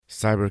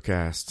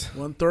Cybercast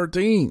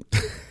 113.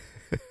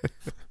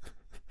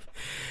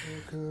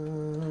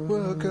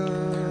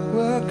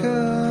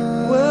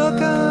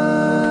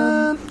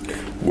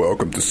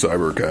 Welcome to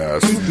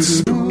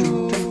Cybercast.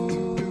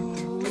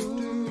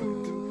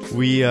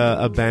 We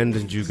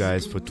abandoned you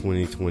guys for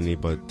 2020,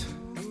 but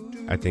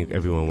I think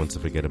everyone wants to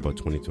forget about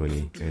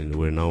 2020, and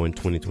we're now in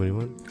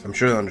 2021. I'm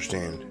sure they'll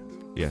understand.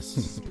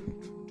 Yes.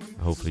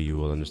 Hopefully you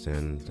will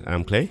understand.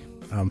 I'm Clay.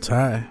 I'm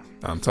Ty.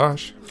 I'm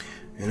Tosh.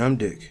 And I'm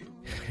Dick.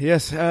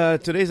 Yes,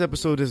 today's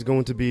episode is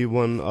going to be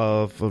one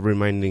of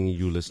reminding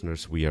you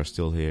listeners we are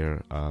still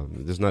here.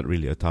 There's not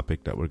really a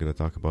topic that we're going to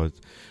talk about,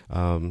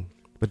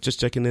 but just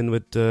checking in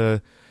with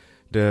the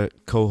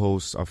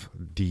co-hosts of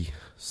the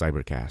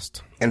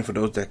Cybercast. And for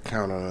those that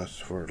count on us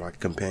for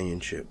like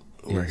companionship,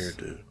 we're here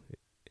to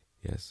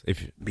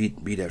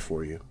be that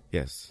for you.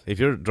 Yes. If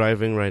you're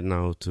driving right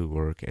now to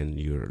work and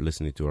you're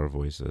listening to our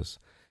voices,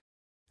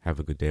 have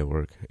a good day at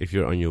work. If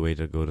you're on your way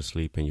to go to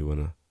sleep and you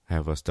want to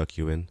have us tuck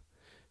you in,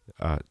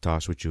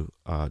 Tosh, would you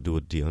do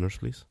the honors,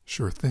 please?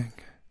 Sure thing.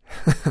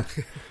 You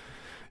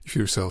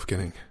feel yourself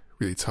getting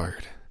really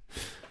tired.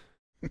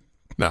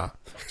 Nah,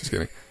 just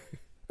kidding.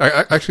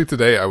 Actually,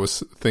 today I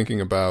was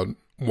thinking about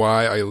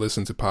why I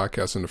listen to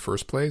podcasts in the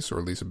first place, or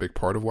at least a big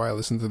part of why I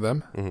listen to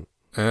them.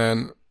 Mm-hmm.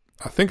 And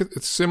I think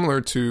it's similar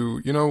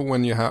to,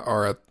 when you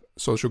are at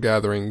social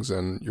gatherings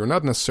and you're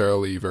not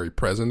necessarily very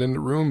present in the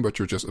room, but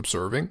you're just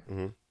observing.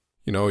 Mm-hmm.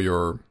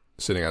 You're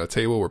sitting at a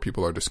table where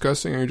people are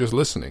discussing and you're just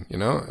listening,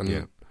 And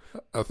yeah.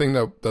 I think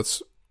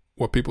that's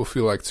what people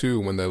feel like too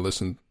when they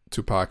listen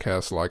to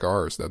podcasts like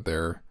ours, that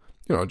they're,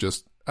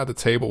 just at the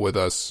table with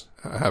us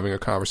having a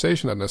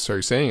conversation, not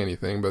necessarily saying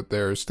anything, but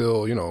they're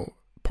still,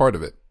 part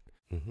of it.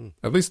 Mm-hmm.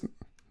 At least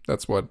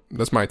that's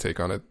my take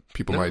on it.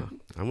 People might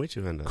I'm with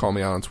you on that. Call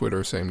me out on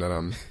Twitter saying that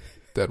I'm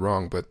dead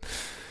wrong, but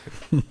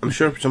I'm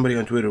sure somebody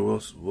on Twitter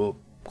will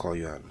call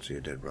you out and say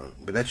you're dead wrong.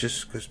 But that's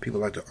just because people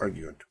like to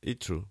argue on Twitter.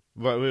 It's true.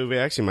 But we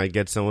actually might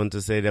get someone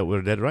to say that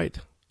we're dead right.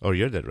 Or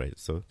you're dead right.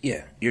 So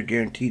yeah, you're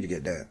guaranteed to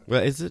get that.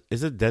 Well, is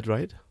it dead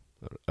right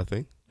a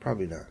thing?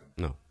 Probably not.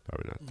 No,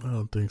 probably not. I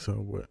don't think so.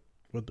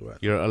 What do I?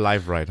 You're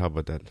alive right. How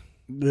about that?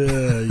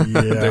 Yeah.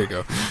 There you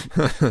go.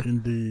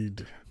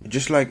 Indeed.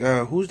 Just like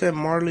who's that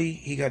Marley?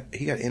 He got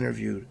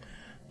interviewed,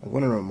 like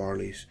one of the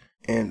Marleys,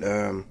 and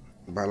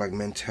by like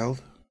Men's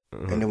Health,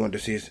 and they wanted to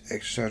see his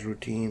exercise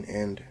routine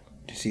and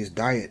to see his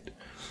diet,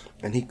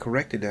 and he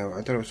corrected that.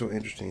 I thought it was so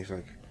interesting. He's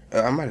like,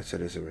 I might have said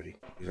this already.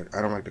 He's like,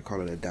 I don't like to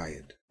call it a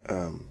diet.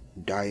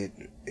 Diet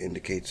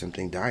indicates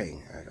something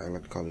dying. I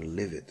like to call it a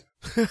livid.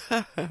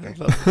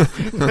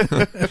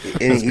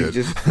 And he's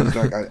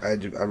like,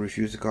 I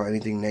refuse to call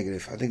anything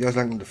negative. I think that was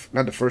like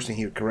not the first thing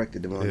he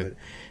corrected them on, but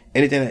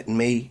anything that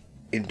may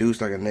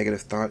induce like a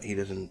negative thought, he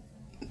doesn't.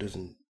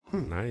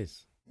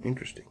 Nice,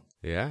 interesting.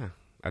 Yeah,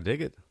 I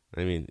dig it.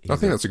 I mean, I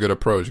think that's a good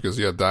approach because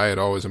diet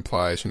always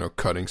implies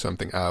cutting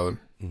something out,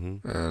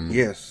 and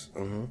yes,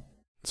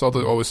 it's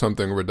always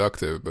something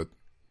reductive, but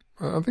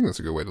I think that's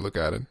a good way to look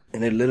at it.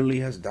 And it literally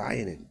has dye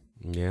in it.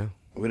 Yeah,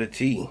 with a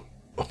T.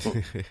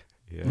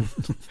 Yeah.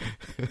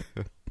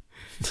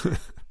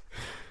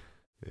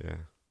 Yeah.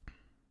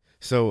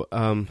 So,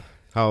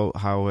 how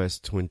has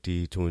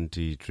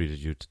 2020 treated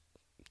you,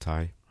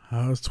 Ty?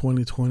 How has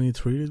 2020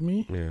 treated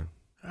me? Yeah.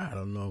 I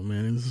don't know,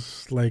 man. It's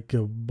just like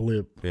a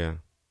blip. Yeah.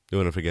 You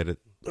want to forget it?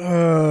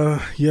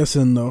 Yes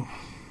and no.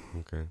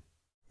 Okay.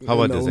 How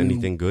about does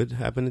anything good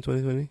happen in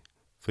 2020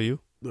 for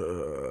you?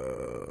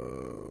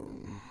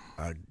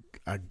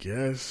 I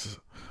guess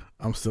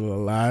I'm still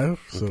alive.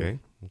 So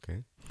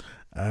okay.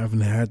 I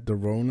haven't had the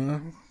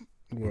Rona.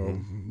 Well,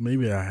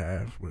 maybe I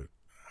have, but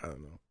I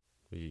don't know.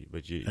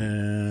 But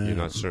you're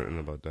not certain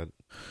about that?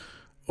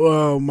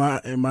 Well,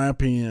 in my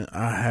opinion,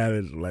 I had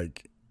it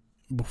like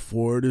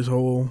before this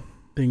whole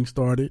thing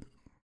started.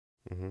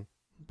 Mm-hmm.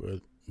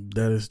 But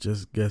that is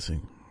just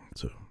guessing.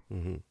 So,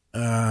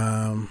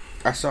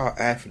 I saw an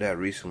ad for that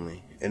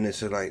recently, and it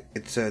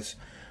says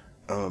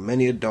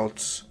many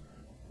adults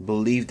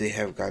believe they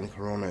have gotten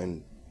corona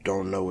and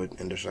don't know it,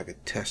 and there's like a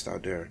test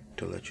out there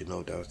to let you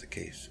know if that was the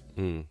case.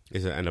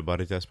 Is it an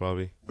antibody test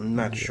probably? I'm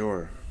not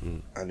sure.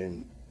 I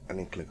didn't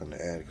click on the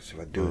ad because if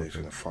I do, it's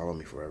gonna follow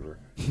me forever.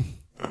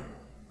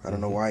 I don't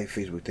know why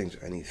Facebook thinks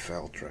I need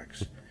foul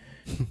tracks.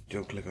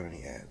 Don't click on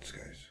any ads,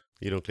 guys.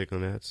 You don't click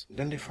on ads?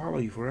 Then they follow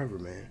you forever,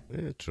 man.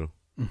 Yeah, true.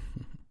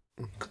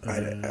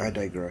 I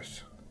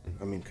digress.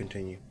 I mean,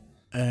 continue.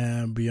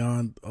 And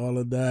beyond all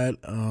of that,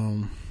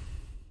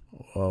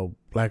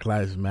 Black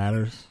Lives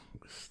Matters.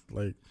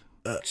 Like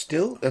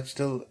still,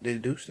 they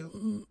do still.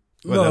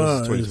 Well,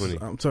 that was 2020.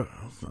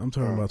 I'm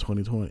talking about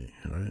 2020,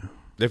 right?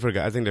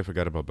 I think they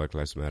forgot about Black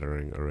Lives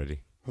Mattering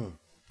already.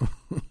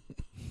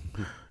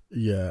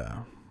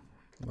 Yeah,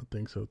 I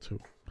think so too.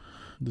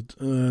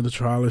 The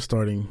trial is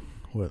starting.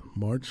 What,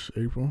 March,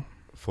 April?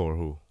 For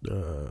who?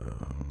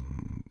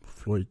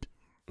 Floyd.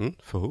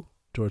 For who?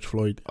 George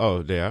Floyd.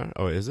 Oh, they are?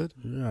 Oh, is it?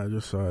 Yeah, I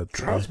just saw it.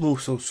 Trials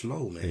move so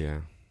slow, man.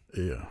 Yeah.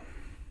 Yeah.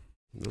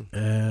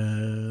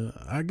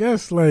 I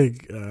guess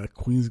like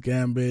Queen's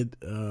Gambit,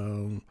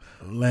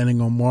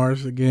 landing on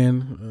Mars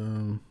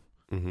again,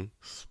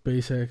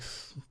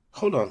 SpaceX.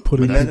 Hold on.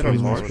 Putting landed on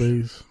people in Mars?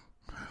 space.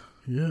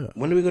 Yeah.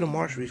 When did we go to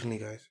Mars recently,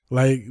 guys?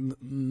 Like,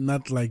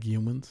 not like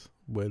humans,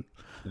 but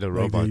The like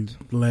robot.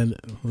 they landed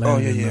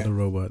another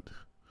robot.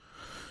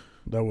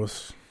 That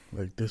was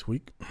like this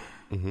week.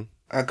 Mm-hmm.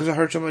 Because I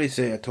heard somebody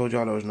say, I told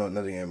y'all there was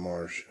nothing at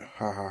Mars.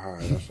 Ha ha ha.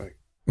 And I was like,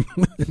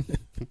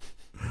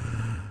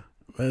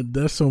 But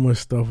there's so much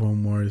stuff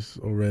on Mars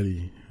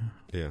already.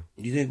 Yeah.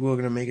 you think we're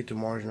going to make it to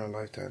Mars in our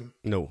lifetime?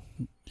 No.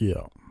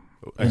 Yeah.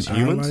 As In our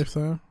humans?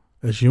 lifetime?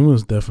 As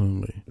humans,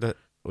 definitely. That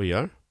we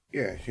are?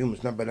 Yeah,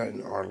 humans, not but not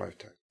in our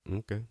lifetime.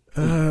 Okay.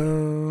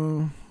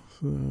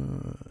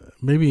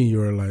 Maybe in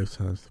your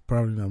lifetime.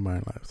 Probably not my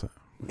lifetime.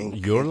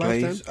 Your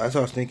Clay's, lifetime? That's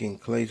what I was thinking.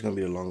 Clay's going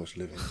to be the longest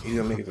living. He's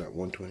going to make it to like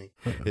 120.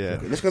 Yeah.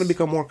 It's going to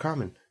become more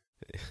common.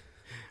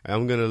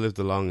 I'm gonna live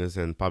the longest,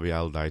 and probably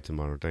I'll die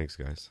tomorrow. Thanks,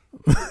 guys.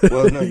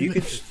 Well, no, you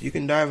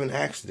can die of an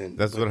accident.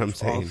 That's what I'm If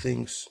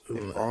saying.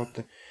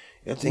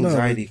 That's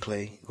anxiety,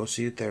 Clay. Go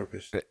see a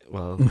therapist.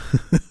 Well,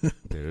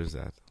 there is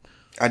that.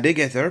 I did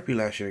get therapy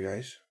last year,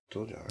 guys.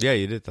 Told you. Yeah,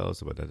 you did tell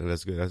us about that, and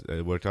that's good.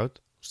 It worked out.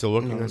 Still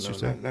working, No, as you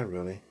said. not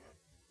really.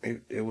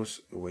 It was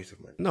a waste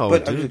of money. No,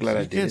 but dude, I'm just glad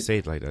I you did can't it. say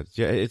it like that.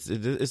 Yeah,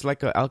 it's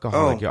like an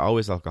alcoholic. Oh. You're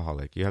always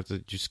alcoholic. You have to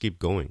just keep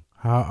going.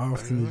 How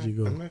often did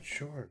you I'm go? not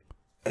sure.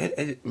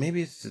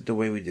 Maybe it's the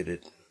way we did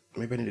it.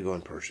 Maybe I need to go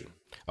in person.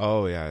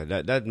 Oh yeah,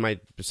 that might.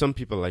 Some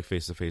people like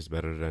face to face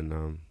better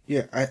than.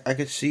 Yeah, I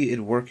could see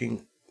it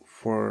working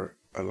for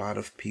a lot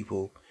of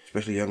people,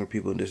 especially younger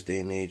people in this day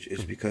and age.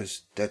 It's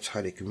because that's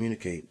how they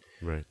communicate.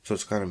 Right. So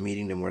it's kind of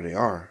meeting them where they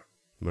are.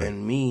 Right.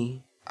 And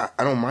me, I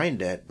don't mind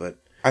that, but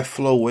I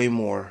flow way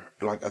more.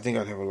 Like, I think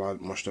I'd have a lot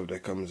more stuff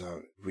that comes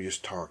out if we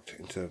just talked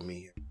instead of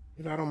me.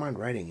 I don't mind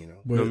writing,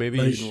 But, No, maybe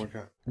like, you It didn't work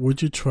out.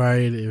 would you try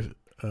it if,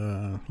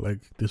 like,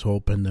 this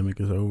whole pandemic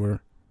is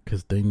over?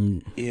 Because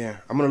then, Yeah,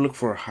 I'm gonna look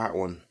for a hot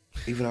one.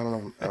 Even I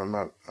don't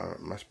know,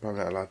 I'm probably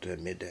not allowed to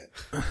admit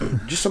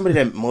that. Just somebody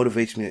that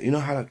motivates me. You know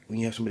how like, when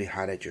you have somebody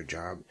hot at your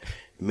job,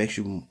 it makes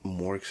you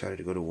more excited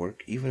to go to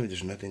work, even if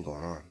there's nothing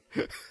going on.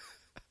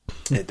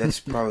 Yeah, that's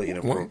probably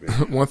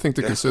inappropriate. One thing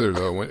to consider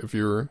though, if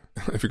you're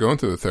going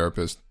to the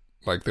therapist,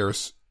 like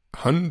there's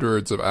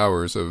hundreds of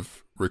hours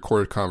of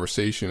recorded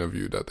conversation of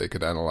you that they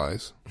could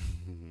analyze.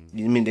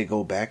 You mean they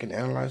go back and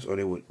analyze, or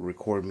they would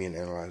record me and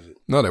analyze it?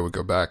 No, they would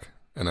go back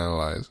and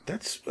analyze.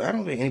 I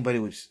don't think anybody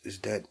is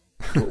that.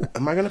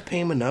 Am I gonna pay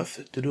him enough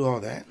to do all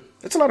that?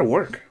 That's a lot of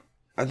work.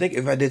 I think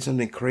if I did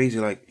something crazy,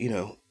 like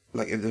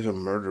like if there's a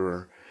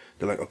murderer,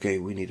 they're like, okay,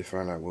 we need to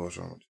find out what's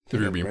wrong. If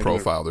you're being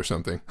profiled or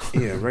something.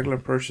 Yeah, regular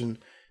person.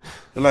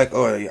 They're like,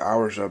 oh, your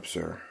hour's up,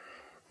 sir.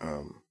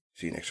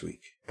 See you next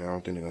week. And I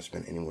don't think they're gonna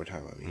spend any more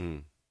time on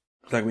me.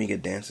 It's like when you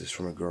get dances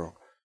from a girl.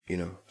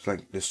 It's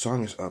like the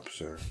song is up,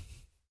 sir.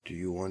 Do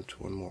you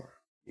want one more?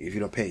 If you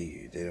don't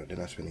pay, they're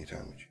not spending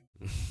time with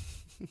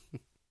you.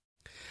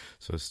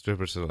 So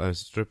strippers and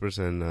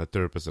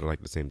therapists are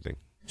like the same thing.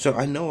 So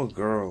I know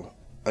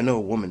a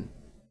woman,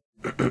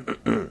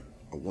 a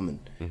woman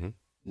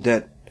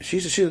that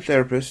she's a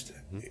therapist.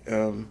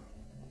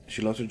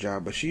 She loves her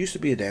job, but she used to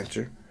be a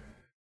dancer.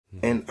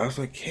 And I was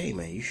like, hey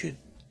man, you should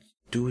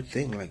do a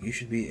thing. Like you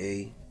should be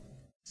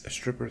a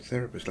stripper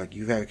therapist. Like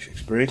you've had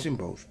experience in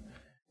both,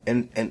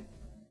 and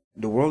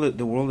the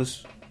world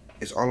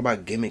is all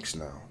about gimmicks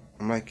now.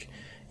 I'm like,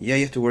 yeah,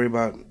 you have to worry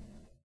about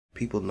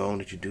people knowing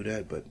that you do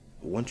that, but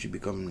once you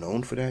become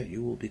known for that,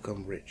 you will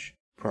become rich,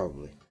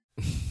 probably.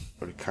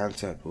 Or the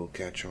concept will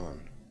catch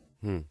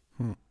on.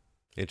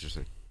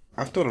 Interesting.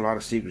 I've told a lot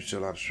of secrets to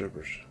a lot of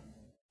strippers,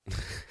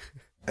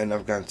 and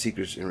I've gotten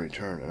secrets in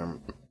return. And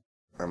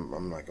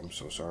I'm like, I'm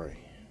so sorry.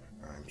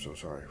 I'm so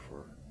sorry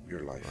for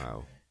your life.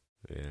 Wow.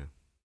 Yeah.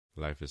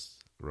 Life is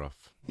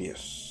rough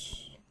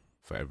Yes.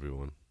 for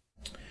everyone.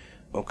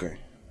 Okay.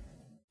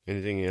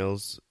 Anything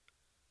else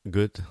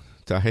good,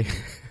 Ty?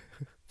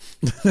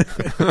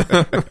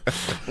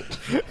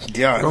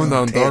 Yeah. Going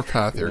down dark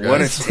path here,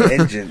 What a guys.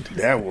 tangent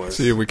that was.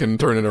 See if we can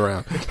turn it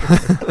around.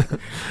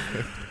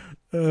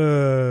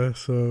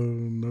 so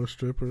no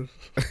strippers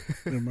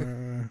in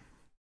my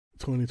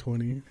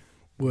 2020,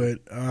 but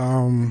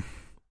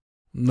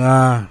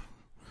nah,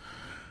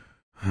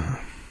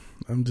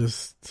 I'm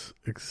just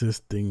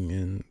existing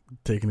and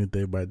taking it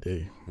day by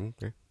day.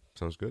 Okay.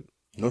 Sounds good.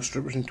 No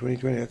strippers in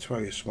 2020. That's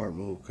probably a smart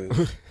move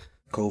because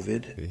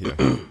COVID.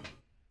 Yeah.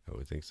 I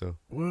would think so.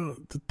 Well,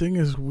 the thing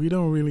is, we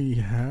don't really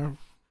have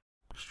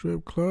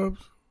strip clubs.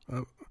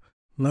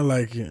 Not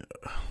like you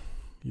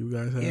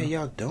guys have. Yeah,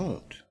 y'all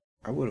don't.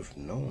 I would have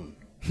known.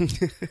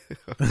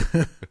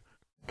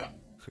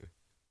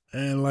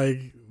 And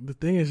like the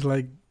thing is,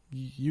 like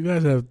you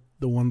guys have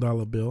the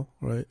 $1 bill,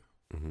 right?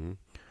 Mm-hmm.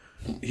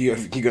 You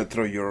got to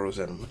throw euros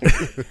at him.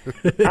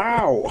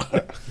 Ow!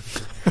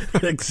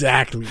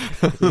 Exactly.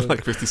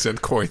 Like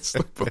 50-cent coins.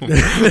 Boom.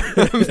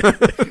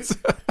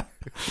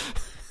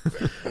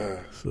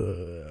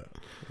 So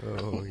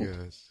Oh,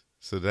 yes.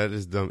 So that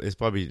is dumb. It's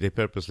probably they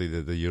purposely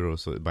did the Euro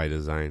by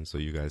design, so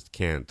you guys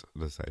can't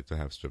decide to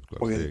have strip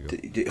clubs. Oh, yeah. There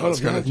you go. That's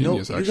kind of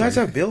genius, you actually. guys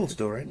have bills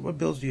though, right? What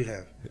bills do you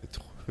have?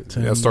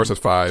 Yeah, it starts at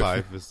 5.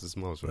 5 is the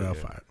smallest, right? Well,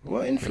 Yeah. 5.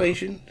 Well,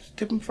 inflation.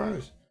 Tip them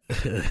fries.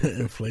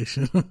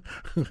 Inflation. All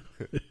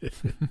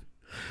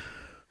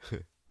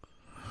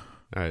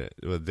right.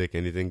 Well, Dick,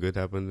 anything good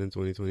happened in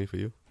 2020 for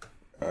you?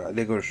 I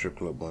did go to strip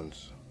club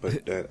once, but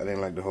I didn't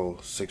like the whole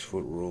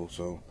 6-foot rule,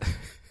 so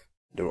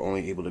they were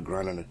only able to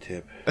grind on the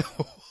tip.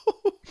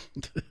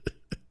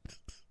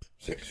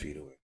 6 feet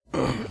away.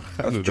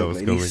 That's a joke,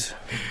 ladies.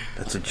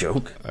 That's a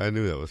joke. I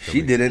knew that was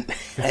coming. She didn't.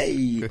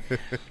 Hey,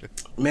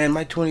 man,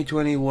 my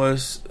 2020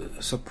 was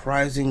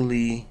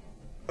surprisingly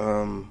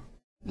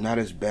not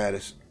as bad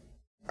as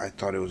I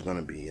thought it was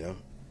gonna be. You know,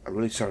 I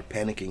really started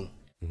panicking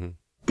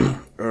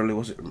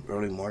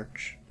early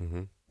March,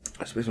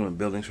 especially when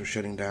buildings were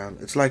shutting down.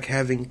 It's like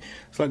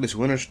this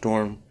winter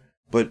storm,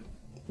 but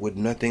with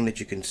nothing that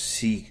you can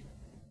see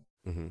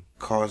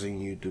causing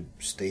you to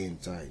stay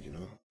inside. You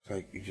know, it's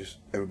like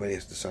everybody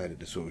has decided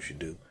this is what we should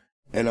do,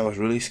 and I was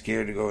really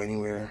scared to go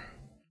anywhere.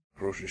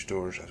 Grocery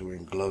stores, I was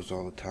wearing gloves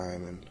all the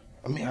time, and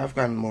I mean, I've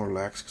gotten more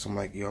relaxed because I'm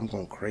like, I'm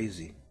going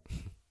crazy,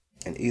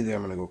 and either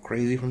I'm gonna go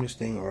crazy from this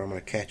thing or I'm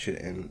gonna catch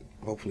it and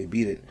hopefully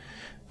beat it.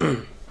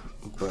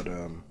 But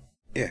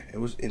yeah, it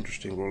was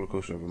interesting roller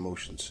coaster of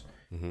emotions.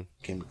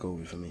 Came to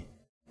COVID for me,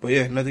 but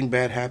yeah, nothing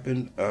bad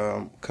happened.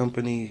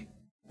 Company,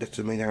 that's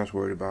the main thing I was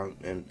worried about,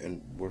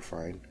 and we're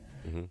fine.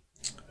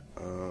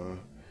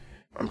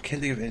 I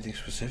can't think of anything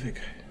specific,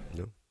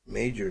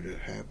 major that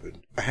happened.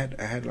 I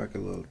had like a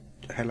little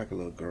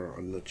girl,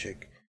 a little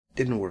chick.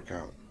 Didn't work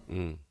out.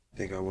 I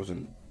think I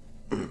wasn't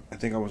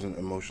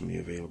emotionally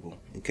available.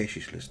 In case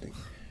she's listening,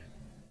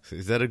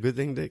 is that a good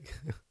thing, Dick?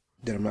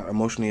 That I'm not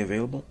emotionally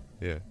available?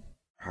 Yeah.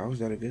 How is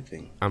that a good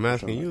thing? I'm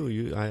asking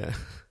you.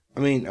 I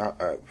mean,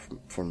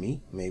 for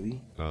me,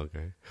 maybe.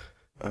 Okay.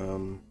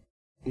 You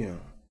know,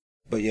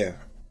 but yeah,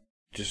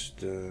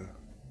 just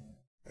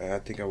I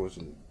think I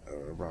wasn't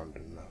around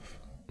enough.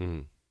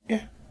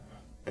 Yeah,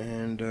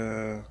 and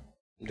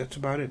that's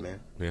about it, man.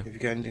 Yeah. If you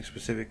got anything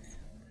specific,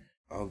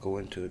 I'll go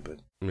into it.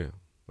 But Yeah.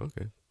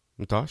 Okay.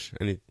 Tosh,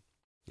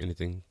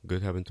 anything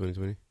good happened in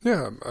 2020?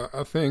 Yeah,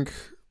 I think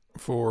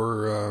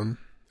for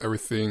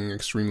everything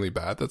extremely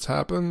bad that's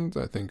happened,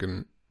 I think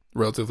a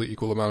relatively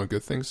equal amount of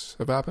good things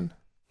have happened.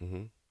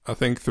 I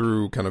think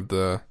through kind of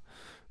the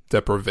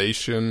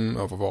deprivation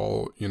of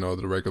all,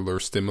 the regular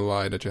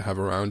stimuli that you have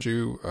around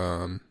you,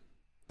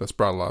 that's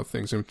brought a lot of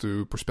things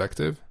into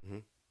perspective.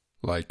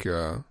 Like,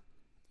 your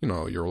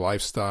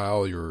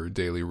lifestyle, your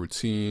daily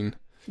routine,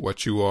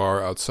 what you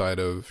are outside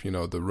of,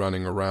 the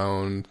running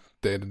around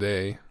day to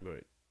day.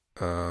 Right.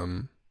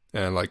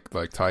 And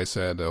like Ty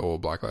said, the whole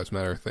Black Lives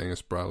Matter thing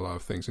has brought a lot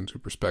of things into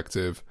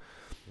perspective.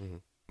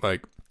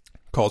 Like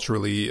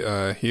culturally,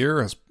 here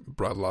has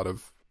brought a lot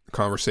of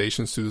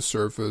conversations to the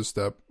surface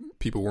that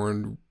people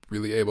weren't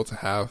really able to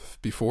have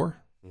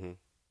before.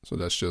 So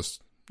that's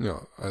just,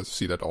 I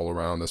see that all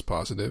around as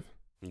positive.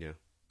 Yeah.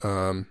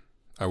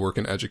 I work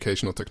in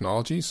educational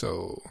technology,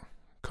 so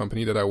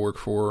company that I work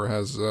for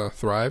has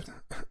thrived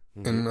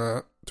in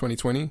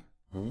 2020.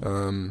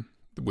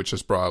 Which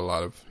has brought a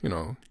lot of,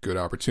 good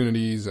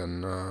opportunities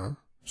and...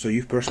 So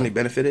you've personally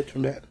benefited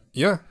from that?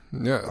 Yeah.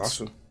 It's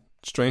awesome.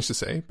 Strange to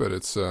say, but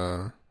it's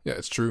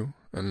it's true.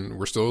 And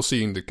we're still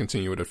seeing the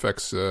continued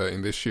effects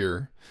in this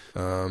year.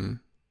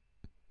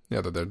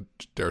 That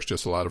there's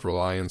just a lot of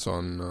reliance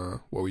on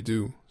what we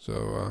do.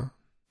 So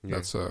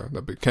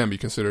that can be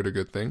considered a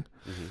good thing.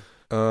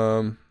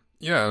 And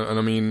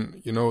I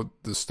mean,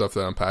 the stuff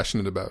that I'm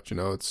passionate about,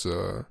 it's...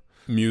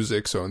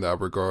 music, so in that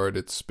regard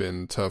it's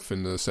been tough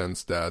in the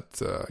sense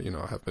that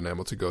I have been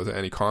able to go to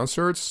any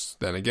concerts.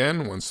 Then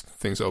again, once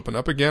things open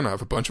up again, I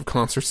have a bunch of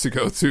concerts to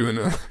go to in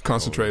a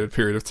concentrated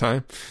period of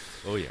time.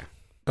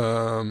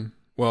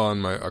 Well,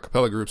 in my a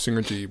cappella group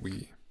Synergy,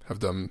 we have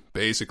done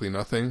basically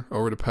nothing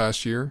over the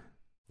past year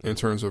in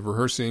terms of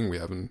rehearsing. We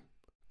haven't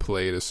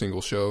played a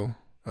single show,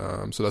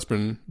 so that's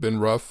been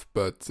rough.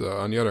 But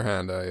on the other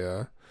hand,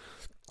 I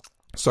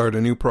started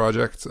a new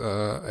project,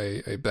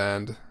 a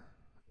band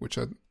which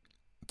I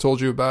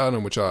told you about,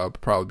 and which I'll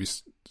probably be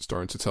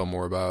starting to tell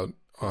more about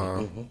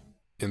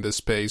in this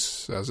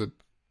space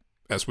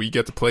as we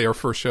get to play our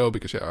first show,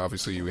 because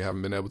obviously we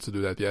haven't been able to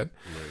do that yet.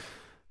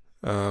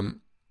 Right.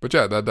 But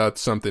yeah,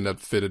 that's something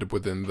that fitted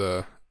within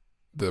the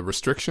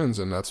restrictions,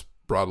 and that's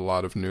brought a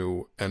lot of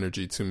new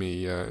energy to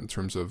me in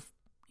terms of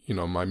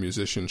my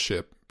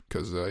musicianship,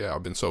 because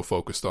I've been so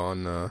focused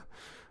on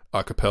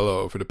a cappella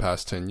over the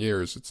past 10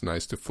 years. It's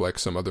nice to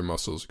flex some other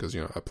muscles, because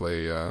I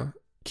play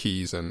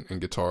keys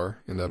and guitar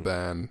in that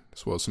band,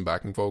 as well as some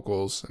backing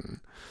vocals, and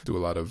do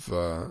a lot of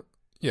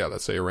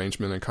let's say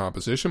arrangement and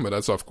composition, but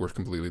that's of course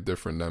completely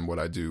different than what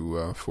I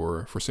do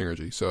for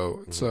Synergy.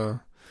 So it's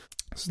a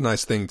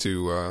nice thing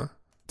to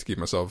keep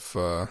myself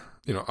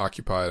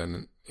occupied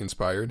and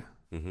inspired.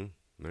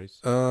 Nice.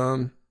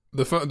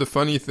 The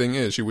funny thing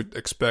is, you would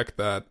expect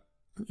that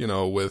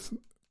with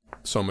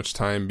so much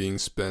time being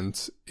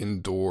spent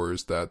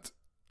indoors, that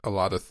a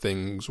lot of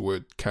things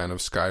would kind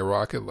of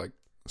skyrocket, like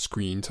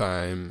screen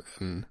time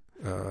and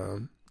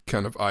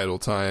kind of idle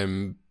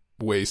time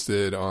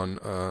wasted on,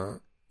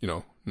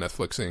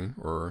 Netflixing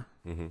or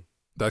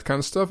that kind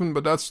of stuff.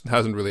 But that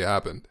hasn't really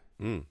happened.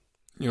 Mm.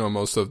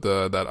 Most of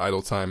that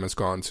idle time has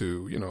gone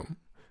to,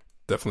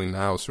 definitely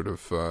now sort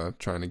of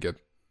trying to get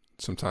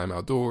some time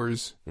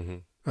outdoors,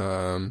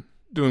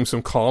 doing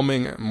some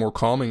more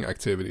calming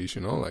activities,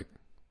 like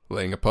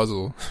laying a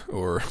puzzle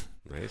or,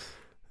 nice.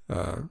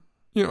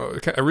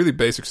 Really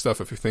basic stuff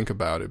if you think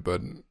about it.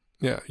 But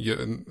yeah,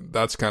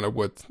 that's kind of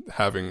what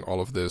having all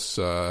of this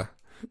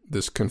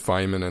this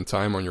confinement and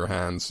time on your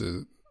hands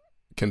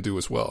can do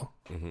as well.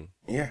 Mm-hmm.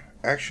 Yeah,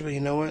 actually,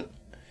 you know what?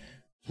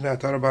 Something I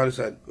thought about is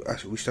that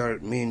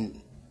me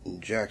and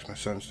Jax, my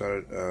son,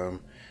 started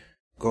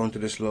going to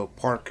this little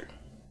park.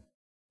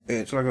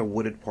 It's like a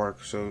wooded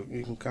park, so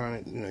you can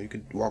kind of, you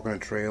could walk on a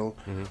trail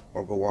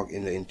or go walk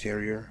in the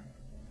interior.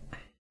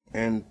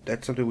 And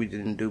that's something we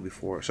didn't do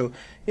before. So,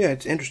 yeah,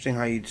 it's interesting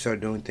how you start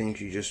doing things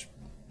you just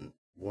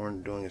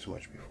weren't doing as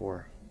much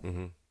before.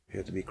 Mm-hmm. You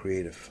have to be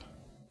creative.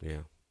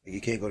 Yeah.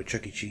 You can't go to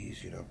Chuck E.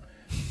 Cheese,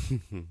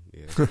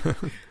 Yeah.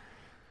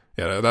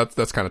 Yeah,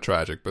 that's kind of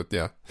tragic, but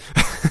yeah.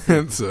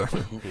 It's, well,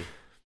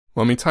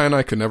 I mean, Ty and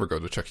I could never go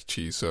to Chuck E.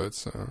 Cheese, so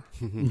it's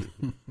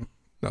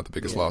not the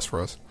biggest loss for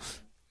us.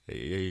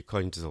 Yeah, you're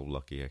calling yourself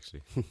lucky,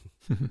 actually.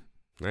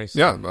 Nice.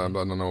 Yeah, I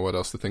don't know what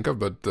else to think of,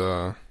 but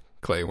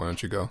Clay, why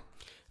don't you go?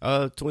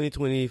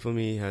 2020 for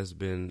me has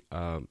been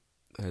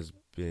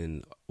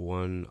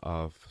one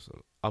of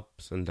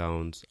ups and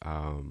downs.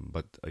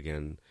 But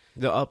again,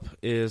 the up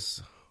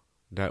is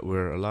that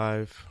we're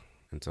alive,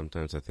 and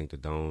sometimes I think the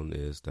down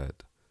is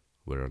that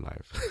we're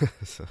alive.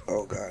 So.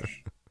 Oh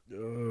gosh.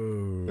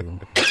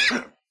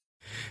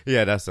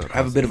 Yeah, that's not. I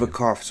have a bit of a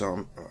cough,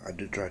 so I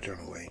do try to turn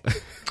away.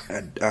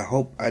 I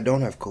hope I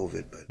don't have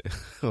COVID, but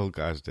oh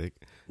gosh, Dick,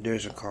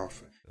 there's a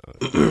cough.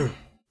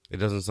 It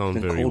doesn't sound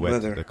very wet,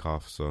 weather. the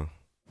cough, so.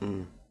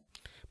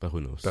 But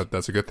who knows?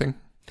 That's a good thing.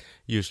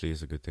 Usually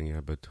it's a good thing,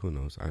 yeah. But who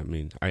knows? I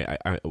mean,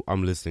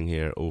 I'm listening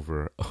here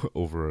over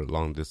a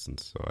long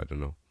distance, so I don't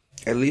know.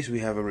 At least we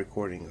have a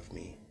recording of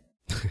me.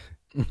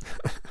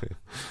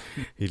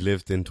 He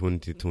lived in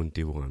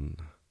 2021.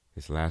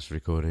 His last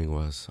recording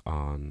was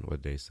on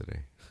what day is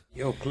today?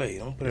 Yo, Clay,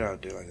 don't put it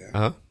out there like that.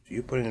 Huh?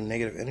 You're putting a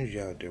negative energy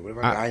out there. What if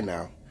I die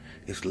now?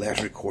 His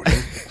last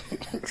recording.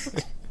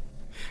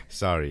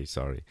 Sorry.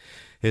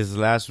 His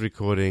last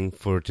recording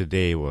for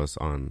today was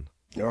on.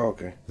 Oh,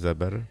 okay. Is that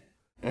better?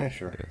 Yeah,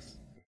 sure. Yes.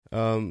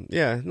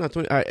 Yeah, not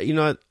 20.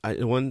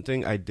 One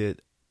thing I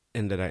did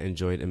and that I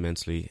enjoyed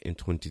immensely in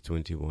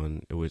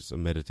 2021, it was a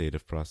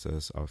meditative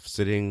process of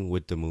sitting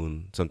with the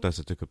moon. Sometimes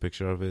I took a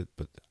picture of it,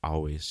 but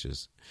always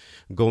just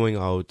going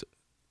out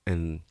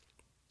and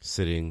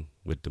sitting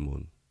with the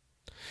moon.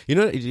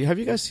 Have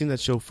you guys seen that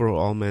show For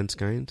All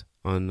Mankind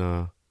on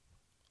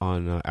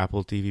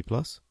Apple TV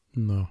Plus?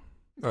 No.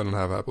 I don't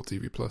have Apple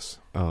TV Plus.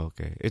 Oh,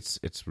 okay. It's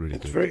really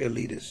good. It's very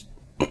elitist.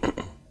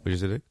 What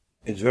is it?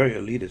 It's very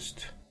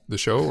elitist. The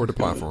show or the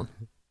platform?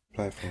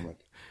 Platform.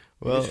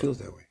 Well, it just feels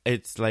that way.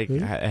 It's like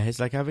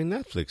having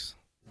Netflix.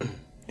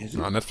 Is it?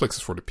 No, Netflix is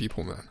for the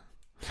people, man.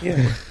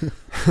 Yeah.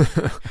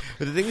 But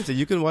the thing is that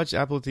you can watch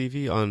Apple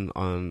TV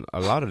on a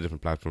lot of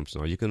different platforms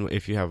now. You can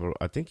if you have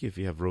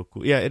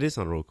Roku. Yeah, it is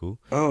on Roku.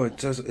 Oh,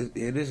 it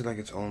is like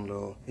its own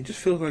little. It just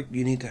feels like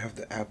you need to have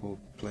the Apple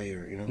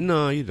player,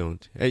 No, you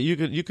don't.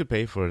 You could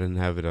pay for it and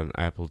have it on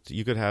Apple.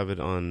 You could have it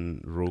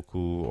on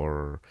Roku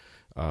or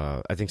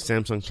I think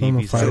Samsung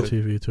TV. Fire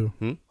TV too.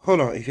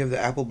 Hold on, if you have the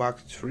Apple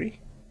box, it's free.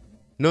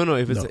 No.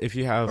 If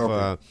you have,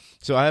 Okay.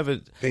 so I have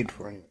it Paid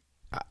for anyway.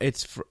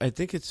 I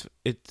think it's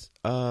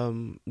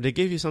they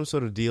gave you some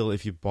sort of deal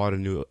if you bought a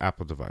new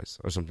Apple device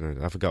or something like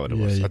that. I forgot what it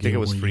was. you I think get it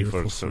was 1 free year for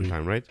a for certain free.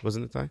 time, right?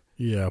 Wasn't it, Ty?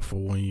 Yeah, for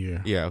 1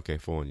 year. Yeah, okay,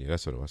 for 1 year.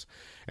 That's what it was.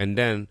 And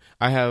then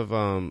I have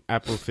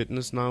Apple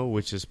Fitness now,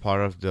 which is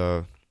part of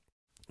the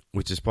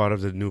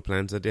new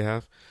plans that they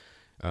have.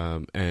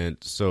 And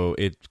so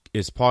it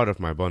is part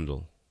of my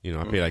bundle.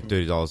 I pay like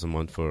 $30 a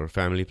month for a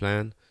family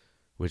plan,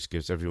 which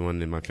gives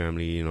everyone in my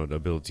family, the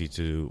ability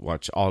to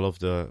watch all of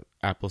the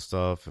Apple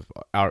stuff,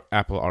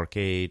 Apple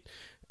Arcade,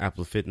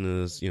 Apple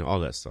Fitness, all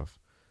that stuff.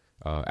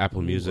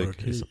 Apple Music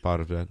Arcade. is a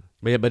part of that.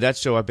 But that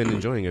show, I've been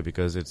enjoying it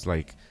because it's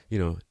like,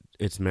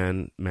 it's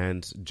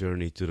man's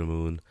journey to the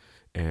moon,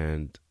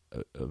 and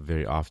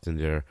very often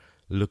they're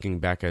looking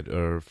back at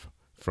Earth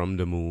from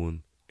the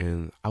moon,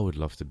 and I would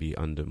love to be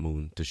on the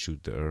moon to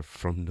shoot the Earth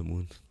from the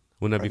moon.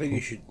 Wouldn't that be cool?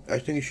 I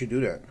think you should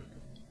do that.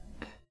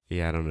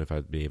 Yeah, I don't know if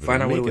I'd be able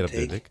Find to out what make it it would up there,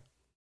 take. Dick.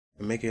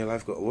 And make your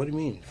life go. What do you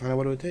mean? Find out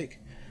what it would take,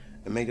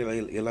 and make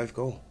your life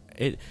go.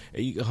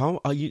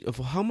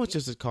 How much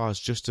does it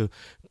cost just to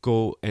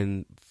go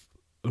and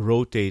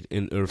rotate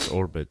in Earth's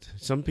orbit?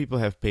 Some people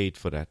have paid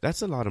for that.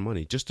 That's a lot of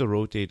money just to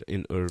rotate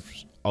in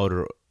Earth's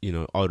outer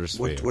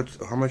sphere.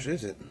 How much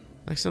is it?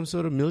 Like some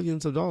sort of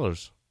millions of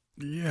dollars.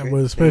 Yeah, Okay. but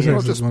SpaceX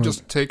Well, is gonna...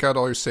 just take out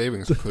all your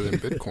savings and put it in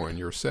Bitcoin.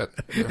 You're set.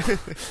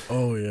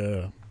 Oh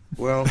yeah.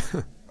 Well,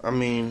 I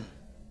mean,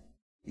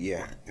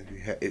 yeah. If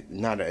you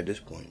not at this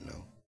point,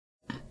 no.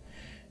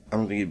 I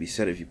don't think it'd be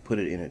said if you put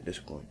it in at this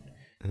point.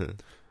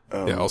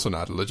 Yeah, also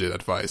not legit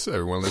advice,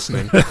 everyone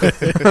listening.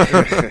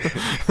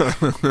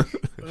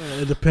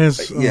 It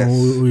depends on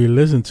who you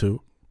listen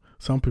to.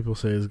 Some people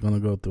say it's gonna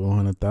go to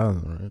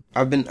 100,000,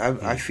 right?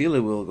 I feel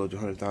it will go to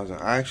 100,000.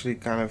 I actually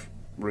kind of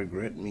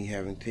regret me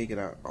having taken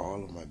out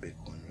all of my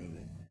Bitcoin,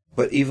 really.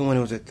 But even when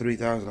it was at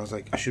 3,000, I was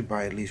like, I should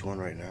buy at least one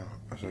right now.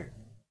 I was like,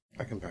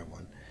 I can buy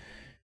one,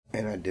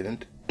 and I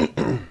didn't.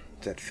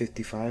 It's at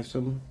 55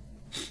 something.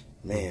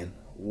 Man,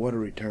 what a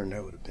return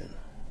that would have been.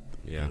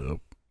 Yeah. Yep.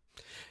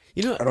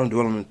 You know, I don't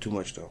dwell on it too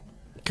much though.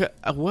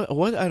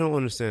 What I don't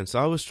understand. So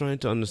I was trying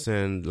to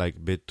understand like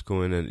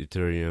Bitcoin and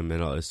Ethereum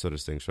and all this sort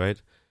of things,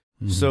 right?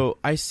 Mm-hmm. So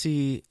I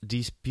see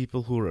these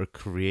people who are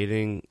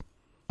creating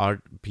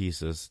art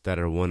pieces that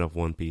are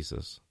one-of-one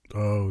pieces.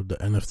 Oh, the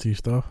NFT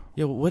stuff?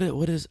 Yeah, what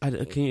is...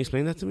 can you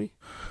explain that to me?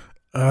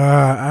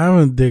 I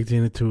haven't digged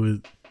into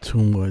it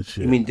too much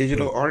yet. You mean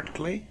digital art,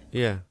 Clay?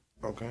 Yeah.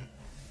 Okay.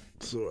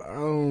 So I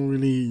don't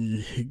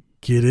really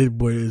get it,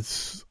 but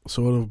it's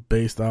sort of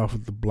based off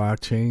of the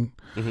blockchain.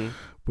 Mm-hmm.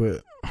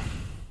 But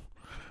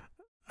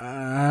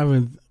I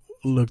haven't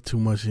looked too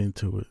much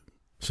into it.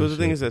 So the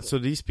thing is that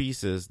these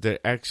pieces they're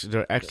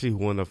actually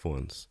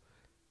one-of-ones.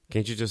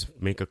 Can't you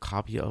just make a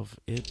copy of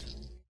it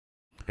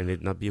and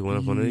it not be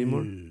one-of-one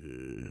anymore?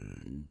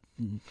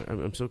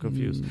 I'm so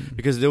confused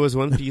because there was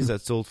one piece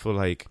that sold for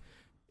like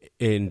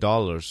in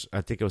dollars.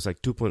 I think it was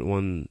like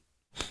 2.1.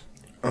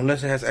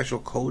 Unless it has actual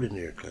code in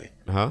there, Clay.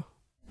 Huh?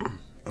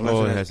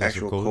 Unless it has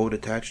actual code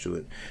attached to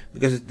it.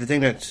 Because the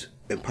thing that's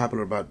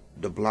popular about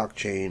the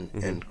blockchain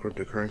and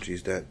cryptocurrency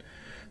is that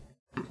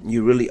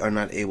you really are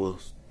not able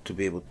to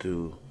be able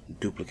to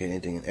duplicate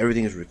anything, and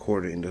everything is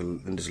recorded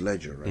in this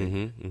ledger,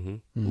 right?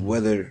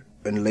 Whether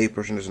a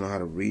layperson doesn't know how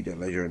to read that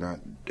ledger or not,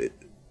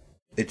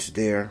 it's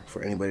there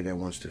for anybody that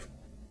wants to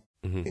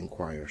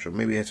inquire. So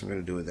maybe it has something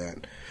to do with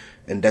that,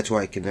 and that's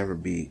why it can never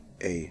be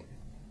a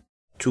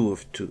two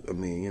of two. I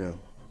mean, you know,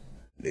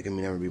 it can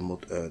never be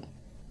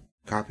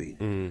copied.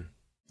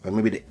 Like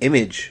maybe the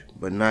image,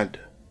 but not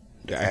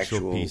the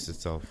actual piece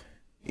itself.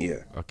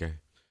 Yeah. Okay.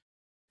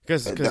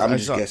 Because I'm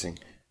just guessing.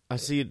 I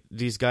see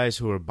these guys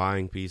who are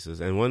buying pieces,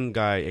 and one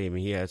guy, I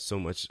mean, he had so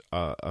much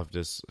of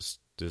this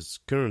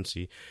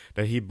currency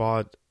that he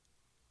bought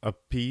a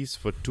piece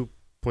for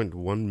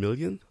 2.1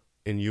 million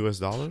in US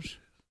dollars.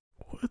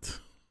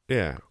 What?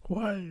 Yeah.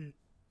 Why?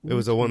 It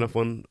was a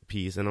one-of-one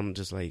piece, and I'm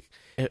just like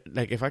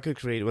if I could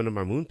create one of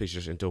my moon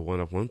pictures into a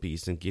one-of-one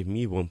piece and give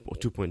me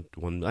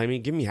 2.1, I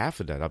mean, give me half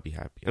of that, I'll be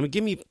happy. I mean,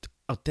 give me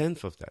a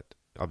tenth of that,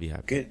 I'll be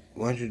happy.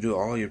 Why don't you do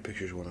all your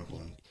pictures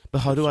one-of-one? But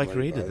how do I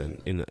create it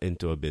then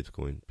into a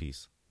Bitcoin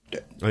piece?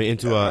 I mean,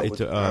 into what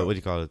do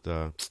you call it?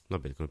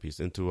 Not Bitcoin piece.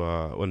 Into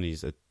one of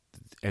these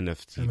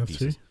NFT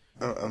pieces.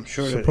 I'm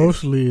sure.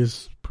 Supposedly,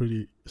 it's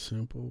pretty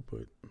simple,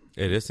 but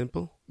it is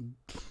simple.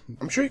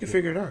 I'm sure you can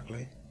figure it out,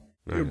 Clay.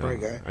 You're a bright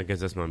guy. I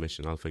guess that's my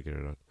mission. I'll figure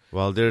it out.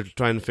 While they're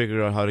trying to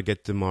figure out how to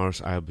get to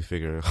Mars, I'll be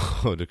figuring out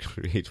how to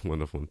create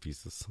one-of-one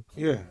pieces.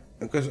 Yeah,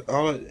 because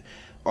all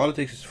it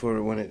takes is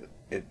for when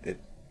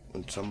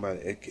when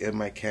somebody it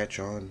might catch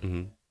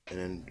on. And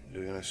then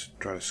they're going to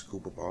try to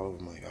scoop up all of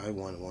them. Like, I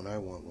want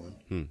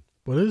one.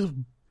 But is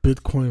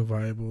Bitcoin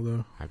viable,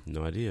 though? I have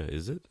no idea.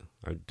 Is it?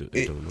 I don't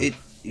know.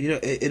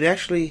 It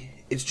actually,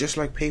 it's just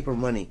like paper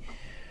money.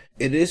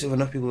 It is if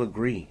enough people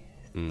agree.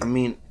 I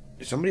mean,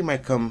 somebody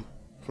might come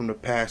from the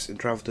past and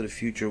travel to the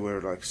future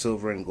where, like,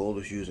 silver and gold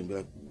is used and be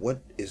like,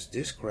 what is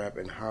this crap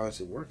and how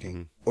is it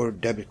working? Or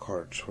debit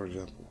cards, for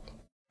example.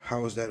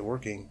 How is that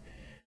working?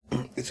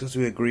 It's because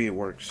we agree it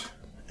works.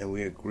 And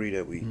we agree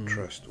that we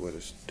trust what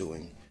it's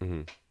doing.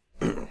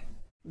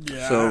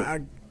 Yeah.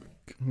 So,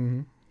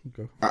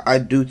 Okay. I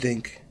do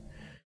think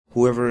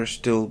whoever is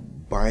still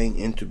buying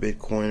into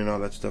Bitcoin and all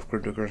that stuff,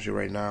 cryptocurrency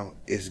right now,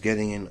 is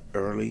getting in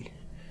early.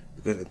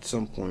 Because at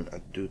some point,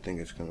 I do think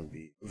it's going to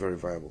be a very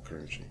viable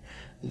currency.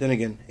 And then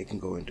again, it can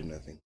go into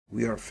nothing.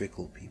 We are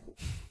fickle people.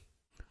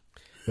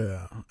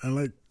 Yeah. And,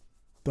 like,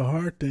 the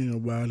hard thing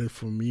about it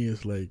for me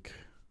is, like,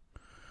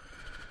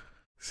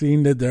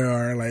 seeing that there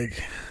are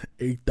like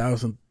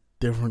 8,000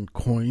 different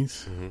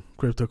coins,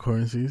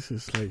 cryptocurrencies,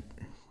 it's like,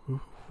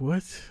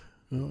 what?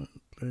 You know,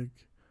 like,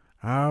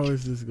 how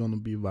is this going to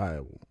be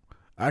viable?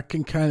 I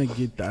can kind of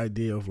get the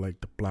idea of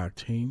like the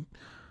blockchain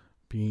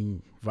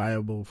being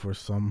viable for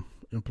some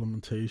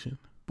implementation,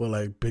 but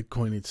like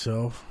Bitcoin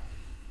itself,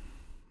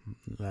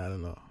 I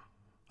don't know.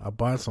 I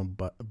bought some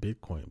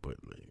Bitcoin, but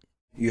like,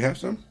 you have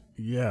some?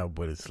 Yeah,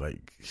 but it's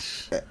like,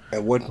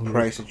 at what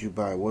price did you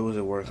buy? What was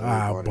it worth?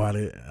 I bought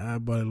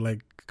it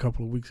like a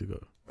couple of weeks ago.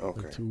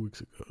 Okay, like 2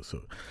 weeks ago.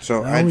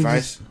 So I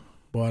advise.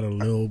 Bought a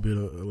little bit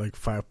of like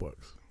 $5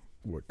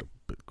 worth of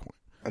Bitcoin.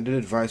 I did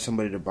advise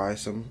somebody to buy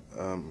some.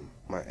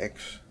 My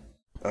ex,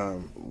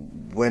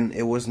 when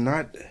it was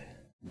not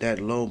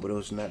that low, but it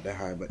was not that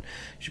high. But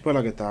she put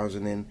like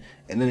 1,000 in,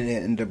 and then it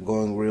ended up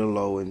going real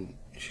low, and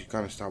she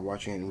kind of stopped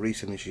watching it. And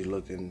recently, she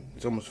looked, and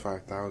it's almost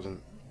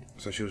 5,000.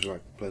 So she was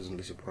like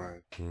pleasantly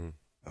surprised.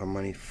 Her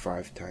money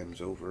 5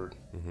 times over.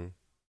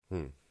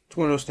 It's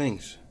one of those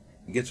things.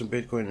 You get some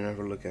Bitcoin and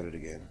never look at it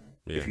again.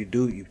 Yeah. If you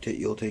do,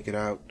 you'll take it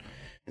out,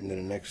 and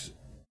then the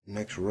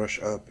next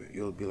rush up,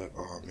 you'll be like,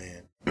 oh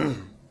man.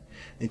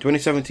 In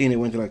 2017, it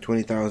went to like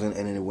 20,000,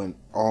 and then it went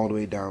all the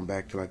way down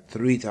back to like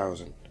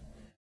 3,000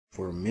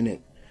 for a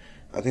minute.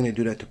 I think they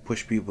do that to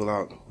push people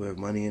out who have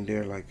money in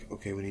there. Like,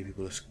 okay, we need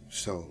people to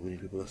sell.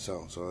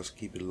 So let's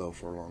keep it low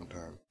for a long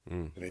time.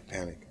 So they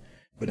panic.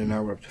 But then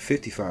now we're up to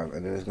 55,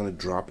 and then it's going to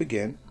drop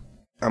again.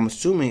 I'm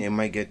assuming it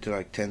might get to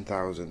like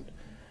 10,000.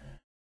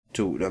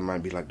 That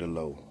might be like the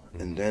low.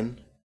 And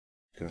then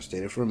it's going to stay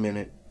there for a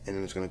minute, and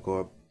then it's going to go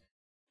up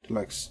to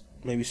like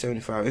maybe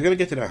 75. It's going to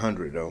get to that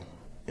 100, though,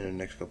 in the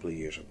next couple of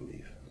years, I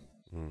believe.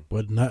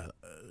 But not,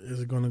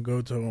 is it going to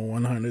go to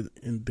 100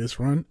 in this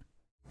run?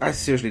 I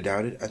seriously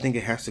doubt it. I think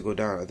it has to go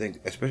down. I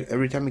think, especially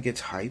every time it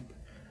gets hype,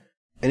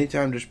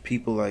 anytime there's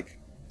people like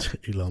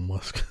Elon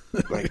Musk,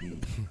 like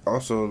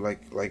also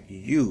like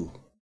you,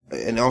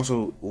 and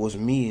also was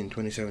me in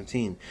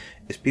 2017.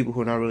 It's people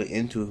who are not really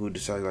into it who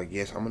decide like,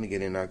 yes, I'm gonna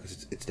get in now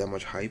because it's that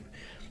much hype.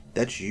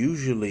 That's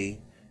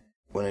usually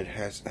when it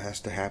has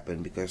to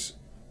happen because,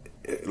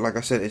 like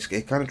I said,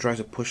 it kind of tries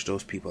to push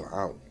those people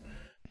out.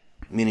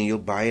 Meaning you'll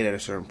buy it at a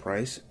certain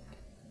price.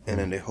 And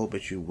then they hope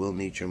that you will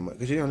need your money.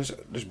 Because,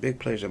 there's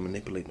big players that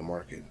manipulate the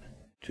market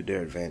to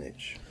their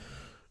advantage.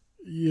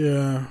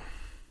 Yeah,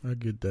 I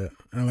get that.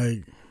 And,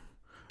 like,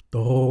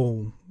 the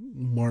whole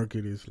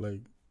market is, like,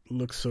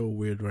 looks so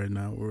weird right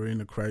now. We're in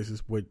a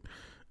crisis, but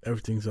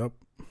everything's up.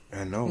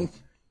 I know.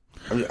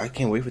 I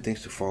can't wait for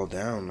things to fall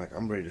down. Like,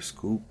 I'm ready to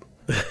scoop.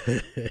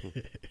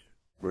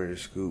 Ready to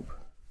scoop.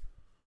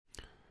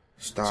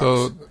 Stocks.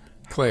 So,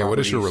 Clay, what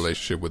is your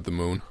relationship with the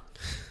moon?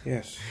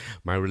 Yes.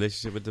 My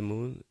relationship with the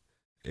moon?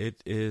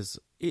 It is.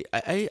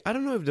 I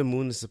don't know if the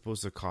moon is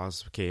supposed to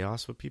cause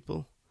chaos for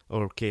people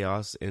or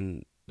chaos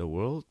in the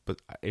world,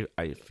 but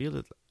I feel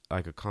it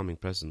like a calming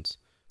presence.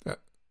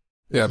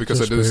 Yeah,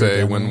 because I did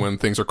say when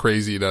things are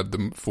crazy that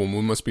the full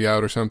moon must be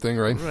out or something,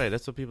 right? Right,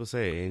 that's what people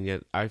say, and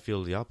yet I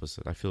feel the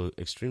opposite. I feel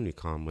extremely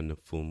calm when the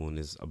full moon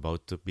is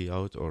about to be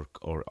out or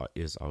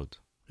is out.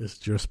 Is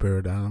it your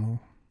spirit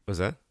animal? What's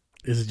that?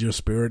 Is it your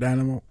spirit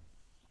animal?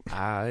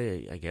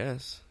 I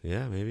guess.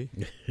 Yeah, maybe.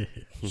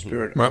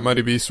 Spirit. Might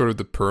it be sort of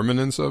the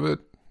permanence of it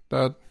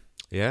that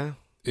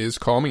is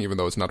calming, even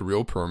though it's not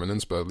real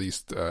permanence, but at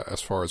least as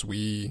far as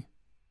we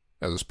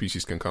as a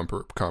species can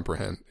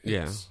comprehend,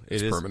 it's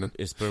permanent.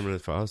 It's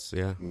permanent for us,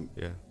 yeah.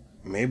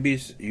 Maybe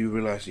you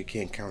realize you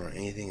can't count on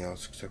anything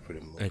else except for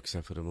the moon.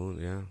 Except for the moon,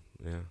 yeah.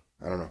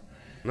 I don't know.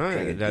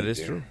 No, that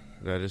is true.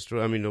 That is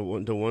true. I mean,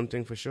 the one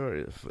thing for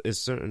sure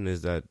is certain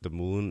is that the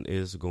moon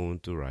is going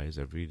to rise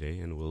every day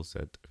and will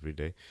set every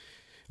day.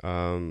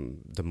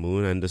 The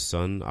moon and the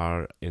sun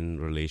are in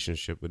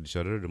relationship with each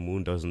other. The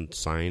moon doesn't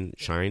shine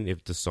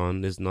if the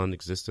sun is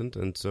non-existent,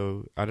 and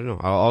so I don't know.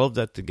 All of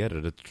that together,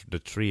 the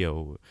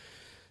trio,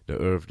 the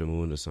Earth, the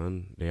moon, the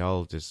sun, they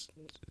all it's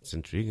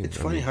intriguing. It's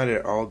funny how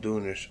they're all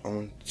doing their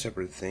own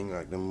separate thing,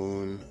 like the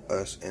moon,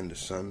 us, and the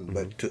sun. Mm-hmm.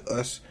 But to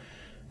us,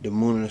 the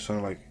moon and the sun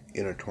are like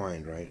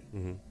intertwined, right?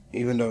 Mm-hmm.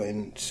 Even though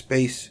in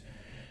space,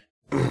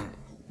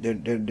 their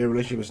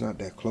relationship is not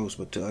that close,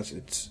 but to us,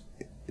 it's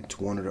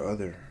one or the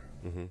other.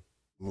 Mm-hmm.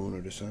 Moon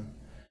or the sun,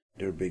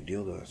 they're a big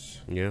deal to us.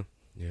 Yeah.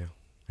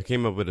 I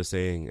came up with a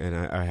saying, and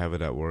I have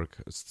it at work.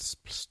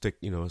 Stick,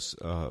 I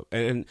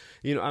don't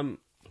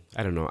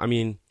know. I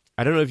mean,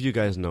 I don't know if you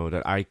guys know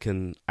that I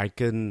can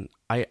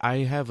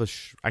have a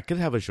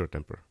short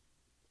temper.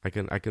 I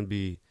can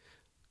be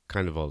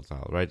kind of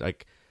volatile, right?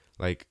 Like.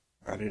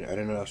 I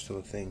didn't know that was still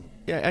a thing.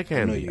 Yeah, I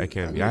can be.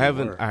 I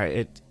haven't.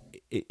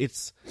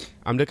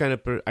 I'm the kind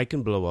of I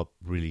can blow up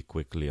really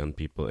quickly on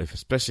people,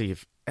 especially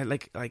if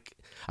like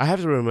I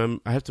have to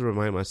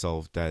remind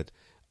myself that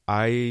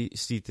I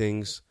see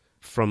things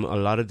from a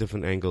lot of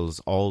different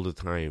angles all the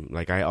time.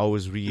 Like I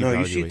always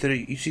reevaluate. No,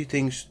 you see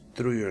things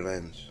through your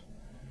lens.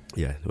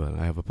 Yeah, well,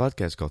 I have a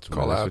podcast called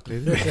Call Out.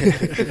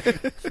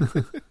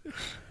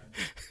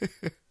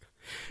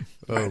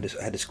 I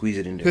had to squeeze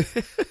it in there.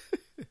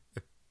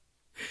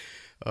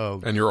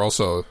 And you're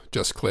also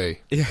just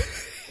Clay. Yeah.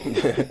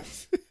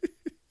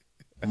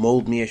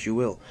 Mold me as you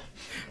will.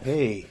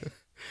 Hey.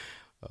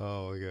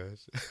 Oh my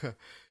gosh.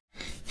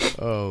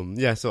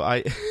 Yeah. So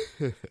I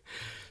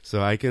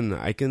can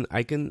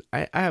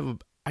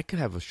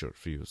have a short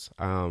fuse.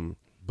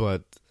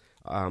 But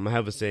I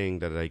have a saying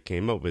that I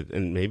came up with,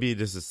 and maybe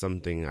this is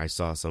something I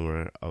saw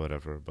somewhere or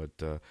whatever. But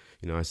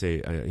I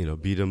say,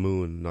 be the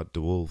moon, not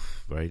the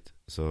wolf, right?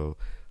 So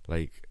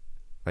like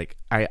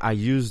I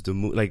use the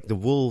moon, like the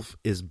wolf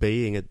is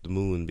baying at the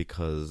moon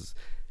because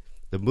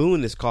the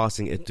moon is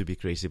causing it to be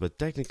crazy, but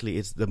technically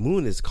it's the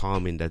moon is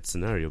calm in that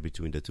scenario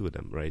between the two of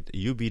them, right?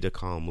 You be the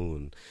calm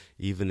moon,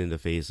 even in the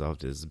face of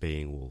this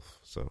baying wolf.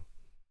 So,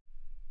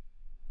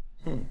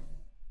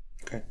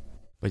 okay.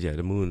 But yeah,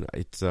 the moon,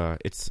 it's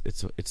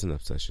an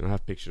obsession. I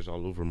have pictures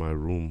all over my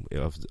room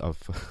of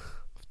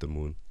the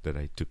moon that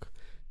I took.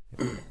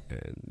 And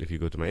if you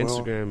go to my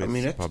Instagram,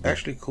 it's that's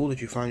actually cool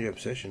that you found your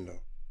obsession, though.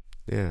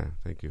 Yeah,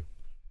 thank you.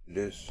 It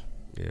is.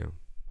 Yeah.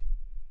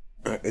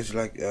 It's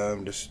like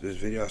this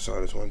video I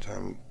saw this one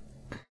time.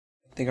 I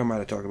think I might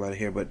have talked about it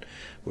here, but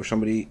where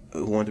somebody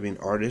who wanted to be an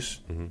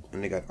artist, and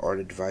they got art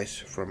advice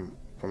from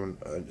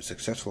a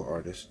successful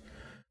artist,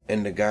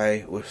 and the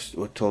guy was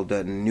told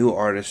that new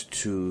artists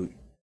to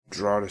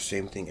draw the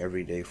same thing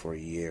every day for a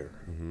year.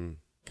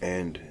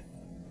 And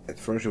at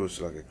first it was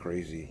like a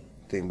crazy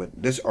thing, but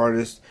this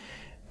artist,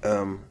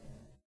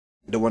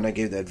 the one that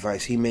gave the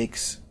advice, he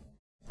makes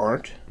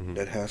art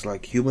that has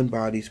like human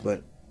bodies,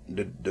 but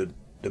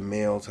the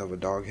males have a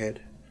dog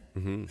head,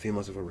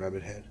 females have a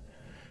rabbit head,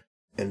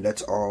 and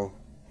that's all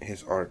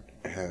his art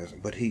has.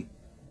 But he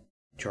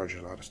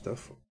charges a lot of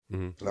stuff,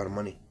 a lot of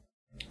money,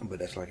 but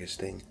that's like his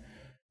thing,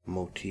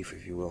 motif,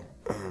 if you will.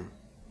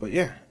 But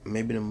yeah,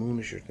 maybe the moon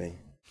is your thing.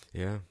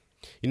 Yeah.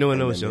 You know,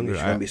 when I was younger,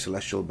 it's gonna be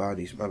celestial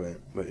bodies. My bad,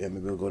 but yeah,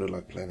 maybe we'll go to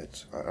like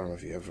planets. I don't know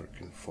if you ever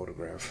can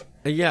photograph.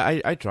 Yeah,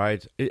 I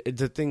tried.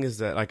 The thing is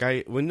that like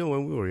when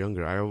we were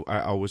younger,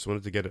 I always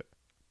wanted to get a,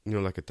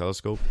 like a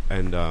telescope,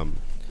 and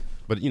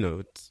but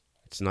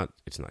it's not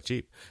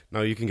cheap.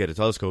 Now you can get a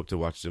telescope to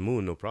watch the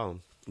moon, no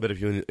problem. But if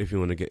you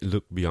want to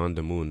look beyond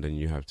the moon, then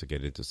you have to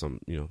get into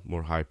some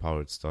more high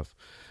powered stuff.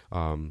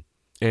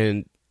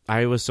 And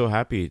I was so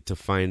happy to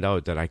find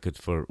out that I could,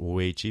 for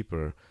way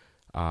cheaper,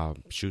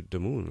 shoot the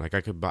moon. Like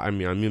I could buy. I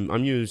mean,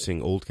 I'm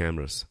using old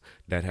cameras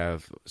that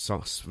have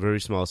very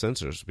small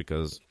sensors,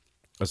 because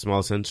a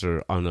small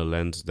sensor on a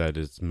lens that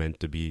is meant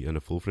to be in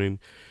a full frame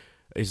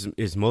is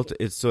it's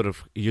sort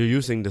of, you're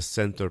using the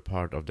center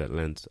part of that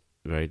lens,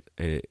 right?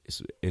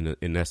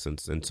 In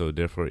essence, and so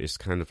therefore it's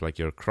kind of like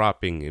you're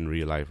cropping in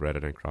real life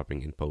rather than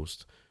cropping in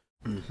post.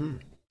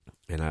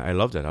 And I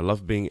love that. I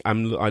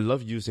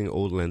love using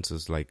old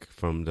lenses, like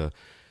from the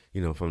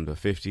from the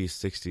 50s,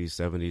 60s,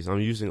 70s. I'm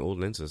using old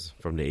lenses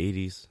from the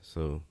 80s,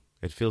 so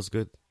it feels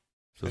good.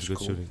 Feels good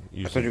shooting.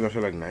 I thought you were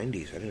going to say like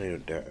 90s. I didn't know you were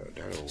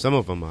that old. Some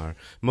of them are.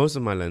 Most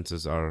of my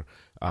lenses are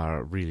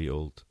really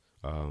old.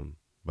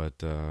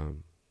 But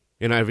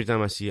every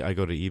time I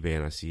go to eBay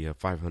and I see a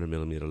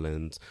 500mm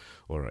lens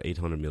or an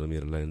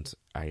 800mm lens,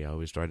 I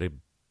always try to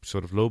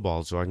sort of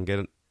lowball so I can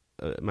get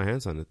my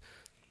hands on it.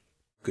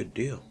 Good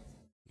deal.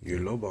 You're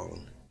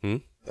lowballing.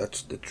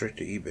 That's the trick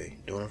to eBay.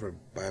 Don't ever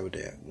buy with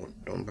that.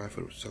 Don't buy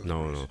for the selling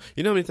price. No.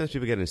 You know how many times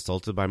people get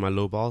insulted by my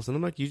lowballs? And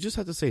I'm like, you just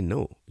have to say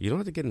no. You don't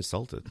have to get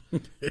insulted.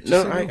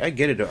 No, I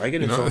get it, though. I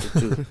get insulted,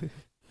 too.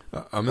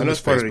 I'm in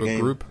this Facebook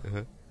group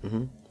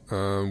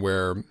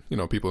where,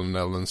 people in the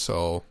Netherlands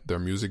sell their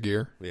music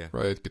gear,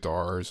 right?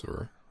 Guitars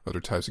or other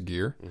types of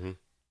gear.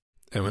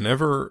 And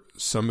whenever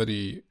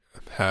somebody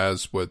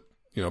has what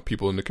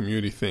people in the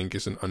community think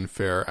is an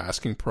unfair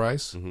asking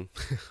price,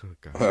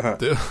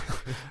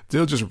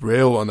 they'll just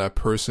rail on that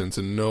person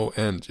to no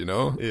end,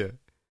 Yeah.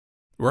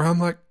 Where I'm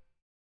like,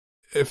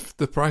 if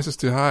the price is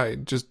too high,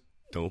 just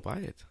don't buy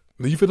it.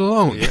 Leave it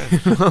alone. Yeah,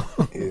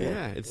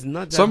 yeah, it's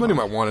not that somebody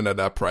hard. might want it at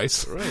that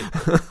price,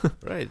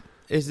 right.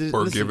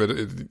 Or give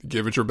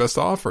it your best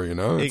offer,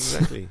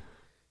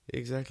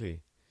 Exactly.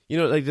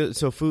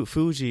 So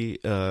Fuji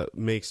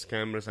makes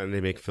cameras and they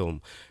make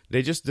film.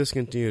 They just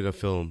discontinued a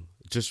film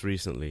just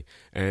recently,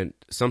 and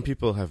some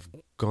people have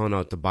gone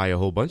out to buy a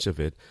whole bunch of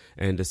it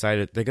and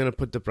decided they're going to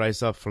put the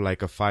price up for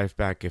like a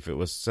 5-pack if it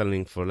was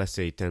selling for, let's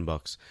say,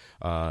 $10,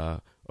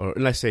 or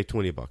let's say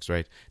 $20,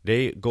 right?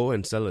 They go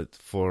and sell it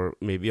for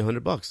maybe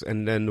 $100,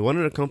 and then one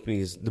of the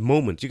companies, the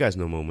Moment, you guys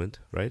know Moment,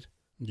 right?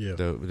 Yeah.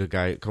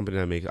 The company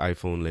that makes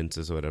iPhone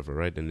lenses or whatever,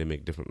 right? And they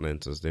make different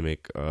lenses. They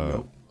make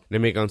Nope.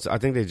 I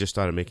think they just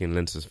started making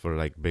lenses for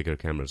like bigger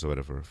cameras or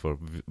whatever, for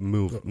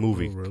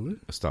movie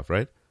stuff,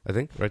 right? I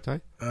think, right,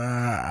 Ty?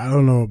 I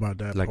don't know about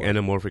that. Like part.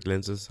 anamorphic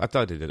lenses. I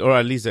thought they did, or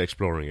at least they're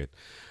exploring it.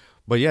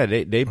 But yeah,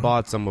 they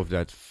bought some of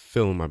that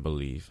film, I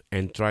believe,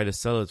 and tried to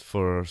sell it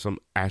for some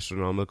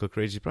astronomical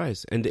crazy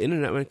price. And the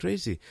internet went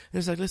crazy. And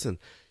it's like, listen,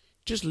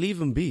 just leave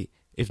them be.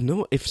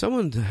 If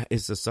someone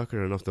is a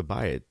sucker enough to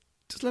buy it,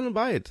 just let them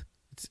buy it.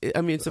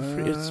 It's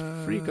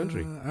a free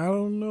country. I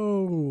don't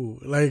know.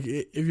 Like,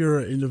 if you're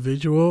an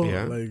individual,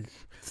 like,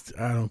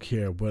 I don't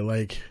care. But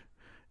like,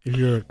 if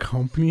you're a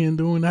company and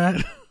doing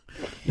that.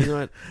 You know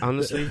what?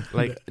 Honestly,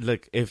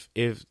 like if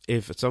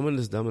someone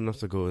is dumb enough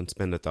to go and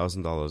spend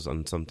 $1,000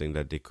 on something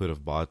that they could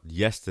have bought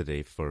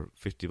yesterday for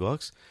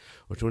 $50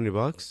 or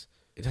 $20,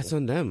 that's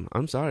on them.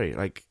 I'm sorry.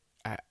 Like,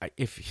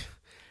 if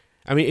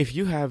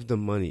you have the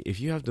money,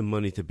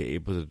 to be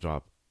able to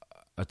drop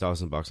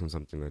 $1,000 on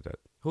something like that,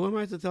 who am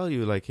I to tell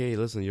you? Like, hey,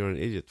 listen, you're an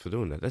idiot for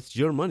doing that. That's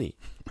your money.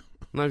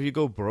 Now, if you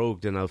go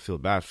broke, then I'll feel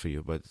bad for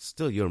you, but it's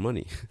still your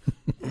money.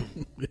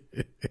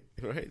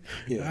 Right?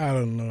 Yeah. I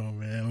don't know,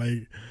 man.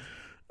 Like,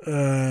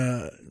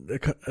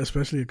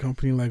 especially a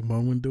company like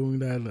Moment doing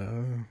that,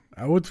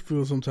 I would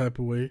feel some type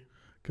of way,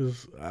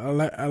 because I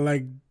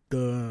like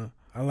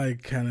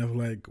kind of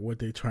like what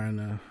they're trying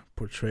to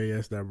portray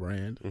as that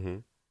brand. Mm-hmm.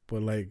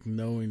 But like,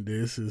 knowing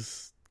this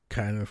is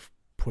kind of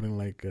putting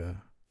like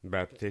a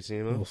bad taste in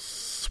your little mouth,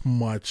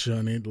 smudge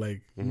on it.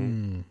 Like,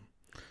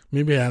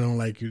 maybe I don't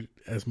like you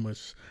as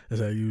much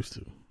as I used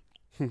to.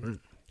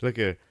 Look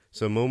here.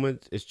 So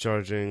Moment is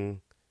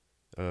charging.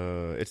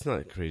 It's not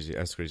as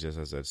crazy as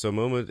I said. So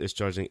Moment is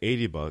charging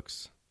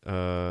 $80.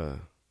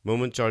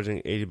 Moment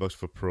charging $80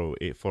 for Pro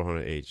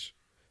 400H.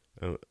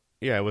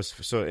 Yeah, it was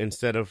so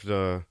instead of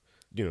the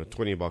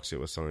 $20 it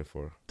was selling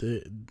for.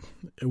 It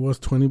was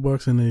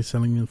 $20 and they're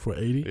selling it for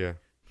 80. Yeah.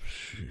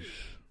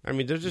 I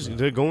mean,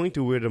 they're going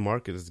to where the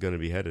market is going to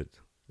be headed.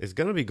 It's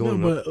going to be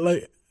going up.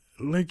 But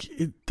like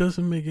it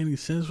doesn't make any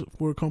sense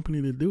for a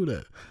company to do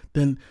that.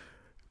 Then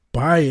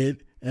buy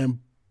it and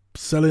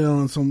sell it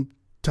on some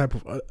type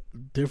of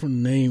different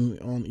name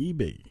on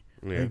eBay.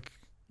 Yeah. Like,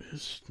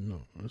 that's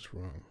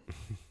wrong.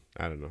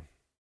 I don't know.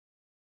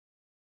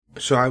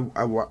 So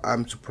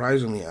I'm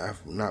surprisingly,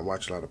 I've not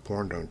watched a lot of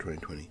porn during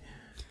 2020,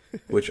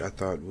 which I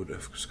thought would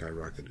have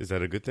skyrocketed. Is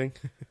that a good thing?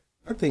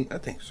 I think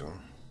so.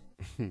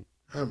 I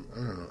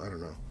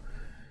don't know.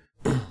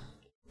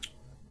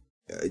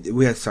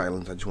 We had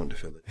silence. I just wanted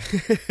to fill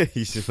it.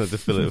 You just wanted to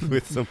fill it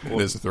with some porn.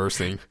 This is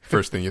the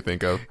first thing you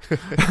think of.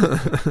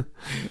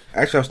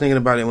 Actually, I was thinking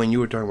about it when you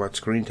were talking about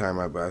screen time.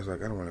 I was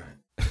like, I don't want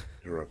to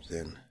interrupt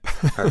then.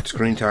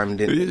 Screen time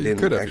didn't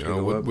could have, actually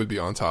go up. would be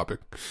on topic.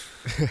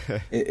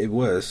 It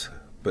was,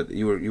 but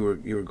you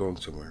were going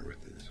somewhere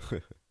with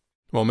this.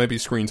 Well, maybe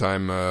screen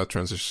time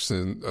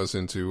transitions us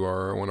into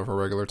one of our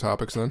regular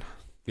topics then.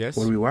 Yes.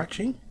 What are we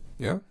watching?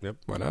 Yeah. Yep.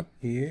 Why not?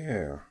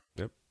 Yeah.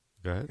 Yep.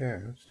 Go ahead. Yeah,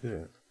 let's do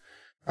it.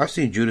 I've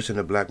seen Judas and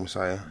the Black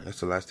Messiah. That's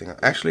the last thing.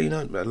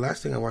 The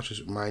last thing I watched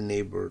is My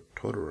Neighbor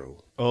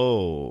Totoro.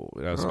 Oh,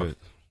 that was good.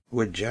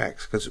 With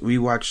Jax, because we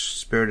watched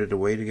Spirited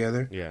Away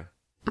together. Yeah.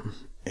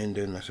 And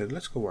then I said,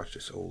 let's go watch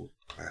this old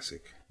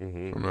classic.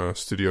 Mm-hmm. From a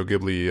Studio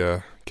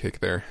Ghibli kick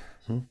there.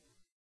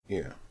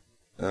 Yeah.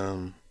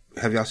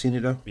 Have y'all seen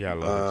it though? Yeah, I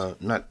love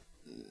it.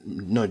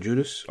 No,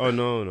 Judas. Oh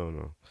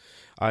no.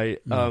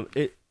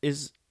 It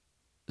is.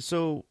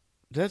 So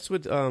that's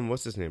with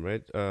what's his name,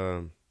 right?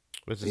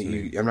 What's his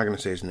name? I'm not gonna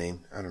say his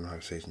name. I don't know how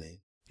to say his name.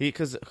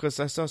 Because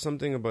I saw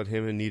something about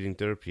him and needing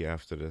therapy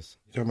after this.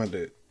 You're talking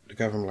about the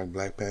guy from like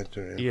Black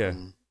Panther. And Yeah.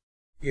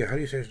 Yeah. How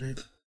do you say his name?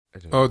 I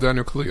don't know. Oh,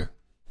 Daniel Kaluuya.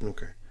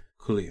 Okay,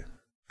 Kaluuya.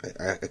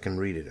 I can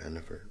read it. I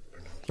never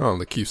pronounce it. Oh,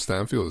 Lakeith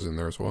Stanfield is in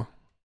there as well.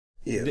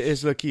 Yeah.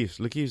 It's Lakeith.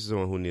 Lakeith is the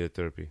one who needed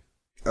therapy.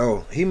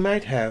 Oh, he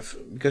might have,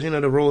 because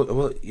the role.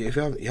 Well, if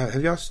have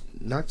y'all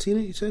not seen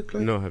it? You said,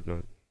 Clay? No, I have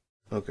not.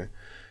 Okay.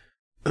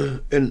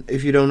 And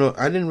if you don't know,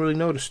 I didn't really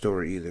know the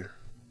story either.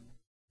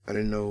 I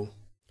didn't know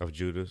Of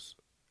Judas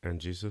and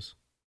Jesus.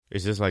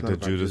 Is this like Not the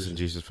about Judas Jesus. and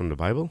Jesus from the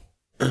Bible?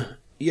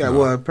 Yeah, No.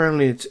 well,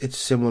 apparently it's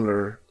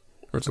similar.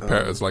 Or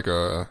it's like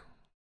a,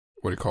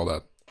 what do you call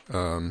that?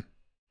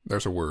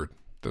 There's a word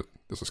that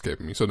is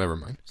escaping me, so never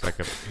mind.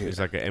 It's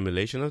like an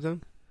emulation of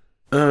them.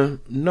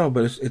 No,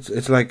 but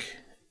it's like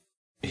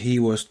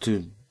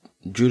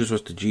Judas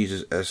was to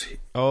Jesus as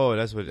Oh,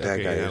 that's what. that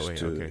Okay, guy that is way.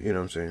 to. Okay. You know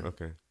what I'm saying?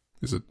 Okay.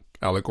 Is it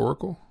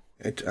allegorical?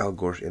 It's Al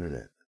Gore's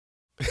internet.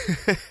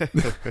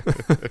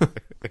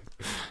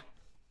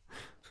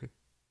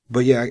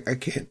 But yeah, I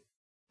can't.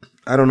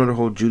 I don't know the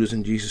whole Judas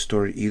and Jesus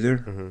story either.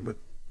 Mhm. But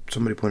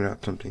somebody pointed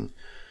out something,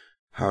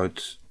 how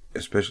it's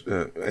especially.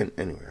 And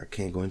anyway, I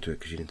can't go into it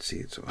because you didn't see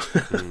it. So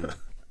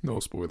No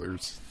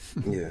spoilers.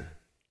 yeah.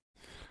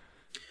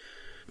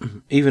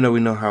 Even though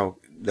we know how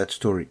that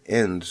story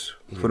ends,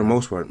 for the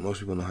most part, most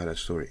people know how that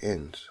story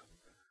ends.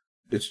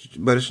 Just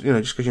because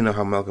you know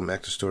how Malcolm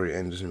X's story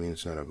ends doesn't mean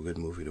it's not a good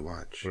movie to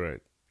watch.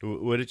 Right.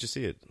 Where did you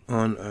see it?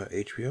 On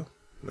HBO.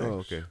 Max. Oh,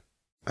 okay.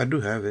 I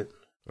do have it.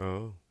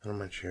 Oh. I don't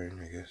mind sharing,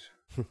 I guess.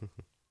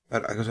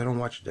 Because I don't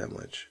watch it that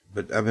much,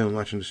 but I've been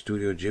watching the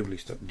Studio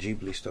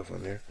Ghibli stuff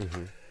on there.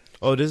 Mm-hmm.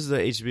 Oh, this is the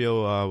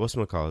HBO.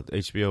 Whatcomacallit?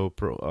 HBO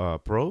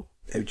Pro.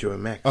 HBO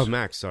Max. Oh,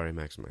 Max. Sorry,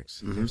 Max.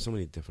 Mhm. There's so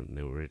many different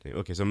new ratings.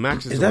 Okay, so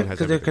Max is Is the one that has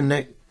because they're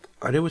everything.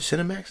 Are they with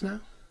Cinemax now?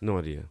 No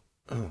idea.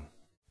 Oh,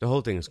 The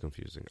whole thing is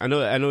confusing. I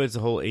know it's a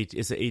whole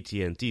it's an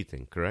AT&T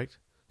thing, correct?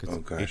 Because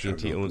Oh, gosh, I have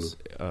AT&T no owns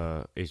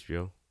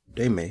HBO.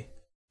 they may.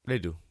 They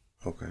do.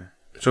 Okay.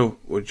 So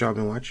what y'all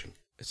been watching?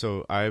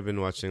 So I've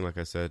been watching, like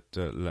I said,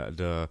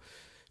 the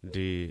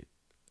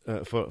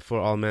For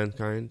All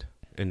Mankind,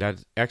 and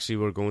that actually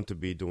we're going to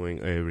be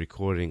doing a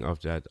recording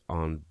of that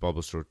on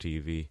Bubble Store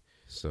TV.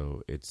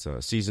 So it's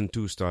season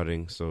 2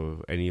 starting.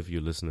 So any of you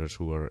listeners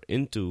who are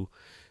into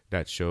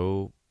that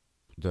show,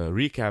 the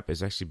recap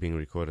is actually being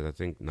recorded, I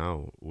think,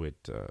 now with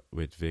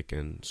Vic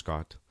and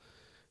Scott,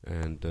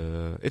 and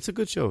it's a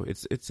good show.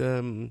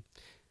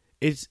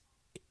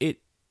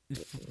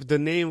 The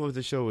name of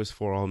the show is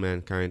For All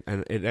Mankind,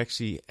 and it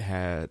actually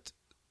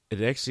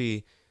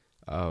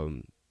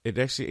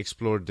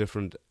explored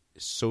different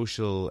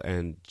social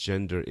and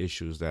gender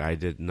issues that I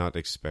did not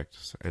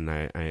expect, and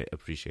I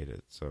appreciate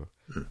it. So,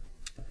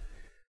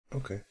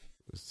 Okay.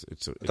 it's I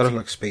thought it was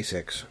like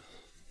SpaceX.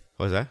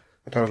 what's that?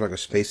 I thought it was like a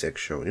SpaceX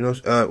show.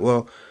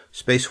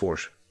 Space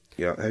Force.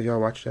 Yeah, have y'all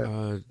watched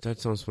that? That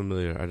sounds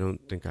familiar. I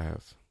don't think I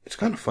have. It's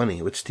kind of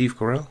funny with Steve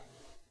Carell.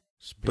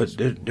 Space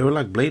But they were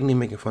like blatantly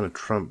making fun of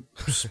Trump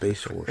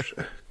Space Force,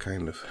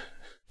 kind of.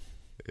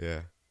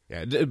 Yeah.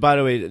 By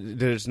the way,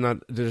 there's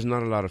not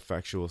a lot of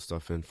factual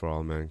stuff in For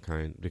All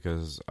Mankind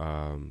because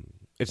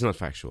it's not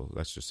factual.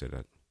 Let's just say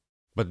that.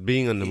 But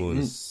being on the moon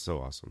is so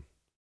awesome.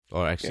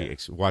 Or actually,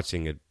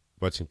 watching it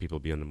watching people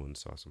be on the moon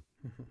is awesome.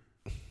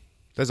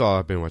 That's all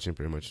I've been watching,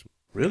 pretty much.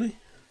 Really?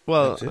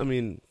 Well, That's it? I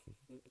mean,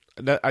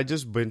 I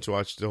just binge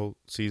watched the whole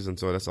season,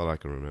 so that's all I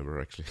can remember,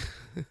 actually.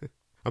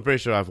 I'm pretty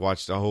sure I've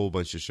watched a whole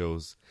bunch of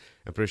shows.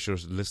 I'm pretty sure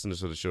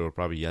listeners of the show are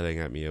probably yelling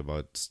at me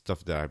about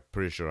stuff that I'm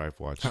pretty sure I've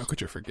watched. How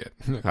could you forget?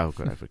 How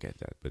could I forget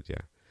that? But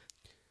yeah.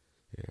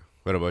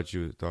 What about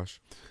you, Tosh?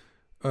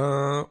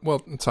 Well,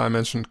 Ty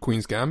mentioned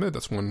Queen's Gambit.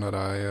 That's one that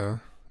I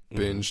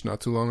binged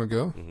not too long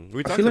ago. Mm-hmm.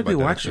 We I talked feel like about we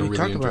that. watched it. actually. We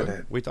Really talked about enjoyed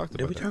that. We talked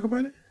Did about we that. talk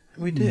about it?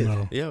 We did.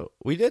 No. Yeah,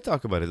 we did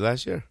talk about it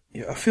last year.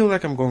 Yeah, I feel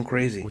like I'm going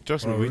crazy.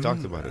 Trust me, Oh, we really?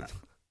 talked about it.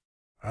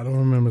 I don't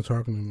remember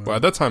talking about But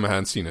at that time, I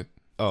hadn't seen it.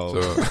 Oh,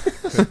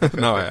 So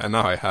now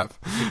I have.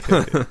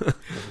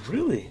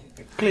 Really?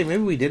 Clay,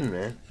 maybe we didn't,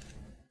 man.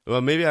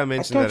 well, maybe I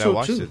mentioned thought that I so,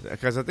 watched too. it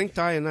because I think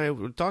Ty and I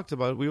talked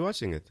about we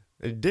watching it.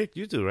 And Dick,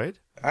 you too, right?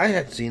 I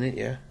had seen it,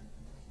 yeah.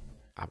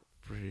 I'm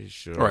pretty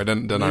sure. All right,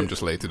 then I'm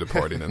just late to the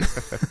party then.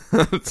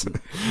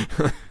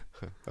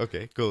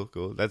 Okay,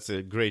 cool. That's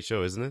a great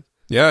show, isn't it?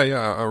 Yeah,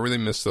 I really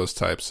miss those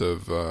types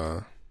of,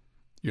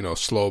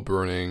 slow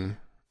burning,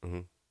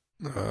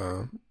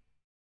 Mm-hmm.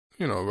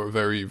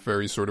 very,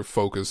 very sort of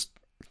focused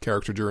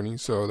character journey.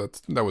 So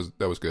that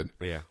was good.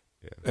 Yeah.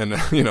 And,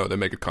 they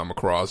make it come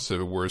across as if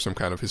it were some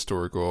kind of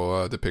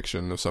historical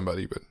depiction of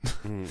somebody. But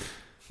Mm.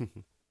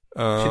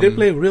 She did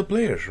play real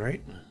players,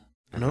 right?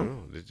 I No? don't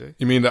know, did they?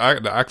 You mean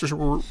the actors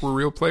were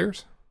real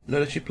players? No,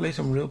 did she play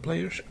some real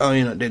players? Oh,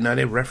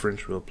 they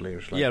reference real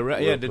players. Like Yeah, real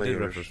they did players.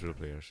 reference real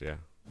players. Yeah.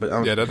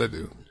 But Yeah, that they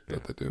do.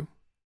 That they do.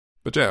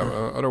 But yeah,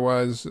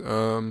 otherwise,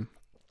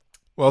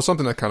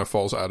 something that kind of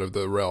falls out of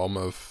the realm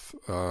of,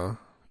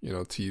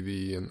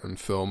 TV and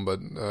film, but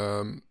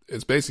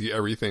it's basically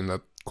everything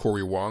that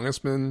Corey Wong has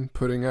been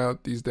putting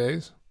out these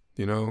days.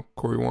 You know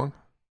Corey Wong?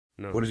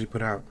 No. what does he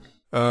put out?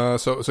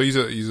 So he's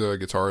a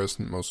guitarist,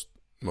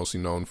 mostly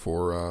known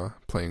for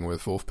playing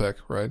with Wolfpack,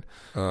 right?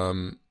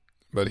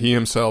 But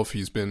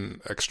he's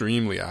been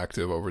extremely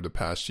active over the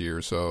past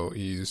year. So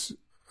he's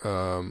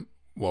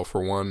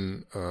for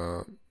one,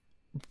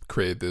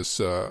 created this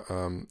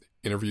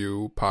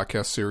interview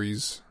podcast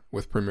series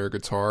with Premier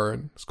Guitar.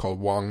 It's called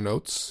Wong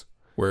Notes,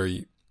 where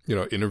he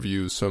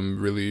interviews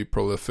some really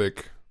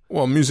prolific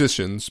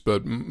musicians,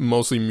 but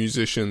mostly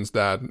musicians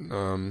that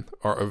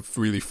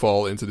really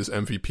fall into this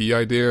MVP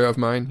idea of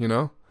mine,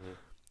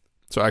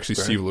 So actually,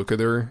 Okay. Steve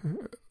Lukather,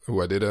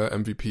 who I did a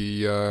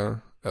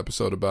MVP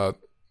episode about,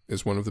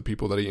 is one of the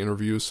people that he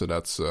interviews. So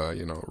that's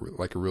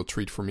like a real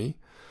treat for me.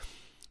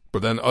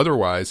 But then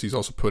otherwise, he's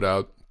also put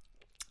out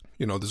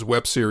this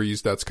web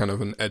series that's kind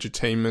of an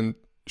edutainment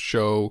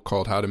show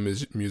called How to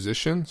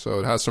Musician. So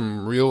it has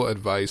some real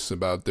advice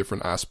about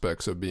different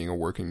aspects of being a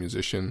working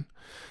musician.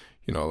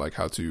 Like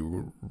how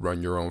to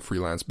run your own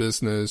freelance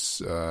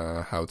business,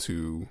 how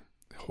to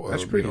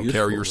That's pretty useful,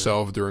 carry man.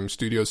 yourself during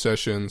studio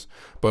sessions,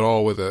 but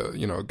all with a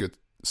good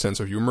sense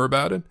of humor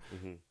about it.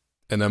 Mm-hmm.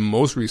 And then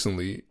most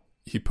recently,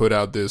 he put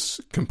out this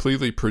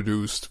completely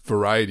produced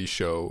variety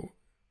show,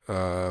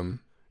 kind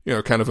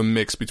of a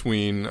mix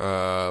between,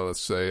 let's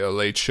say, a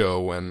Late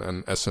Show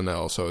and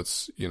SNL. So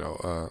it's,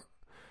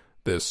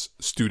 this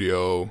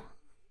studio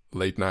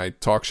late night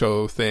talk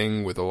show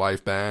thing with a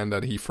live band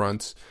that he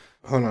fronts.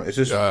 Hold on, is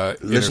this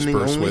listening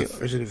interspersed only,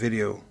 with or is it a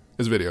video?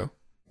 his video.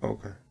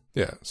 Okay.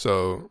 Yeah,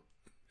 so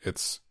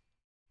it's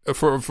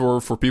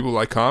for people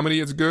like comedy,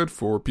 it's good.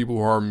 For people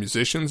who are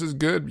musicians, it's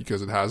good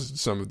because it has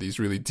some of these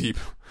really deep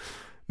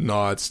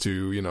nods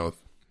to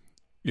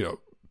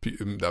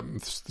that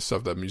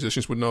stuff that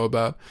musicians would know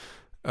about.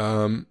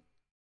 And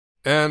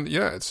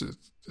yeah, it's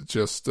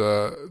just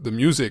the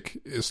music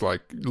is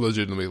like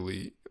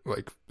legitimately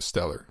like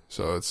stellar.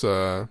 So it's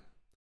I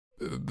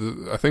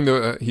think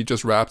that he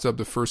just wrapped up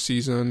the first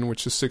season,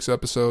 which is 6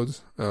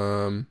 episodes.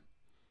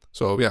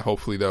 So yeah,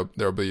 hopefully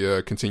there'll be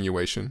a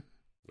continuation.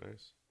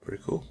 Nice.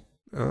 Pretty cool.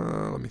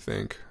 Let me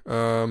think.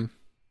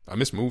 I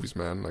miss movies,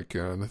 man. Like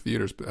the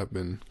theaters have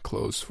been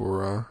closed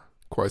for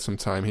quite some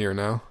time here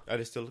now. Are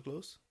they still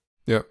close?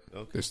 Yeah,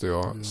 Okay. they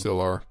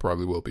still are.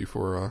 Probably will be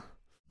for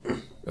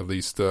at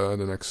least the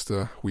next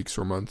weeks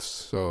or months.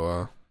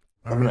 So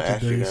I'm gonna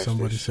ask you today guys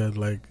somebody this. said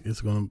like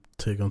it's gonna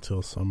take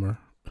until summer.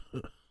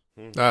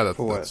 that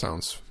For what?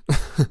 sounds.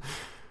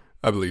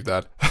 I believe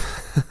that.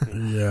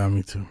 Yeah,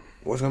 me too.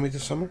 What's gonna be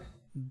this summer?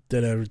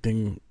 That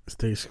everything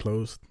stays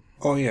closed.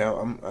 Oh yeah,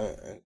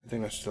 I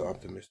think I'm still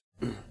optimistic.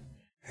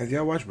 Have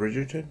y'all watched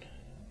Bridgerton?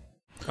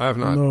 I have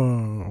not.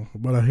 No,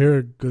 but I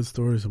hear good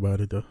stories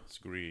about it though. It's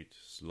great.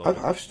 It's long.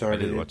 I've I started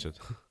didn't it. watch it.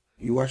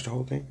 You watched the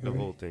whole thing? The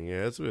whole thing.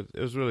 Yeah, it's good. It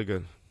was really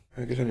good.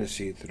 I guess I didn't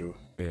see it through.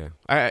 Yeah.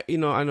 I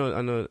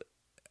know.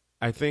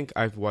 I think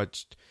I've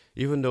watched,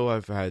 even though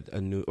I've had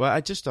I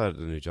just started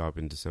a new job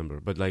in December,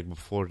 but like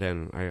before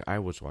then, I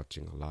was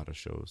watching a lot of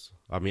shows.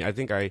 I mean, I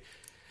think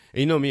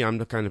you know me, I'm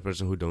the kind of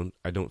person who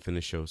I don't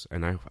finish shows,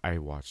 and I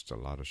watched a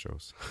lot of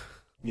shows.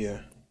 Yeah,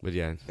 But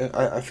yeah,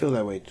 I feel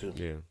that way too.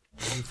 yeah. You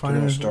I'm find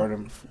gonna it- start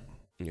them.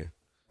 Yeah.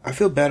 I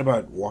feel bad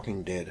about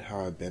Walking Dead,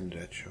 how I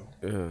abandoned that show.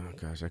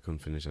 Gosh, I couldn't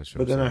finish that show.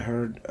 But then so. I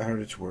heard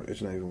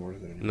it's not even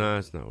worth it anymore. Nah,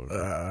 it's not worth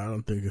it. I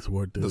don't think it's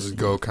worth it. Does it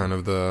go kind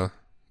of the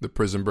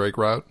Prison Break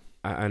route?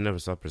 I never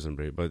saw Prison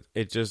Break, but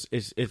it just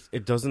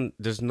it doesn't.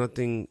 There's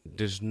nothing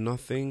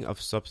of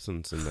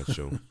substance in that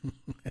show.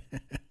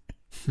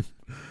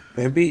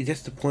 Maybe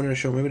that's the point of the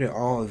show. Maybe they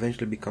all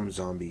eventually become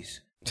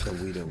zombies, so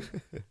we don't.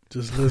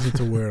 Just listen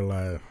to We're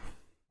Alive.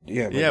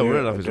 Yeah, but Yeah,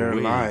 We're Alive is they're way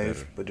alive,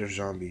 better. but they're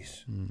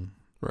zombies.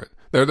 Right.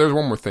 There's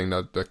one more thing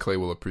that Clay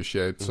will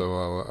appreciate.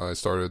 So I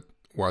started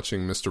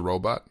watching Mr.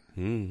 Robot.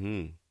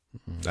 Mm-hmm.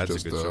 That's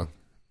just, a good show.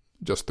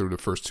 Just through the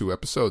first 2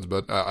 episodes,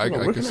 but I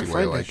Where can can I see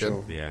why you find that like it.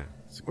 show? Yeah,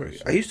 it's a Where, good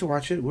show. I used to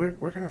watch it. Where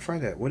can I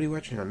find that? What are you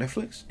watching on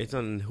Netflix? It's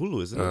on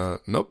Hulu, isn't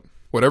it? Nope.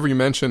 Whatever you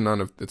mention,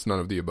 it's none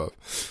of the above.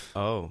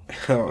 Oh,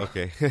 Oh,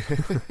 okay.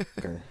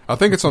 okay. I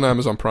think it's on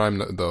Amazon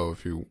Prime though,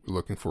 if you're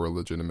looking for a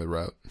legitimate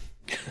route.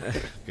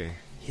 Okay.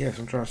 Yes,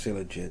 I'm trying to stay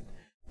legit.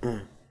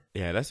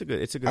 Yeah, it's a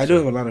good I show. do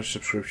have a lot of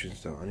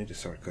subscriptions though. I need to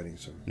start cutting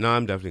some. No,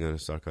 I'm definitely gonna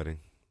start cutting.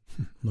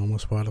 No more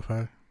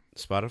Spotify.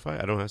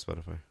 Spotify? I don't have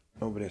Spotify.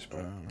 Nobody has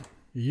Spotify.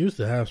 You used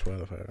to have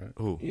Spotify, right?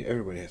 Who? Yeah,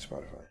 everybody has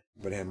Spotify,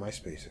 but they had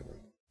MySpace at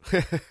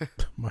one.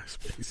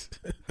 MySpace.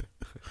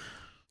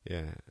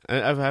 Yeah,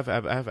 and I've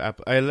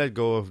Apple. I let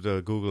go of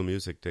the Google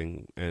Music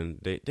thing, and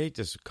they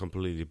just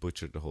completely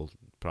butchered the whole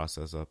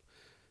process up.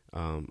 I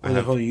And the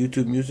have, whole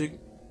YouTube Music.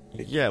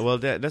 yeah, well,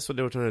 that's what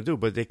they were trying to do,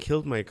 but they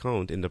killed my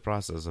account in the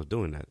process of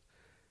doing that.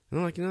 And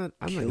I'm like, you know what?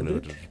 I'm not going to go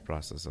Killed through the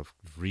process of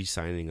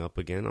re-signing up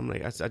again. I'm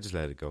like, I just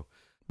let it go.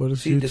 But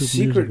it's See, the YouTube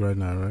secret- Music right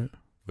now, right?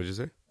 What'd you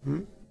say?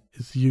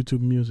 It's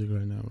YouTube Music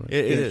right now, right?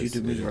 It Yeah, is. YouTube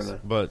it Music is. right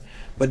now. But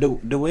But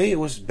the way it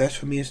was best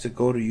for me is to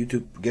go to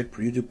YouTube, get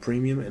YouTube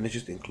Premium, and it's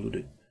just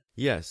included.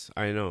 yes,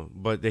 I know.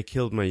 But they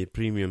killed my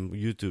premium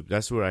YouTube.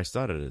 That's where I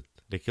started it.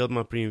 They killed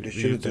my They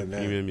should've YouTube done that.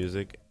 premium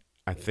music,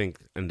 I think,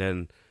 and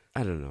then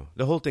I don't know.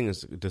 The whole thing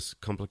is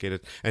just complicated,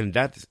 and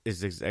that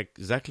is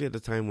exactly at the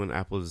time when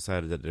Apple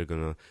decided that they're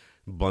gonna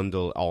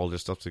bundle all their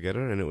stuff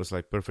together, and it was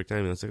like perfect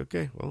timing. It's like,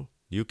 okay, well,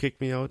 you kicked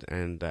me out,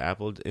 and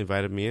Apple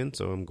invited me in,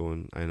 so I'm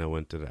going, and I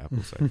went to the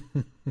Apple side.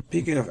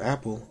 Speaking of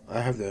Apple,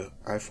 I have the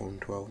iPhone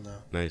 12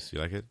 now, Nice, you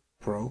like it?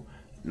 Pro.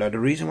 Now the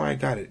reason why I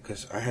got it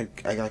because I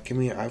got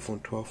Kimmy an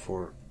iPhone 12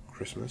 for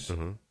Christmas,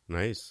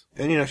 Nice.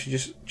 and she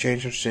just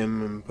changed her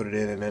SIM and put it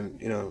in, and then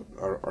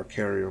our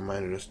carrier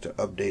reminded us to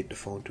update the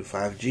phone to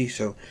 5G,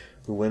 so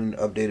we went and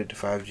updated to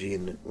 5G,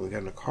 and when we got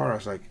in the car, I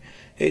was like,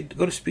 hey,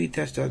 go to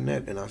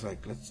speedtest.net, and I was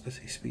like, let's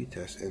say speed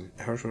test, and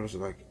hers was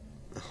like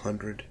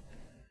 100.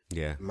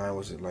 Yeah, Mine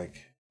was at like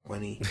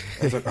 20.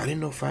 I was like, I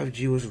didn't know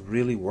 5G was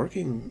really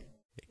working.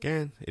 it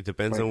can. It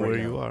depends Like on where right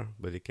you now. are,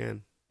 but it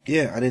can.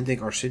 Yeah, I didn't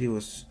think our city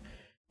was.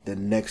 The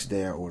next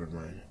day I ordered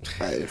mine.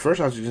 At first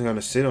I was just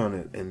gonna sit on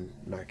it and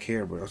not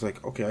care, but I was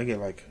like, okay, I get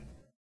like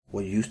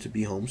what used to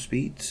be home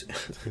speeds,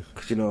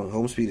 because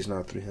home speed is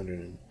now 300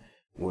 and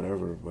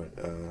whatever. But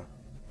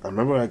I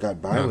remember I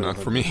got by No, with not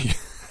it. for me.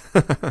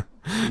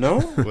 No,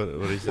 What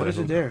is it? what is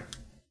it there?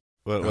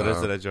 What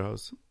is it at your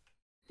house?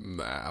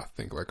 Nah, I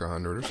think like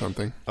 100 or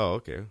something. Oh,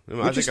 okay. I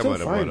Which is think I'm still at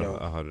fine, about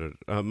though. 100.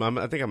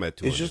 I think I'm at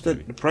 200. It's just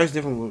that the price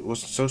difference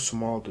was so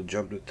small to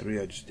jump to 3.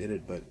 I just did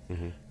it, but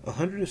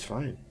 100 is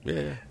fine.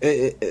 Yeah.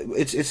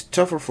 It's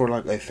tougher for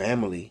like a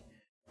family,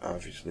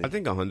 obviously. I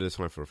think 100 is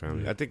fine for a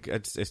family. I think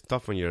it's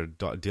tough when you're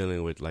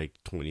dealing with like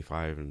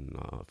 25 and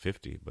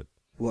 50, but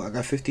Well, I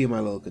got 50 in my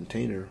little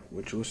container,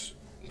 which was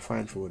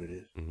fine for what it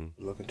is.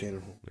 Little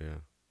container. yeah.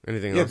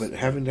 Anything Yeah, else? but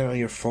having that on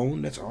your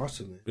phone, that's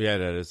awesome, man. Yeah,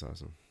 that is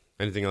awesome.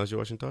 Anything else you're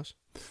watching, Tosh?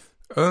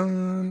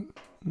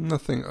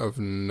 Nothing of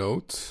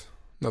note.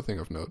 Nothing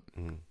of note.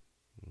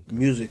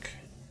 Music.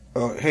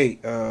 Oh, hey.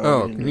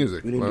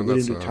 Music. We didn't, Well, we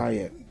didn't do that's, Ty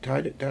yet.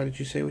 Ty, did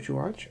you say what you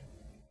watch?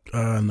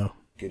 No.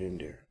 Get in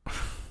there.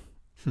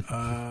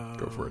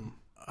 Go for it.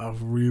 I've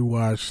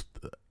rewatched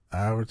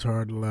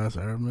Avatar: The Last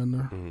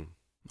Airbender.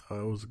 It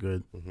was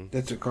good.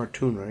 That's a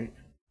cartoon, right?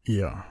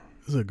 Yeah,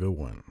 it's a good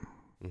one.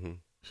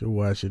 Should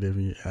watch it if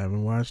you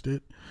haven't watched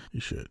it.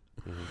 You should.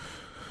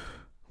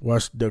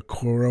 Watch the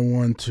Korra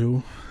one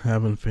too.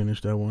 Haven't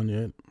finished that one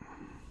yet.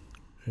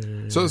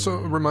 So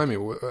remind me,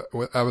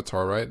 with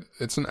Avatar, right?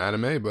 It's an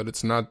anime, but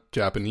it's not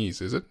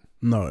Japanese, is it?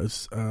 No,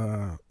 it's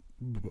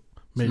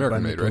made by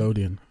American made, right?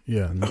 Nickelodeon.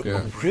 Yeah,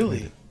 Nickelodeon. Oh,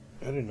 really?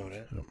 I didn't know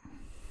that.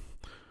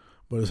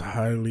 But it's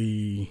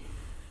highly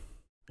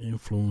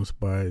influenced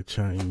by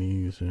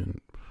Chinese and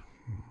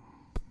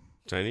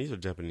Chinese or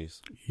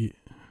Japanese?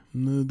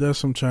 there's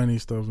some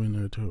Chinese stuff in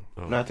there too.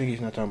 Oh. No, I think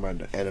he's not talking about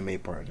the anime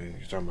part. I think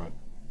he's talking about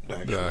the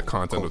actual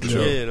content of the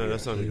culture. show. Yeah, no,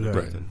 that's not good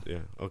Exactly. content. Yeah,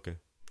 okay.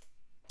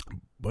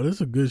 But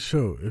it's a good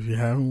show. If you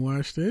haven't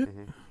watched it,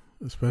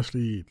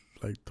 especially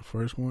like the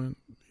first one,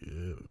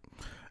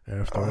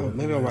 after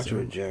Maybe I'll watch it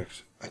with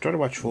Jax. I tried to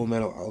watch Full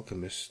Metal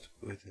Alchemist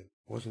with him.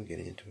 Wasn't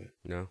getting into it.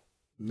 No.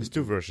 There's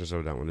 2 versions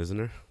of that one, isn't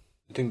there?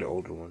 I think the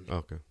older one.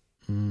 Okay.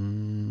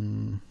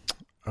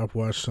 I've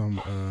watched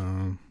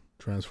some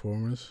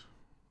Transformers,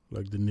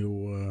 like the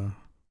new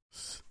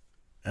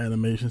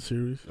animation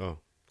series. Oh,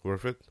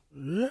 worth it?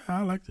 Yeah,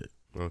 I liked it.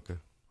 Okay.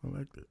 I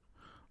liked it.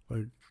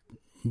 Like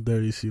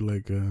there you see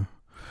like a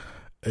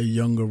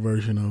younger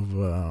version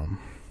of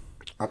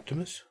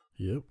Optimus?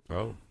 Yep.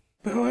 Oh.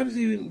 But how does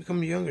he even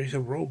become younger? He's a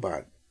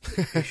robot.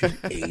 He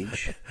shouldn't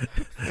age.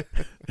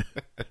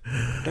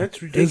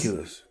 That's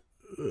ridiculous.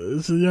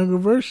 It's a younger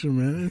version,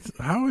 man.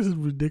 How is it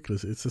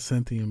ridiculous? It's a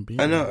sentient being.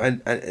 I know.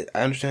 I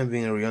understand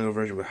being a younger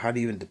version, but how do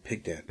you even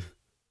depict that?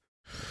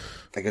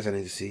 I guess I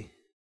need to see.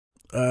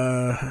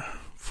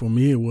 For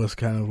me, it was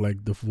kind of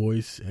like the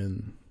voice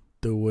and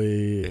the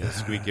way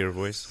Squeakier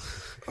voice.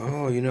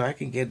 Oh, I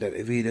can get that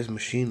if he does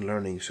machine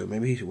learning. So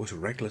maybe he was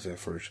reckless at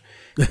first,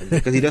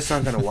 because he does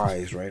sound kind of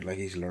wise, right? Like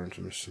he's learned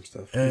some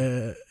stuff.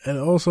 And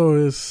also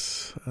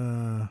his,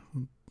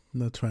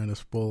 not trying to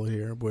spoil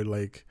here, but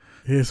like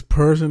his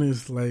person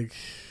is like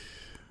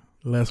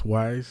less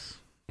wise.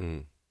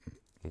 Mm.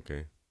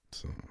 Okay.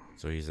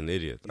 So he's an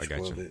idiot. I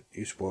got you.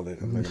 You spoiled it.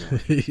 I'm not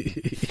gonna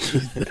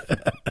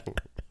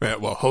Yeah,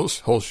 well, whole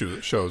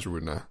shows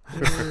would not.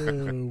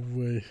 Oh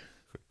boy.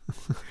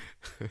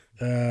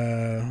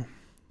 I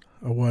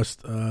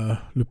watched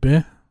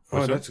Lupin.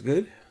 Oh, that's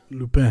good.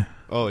 Lupin.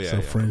 Oh yeah,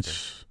 it's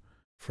a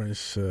French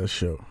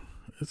show.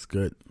 It's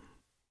good.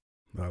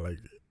 I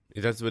liked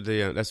it. That's with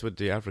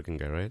the African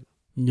guy, right?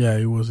 Yeah,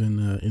 he was in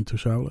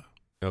Intouchable.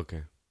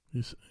 Okay.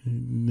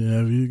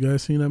 Have you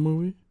guys seen that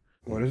movie?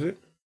 What is it?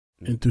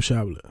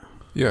 Intouchable.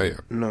 Yeah.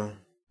 No.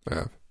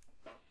 Yeah.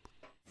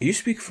 You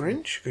speak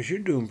French? Because you're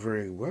doing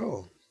very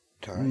well,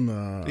 Ty.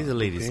 No. He's a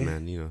ladies' Okay.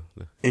 man,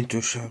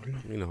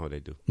 Intouchable. You know how they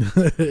do. No,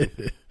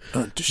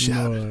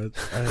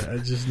 I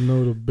just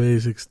know the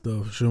basic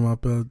stuff. Je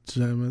m'appelle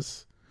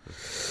James.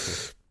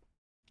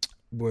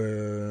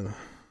 Well,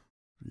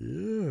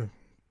 yeah,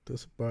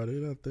 that's about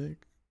it, I think.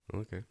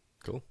 Okay,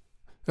 cool.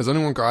 Has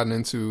anyone gotten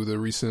into the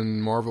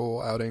recent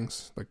Marvel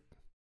outings? Like,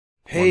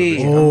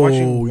 Hey, I'm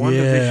watching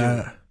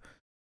yeah.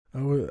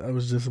 WandaVision. I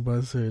was just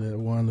about to say that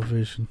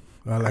WandaVision.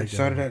 I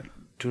started that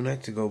 2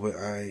 nights ago, but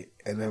I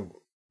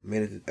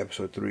made it to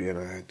episode 3, and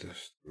I had to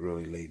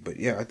really late. But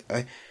yeah,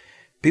 I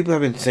people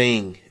have been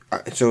saying.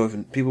 So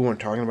if people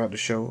weren't talking about the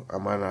show, I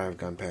might not have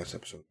gone past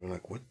episode. I'm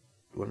like, what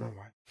am I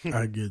watching?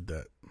 I get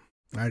that.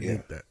 I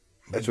get that.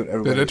 That's what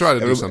everybody. they try to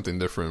do something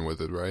different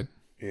with it, right?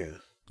 Yeah.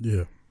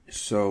 Yeah.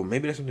 So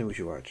maybe that's something we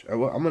should watch.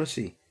 Well, I'm gonna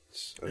see.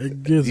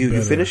 It gets you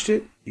better. finished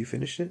it? You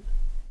finished it?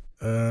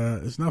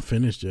 It's not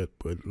finished yet,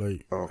 but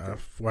like Okay.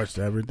 I've watched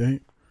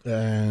everything,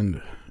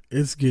 and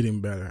it's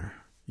getting better.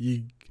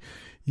 You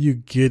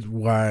get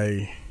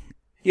why.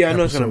 Yeah, I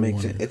know it's gonna Episode make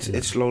one, sense.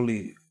 It's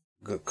slowly.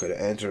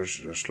 The answers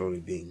are slowly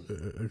being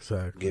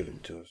Exactly. given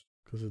to us.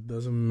 Because it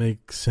doesn't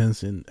make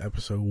sense in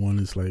episode 1.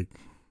 It's like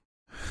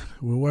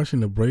we're watching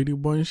the Brady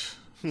Bunch,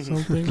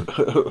 something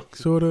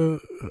sort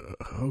of.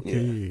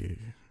 Okay.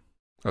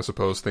 I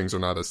suppose things are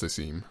not as they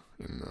seem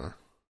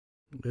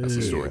as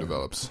the story Yeah.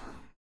 develops.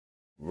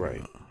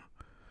 Right.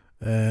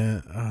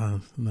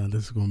 No,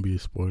 this is gonna be a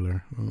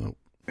spoiler.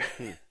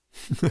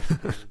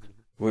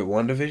 Wait,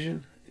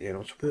 WandaVision? Yeah,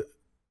 don't spoil.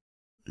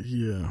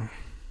 Yeah,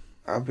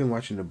 I've been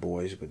watching The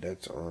Boys, but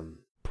that's on.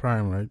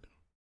 Prime, right?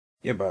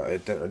 Yeah,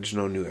 but there's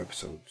no new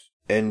episodes.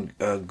 And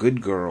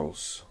Good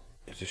Girls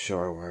is a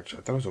show I watched. I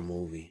thought it was a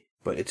movie,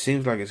 but it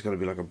seems like it's gonna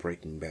be like a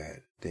Breaking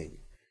Bad thing.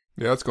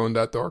 Yeah, it's going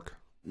that dark.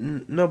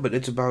 No, but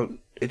it's about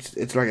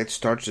it's like it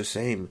starts the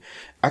same.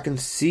 I can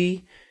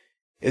see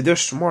if they're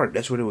smart,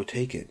 that's where they would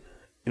take it.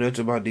 It's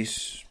about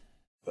these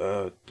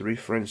 3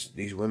 friends,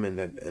 these women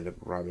that end up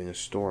robbing a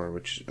store.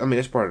 Which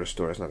that's part of the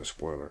story. It's not a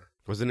spoiler.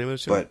 What's the name of the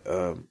show?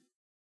 But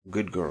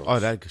Good Girls. Oh,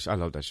 I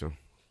love that show.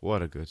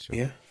 What a good show.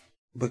 Yeah.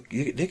 But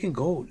they can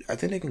go. I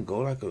think they can go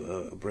like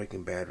a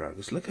Breaking Bad route.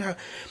 Because look at how.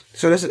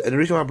 So that's the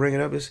reason why I bring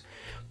it up is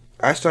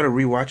I started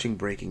rewatching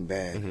Breaking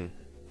Bad,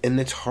 and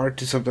it's hard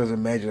to sometimes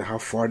imagine how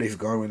far they've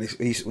gone when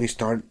we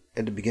start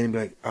at the beginning. Be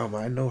like, oh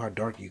man, I know how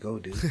dark you go,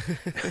 dude.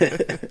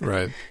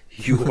 Right.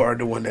 You are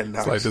the one that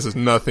knocks. It's like this is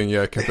nothing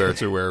yet compared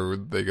to where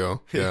they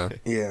go. Yeah.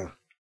 Yeah.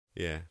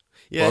 Yeah.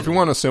 Well, if you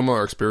want a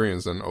similar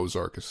experience, then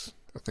Ozark is,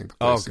 I think, the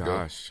place to go.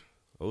 Gosh,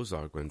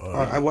 Ozark went.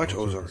 I watch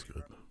Ozark. is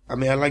good.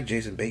 I like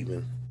Jason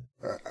Bateman.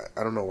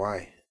 I don't know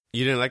why.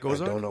 You didn't like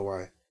Ozark? I don't know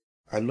why.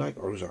 I like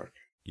Ozark.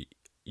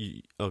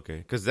 Okay,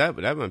 because that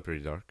went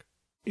pretty dark.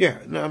 Yeah,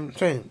 no, I'm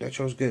saying that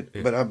show's good.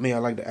 Yeah. But I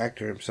like the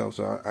actor himself,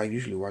 so I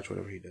usually watch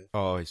whatever he does.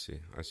 Oh, I see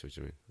what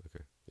you mean.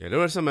 Okay, yeah, there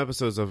were some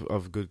episodes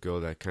of Good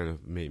Girl that kind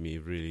of made me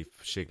really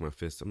shake my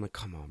fist. I'm like,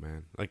 come on,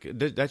 man! Like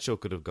that show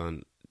could have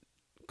gone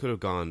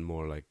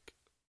more like,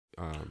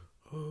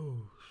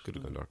 could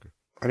have gone darker.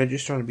 Are they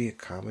just trying to be a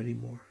comedy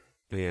more?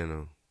 Yeah,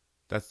 no,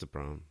 that's the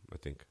problem. I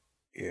think.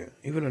 Yeah,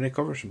 even though they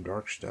cover some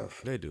dark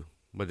stuff. They do,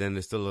 but then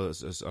there's still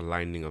a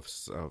lining of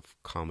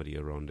comedy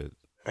around it.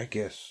 I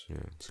guess. Yeah,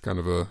 It's kind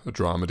of a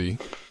dramedy.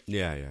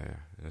 yeah.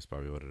 That's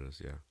probably what it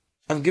is. Yeah.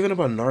 I'm giving up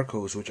on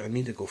Narcos, which I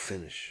need to go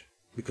finish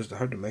because I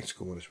heard the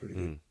Mexico one is pretty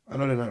good. I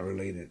know they're not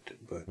related,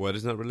 but What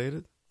is not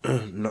related?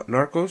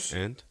 Narcos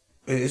And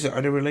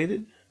are they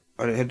related?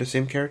 Are they have the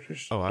same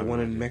characters? Oh, I the have one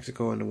no in idea.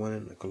 Mexico and the one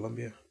in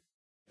Colombia.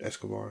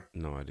 Escobar?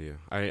 No idea.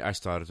 I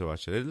started to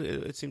watch it.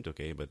 It seemed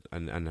okay, but I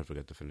never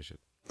got to finish it.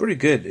 Pretty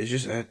good. It's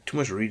just too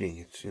much reading.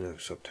 It's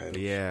subtitles.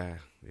 Yeah.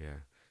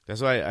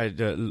 That's why I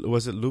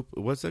was it Loop.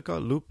 What's it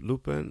called?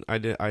 Lupin.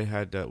 I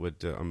had that with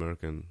the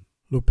American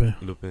Lupin.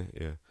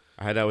 Yeah,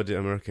 I had that with the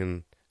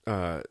American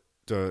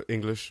the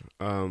English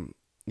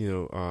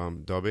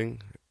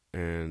dubbing,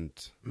 and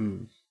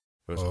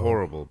it was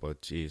horrible.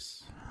 But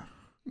jeez.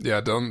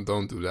 Yeah, don't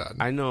do that.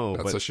 I know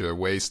that's such a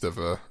waste of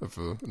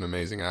an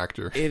amazing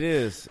actor. It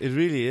is. It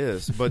really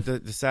is. But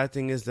the sad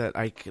thing is that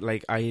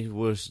I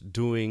was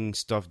doing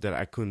stuff that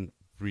I couldn't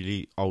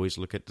really always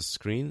look at the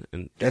screen,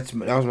 and that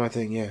was my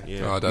thing. Yeah.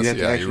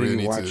 Oh, you really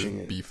need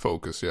to be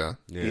focused. Yeah.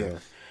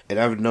 And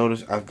I've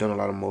noticed I've done a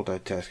lot of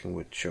multitasking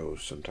with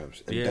shows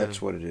sometimes, and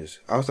that's what it is.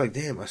 I was like,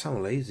 damn, I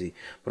sound lazy,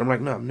 but I'm like,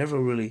 no, I'm never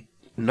really.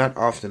 Not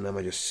often am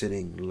I just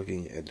sitting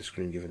looking at the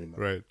screen, giving him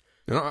right.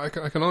 I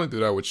can only do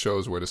that with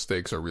shows where the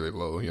stakes are really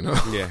low,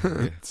 Yeah.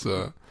 It's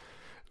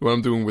what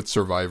I'm doing with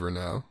Survivor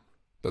now.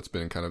 That's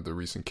been kind of the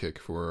recent kick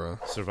for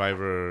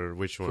Survivor.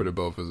 Which one? For the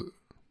both,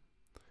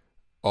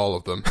 all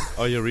of them.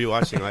 Oh, you're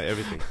rewatching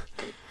everything.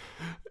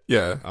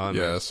 Yeah, oh,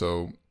 yeah. Nice.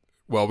 So,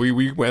 well,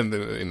 we went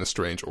in a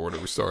strange order.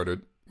 We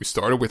started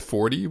with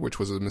 40, which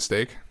was a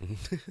mistake.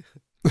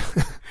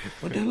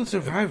 What the hell is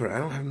Survivor? I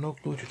don't have no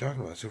clue what you're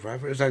talking about.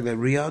 Survivor is like that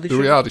reality show?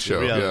 The reality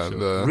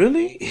show.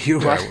 Really? You're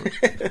right.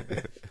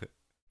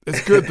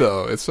 It's good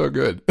though. It's so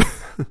good.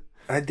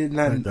 I did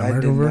not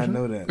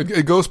know that.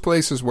 It goes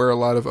places where a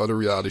lot of other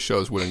reality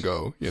shows wouldn't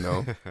go,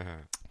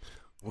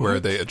 where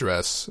they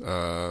address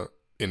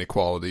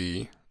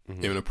inequality,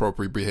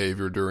 inappropriate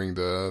behavior during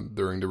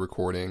the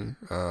recording,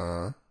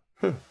 to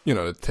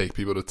take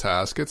people to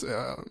task. It's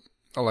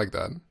I like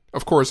that.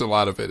 Of course, a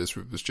lot of it is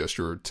just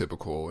your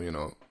typical,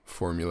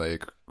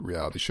 formulaic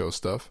reality show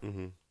stuff.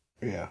 Mm-hmm.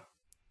 Yeah.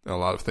 A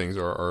lot of things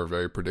are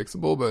very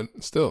predictable, but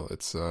still,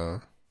 it's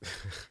a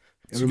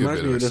good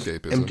bit of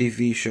escapism.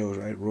 MTV shows,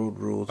 right? Road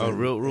Rules. Oh,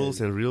 Road Rules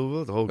and Real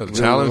World? The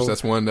Challenge,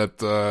 that's one that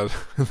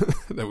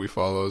that we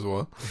follow as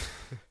well.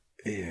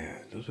 Yeah,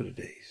 those were the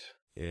days.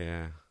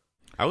 Yeah.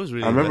 I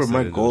remember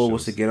my goal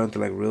was to get onto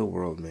like Real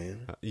World,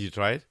 man. You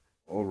tried?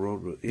 Oh,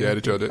 Road Rules. Yeah,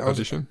 did you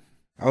audition?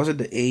 I was at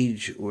the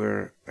age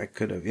where I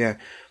could have, I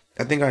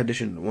think I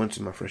auditioned once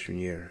in my freshman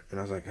year, and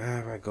I was like,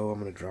 if I go, I'm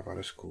going to drop out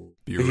of school.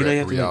 Be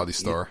a reality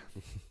star.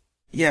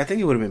 Yeah, I think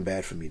it would have been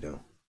bad for me,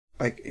 though.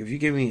 Like, if you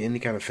give me any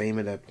kind of fame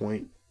at that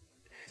point,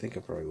 I think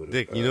I probably would have.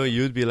 Dick,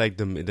 you'd be like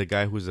the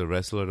guy who's a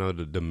wrestler now,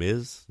 the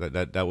Miz.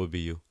 That would be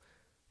you,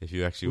 if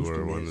you actually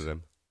were one of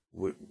them.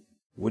 What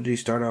did he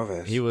start off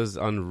as? He was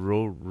on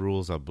Road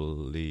Rules, I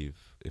believe,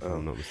 if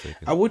I'm not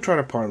mistaken. I would try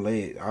to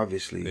parlay it,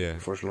 obviously,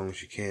 for as long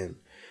as you can.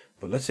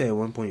 But let's say at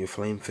one point your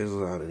flame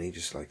fizzles out and you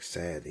just like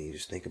sad and you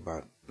just think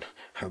about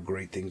how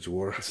great things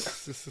were.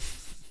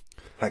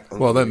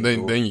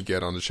 Then you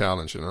get on the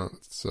challenge,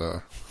 It's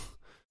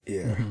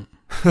yeah.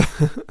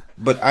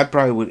 But I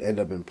probably would end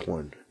up in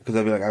porn because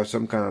I'd be like I have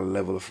some kind of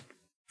level of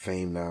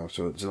fame now,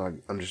 so it's not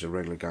like I'm just a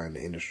regular guy in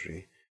the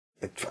industry.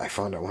 I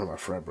found out one of my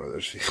frat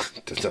brothers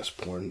does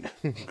porn,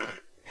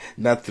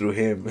 not through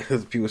him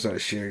because people started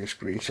sharing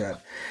screenshot.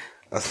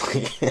 I was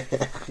like.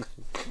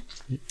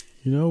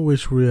 You know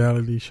which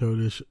reality show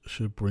they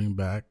should bring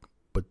back,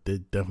 but they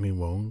definitely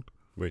won't?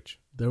 Which?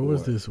 There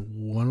was this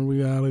one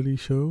reality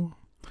show,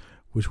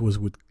 which was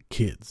with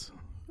kids.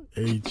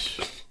 Age...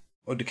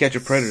 Oh, To Catch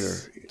a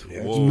Predator.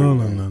 Yeah. No.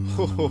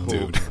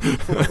 Dude.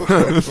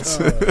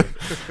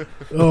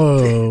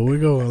 We're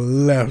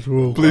going left.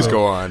 Please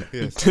go on.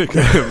 Yes.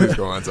 Please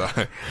go on,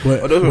 Ty.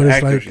 Those were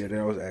actors. Yeah,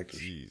 that was actors.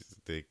 Jeez,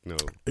 Dick, no.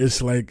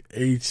 It's like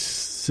age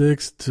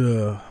 6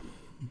 to,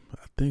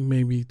 I think,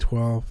 maybe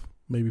 12.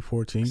 Maybe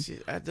 14.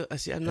 I'm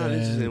not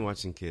interested in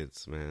watching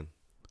kids, man.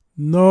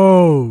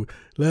 No.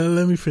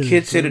 Let me finish.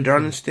 Kids say the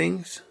darndest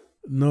things?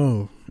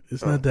 No,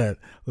 it's not that.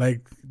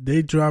 Like,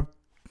 they dropped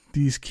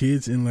these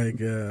kids in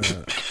like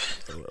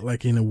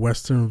in a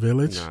Western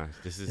village. Nah,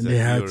 this is and they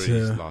had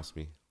to lost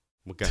me.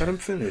 Let them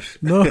finish.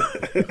 No.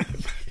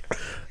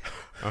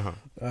 Uh-huh.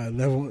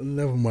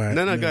 Never mind.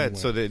 No, go ahead.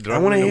 So they drop.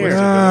 I want to hear.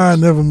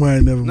 Never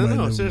mind.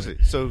 No, seriously.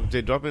 So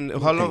they drop in.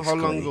 How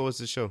long ago was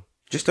the show?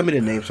 Just tell me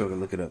the name so I can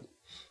look it up.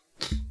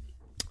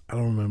 I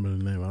don't remember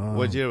the name.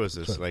 What year was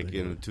this? Like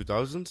in the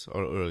 2000s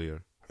or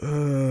earlier?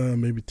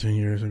 Maybe 10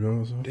 years ago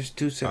or so. This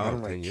dude said I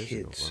don't like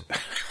kids. Wow.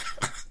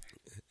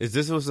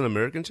 Was an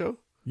American show?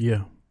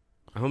 Yeah.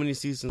 How many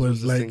seasons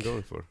was this thing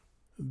going for?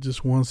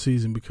 Just one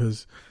season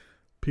because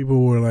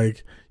people were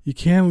like, you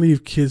can't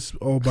leave kids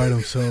all by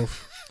themselves.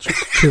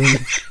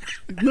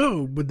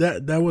 No, but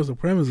that was the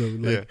premise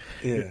of it.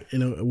 Like,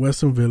 in a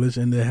Western village,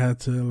 and they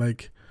had to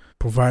like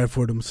provide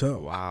for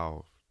themselves.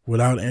 Wow.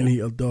 Without any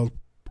adult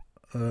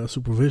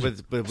supervision.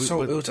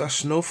 So it was a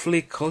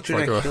snowflake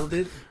culture that killed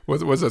it?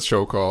 What's that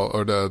show called?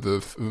 Or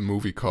the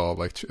movie called?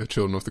 Like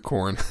Children of the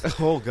Corn?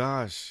 Oh,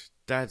 gosh.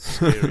 That's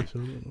scary.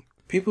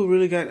 People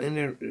really got in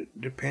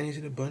their panties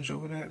in a bunch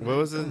over that? What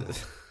was it?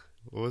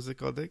 What was it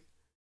called, Dick?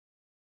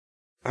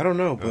 I don't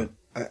know, but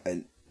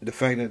the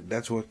fact that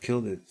that's what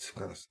killed it, it's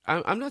kind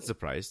of. I'm not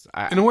surprised.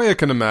 In a way, I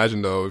can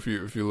imagine though, if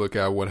you look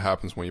at what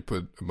happens when you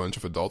put a bunch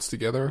of adults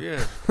together,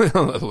 Yeah,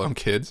 let alone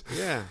kids.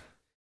 yeah.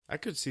 I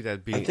could see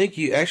that being. I think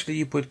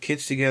you put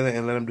kids together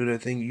and let them do their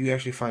thing. You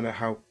actually find out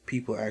how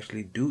people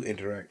actually do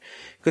interact,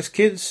 because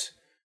kids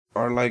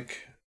are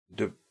like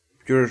the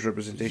purest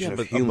representation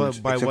of humans.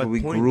 By except what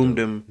we point, groomed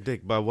though? them.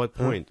 Dick, by what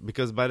point?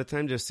 Because by the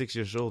time they're 6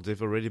 years old,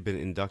 they've already been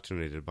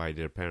indoctrinated by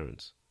their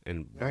parents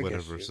and I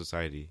whatever guess, yeah.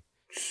 society.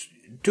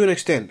 To an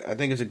extent, I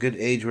think it's a good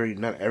age where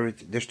not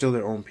everything. They're still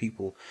their own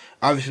people.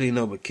 Obviously,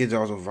 no, but kids are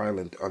also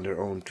violent on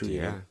their own too. Yeah.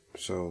 You know?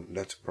 So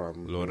that's a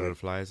problem. Lord of They the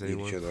Flies, beat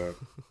anyone? each other up.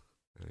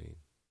 I mean,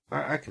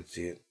 I can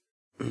see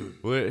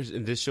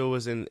it. this show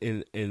was in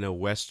a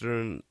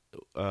western.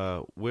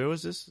 Where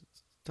was this,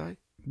 Ty?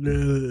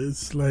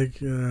 It's like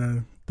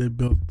they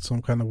built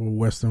some kind of a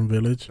Western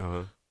village,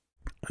 Uh-huh.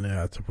 and they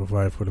had to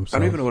provide for I themselves.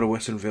 don't even know what a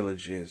Western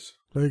village is.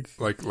 Like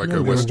a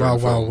the Western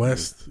Wild film. Wild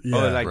West. Yeah,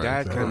 Oh, like right, that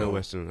exactly. kind of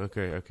western.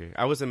 Okay.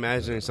 I was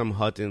imagining some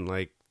hut in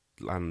like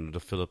I don't know, the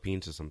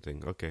Philippines or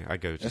something. Okay, I get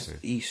what you're That's saying.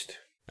 east.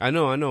 I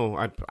know.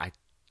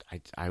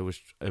 I was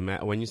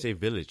when you say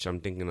village, I'm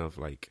thinking of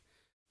like,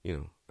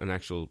 an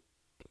actual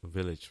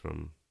village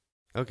from.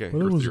 Okay,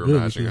 Well, it was You're good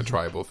imagining a because-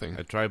 tribal thing.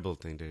 a tribal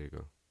thing. There you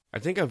go. I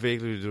think I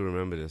vaguely do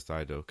remember this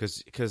tie though,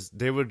 because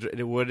they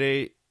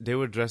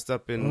were dressed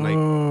up in like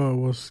Oh, it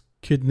was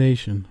Kid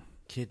Nation.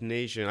 Kid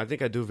Nation. I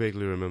think I do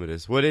vaguely remember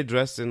this. Were they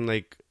dressed in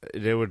like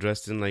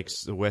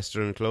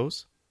Western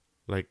clothes,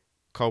 like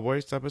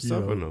cowboys type of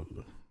stuff, or no?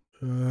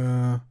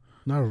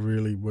 Not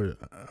really, but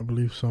I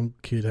believe some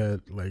kid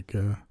had like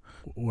a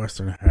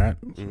Western hat.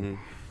 Mm-hmm.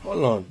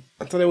 Hold on.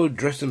 I thought they would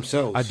dress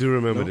themselves. I do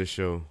remember No? this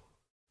show.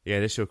 Yeah,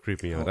 this show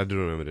creeped me out. I do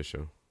remember this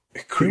show.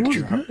 It It creeped was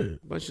you out. good.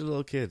 Bunch of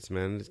little kids,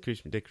 man.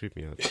 They creep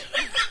me out.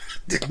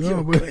 No,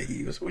 Yo, but- Clay,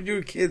 when you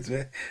were kids,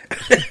 man.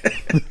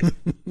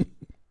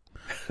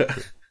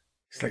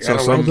 It's like, So I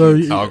don't some like Although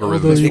kids. you- algorithm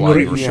although is you flying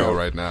wouldn't- your show Yeah.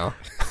 right now.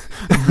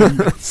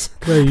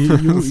 But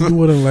you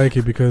wouldn't like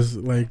it because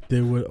like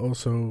they would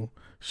also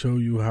show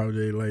you how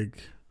they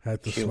like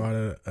had to Kill.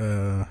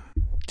 slaughter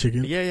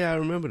chicken. Yeah, I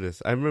remember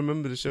this. I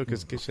remember the show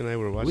because Kish and I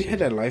were watching. We had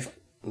that life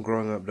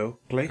growing up, though.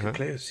 Clay Huh?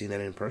 has seen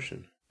that in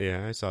person.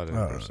 Yeah, I saw that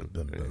in person.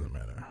 Doesn't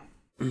matter.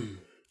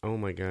 Oh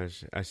my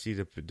gosh, I see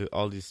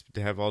all these.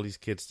 They have all these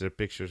kids. Their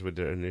pictures with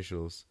their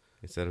initials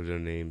instead of their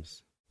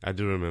names. I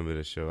do remember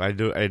the show. I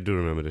do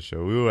remember the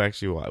show. We were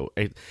actually.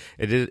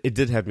 It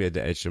did have me at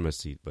the edge of my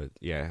seat, but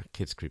yeah,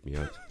 kids creep me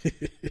out.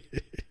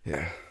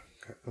 Yeah.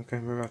 Okay,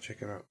 maybe I'll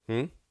check it out.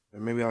 Hmm?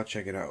 Maybe I'll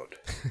check it out.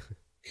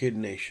 Kid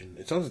Nation.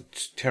 It sounds like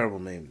a terrible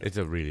name. It's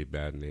a really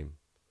bad name.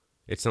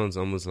 It sounds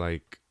almost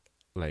like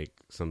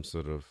some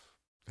sort of,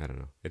 I don't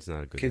know. It's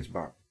not a good Kids name.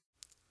 Bop.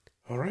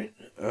 All right.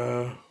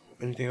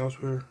 Anything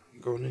else we're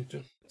going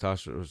into?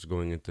 Tasha was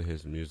going into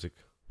his music.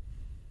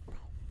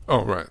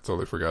 Oh, right.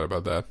 Totally forgot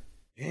about that.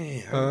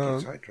 Yeah, how did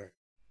we get sidetracked?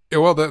 Yeah,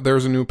 well,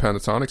 there's a new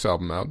Pentatonics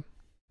album out. I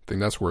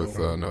think that's worth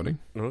noting.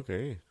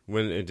 Okay.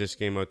 When it just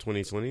came out,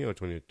 2020 or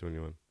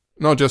 2021?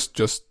 No, just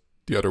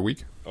the other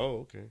week. Oh,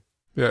 okay.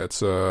 Yeah, it's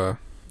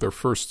their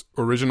first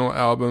original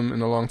album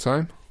in a long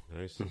time.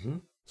 Nice. Mm-hmm.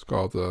 It's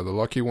called The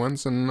Lucky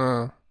Ones,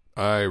 and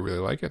I really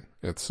like it.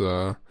 It's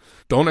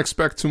don't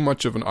expect too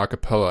much of an a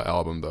cappella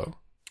album, though.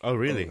 Oh,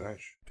 really? Oh,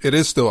 gosh. It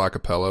is still a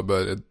cappella,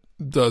 but it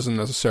doesn't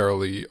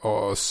necessarily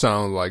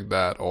sound like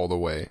that all the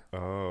way.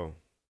 Oh.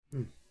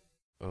 Hmm.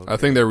 Okay. I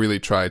think they really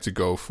tried to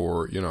go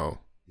for,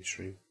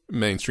 Extreme.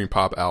 mainstream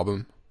pop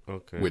album,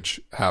 Okay. which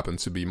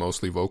happens to be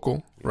mostly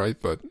vocal, right?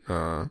 But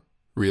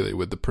really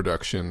with the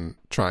production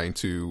trying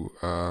to,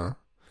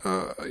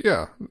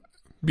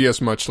 be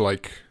as much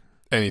like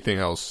anything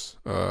else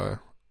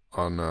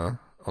on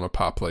a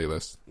pop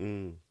playlist.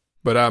 Mm.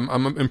 But I'm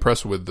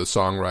impressed with the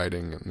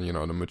songwriting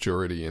and the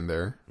maturity in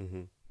there.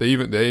 Mm-hmm. They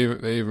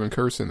even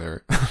curse in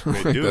there.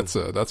 They do. That's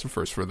a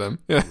first for them.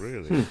 Yeah,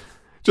 Really?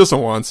 just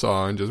on one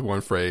song, just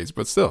one phrase,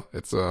 but still,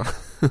 it's Nice.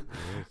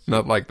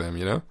 not like them,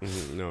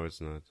 Mhm. No, it's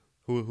not.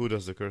 Who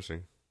does the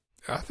cursing?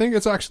 I think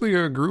it's actually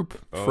a group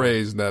Oh.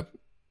 phrase that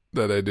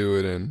they do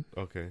it in,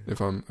 Okay.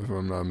 if I'm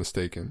not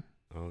mistaken.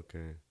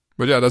 Okay.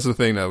 But yeah, that's the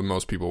thing that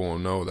most people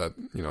won't know, that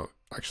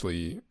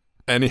actually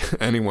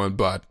anyone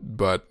but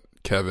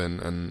Kevin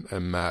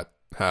and Matt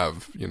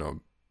have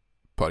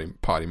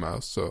potty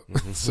mouth, so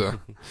it's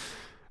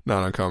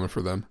not uncommon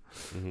for them.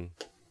 Mm-hmm.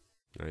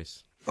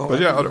 Nice. Oh, But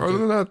I yeah, listened other to-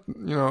 than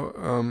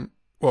that,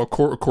 well,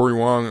 Corey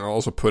Wong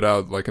also put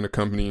out like an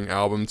accompanying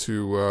album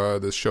to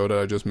this show that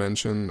I just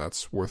mentioned.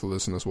 That's worth a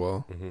listen as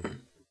well. Mm-hmm.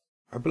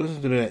 I've been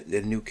listening to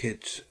the new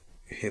kids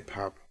hip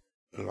hop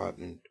a lot,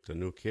 and The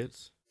new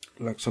kids.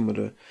 like some of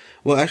the.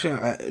 Well, actually,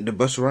 the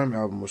Busta Rhymes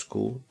album was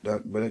cool.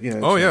 But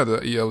Oh yeah,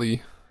 the ELE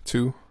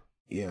 2.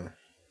 yeah.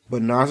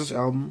 But Nas's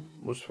album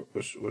was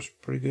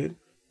pretty good.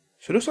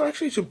 So there's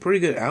actually some pretty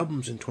good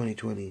albums in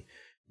 2020.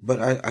 But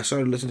I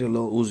started listening to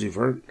Lil Uzi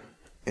Vert,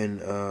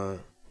 and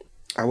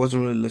I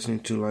wasn't really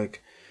listening to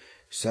like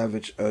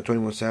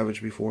 21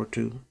 Savage before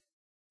too.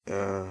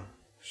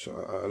 So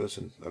I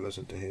listened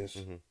to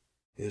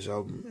his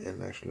album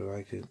and actually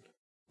liked it.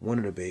 one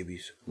of the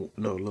babies.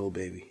 No, little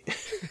baby.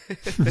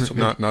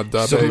 not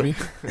the So- baby.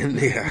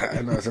 Yeah,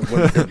 I know. So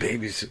one of the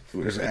babies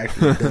was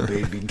actually the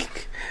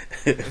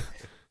baby.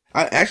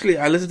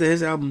 I listened to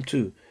his album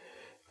too.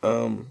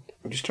 I'm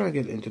just trying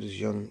to get into this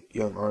young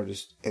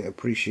artist and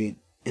appreciate,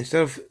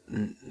 instead of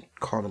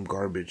calling them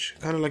garbage,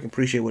 kind of like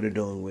appreciate what they're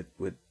doing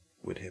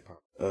with hip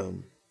hop.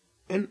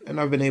 And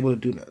I've been able to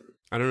do that.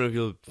 I don't know if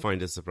you'll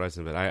find it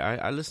surprising, but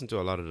I listen to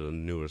a lot of the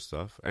newer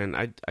stuff, and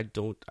I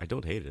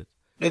don't hate it.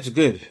 It's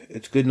good.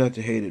 It's good not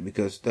to hate it,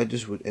 because that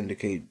just would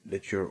indicate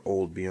that you're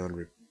old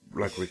beyond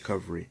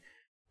recovery.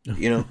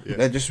 You know,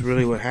 that's just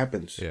really what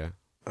happens. Yeah.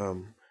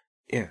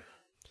 Yeah.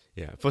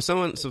 Yeah, for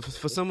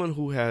someone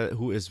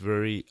who is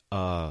very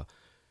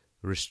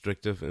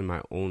restrictive in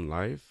my own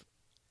life,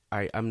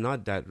 I'm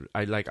not that.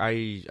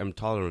 I'm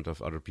tolerant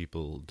of other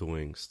people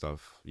doing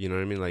stuff. You know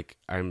what I mean? Like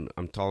I'm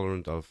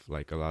tolerant of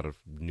like a lot of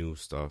new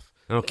stuff.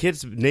 Now,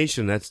 Kids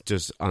Nation, that's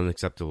just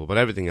unacceptable. But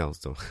everything else,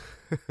 though.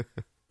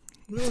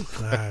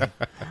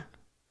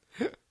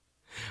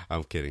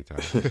 I'm kidding,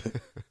 Tyler.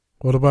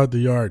 What about The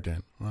Yard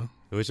then? Huh?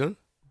 Which one?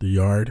 The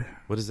Yard.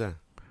 What is that?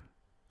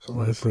 Some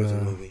like That's,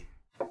 prison movie.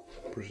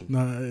 Prison.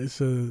 No, it's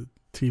a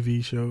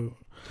TV show.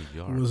 The It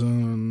Yard. was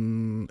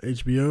on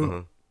HBO.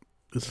 Uh-huh.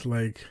 It's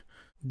like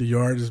The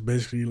Yard is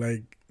basically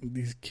like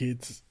these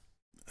kids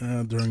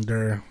during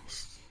their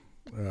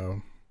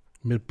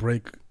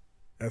mid-break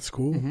at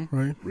school,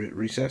 right?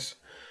 Recess.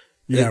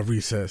 Yeah,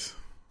 recess.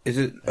 Is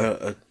it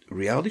a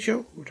reality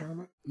show we're talking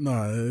about?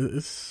 No,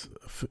 it's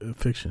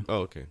fiction. Oh,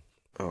 okay.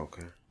 Oh,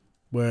 okay.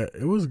 But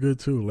it was good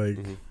too, like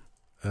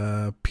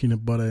Mhm.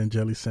 peanut butter and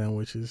jelly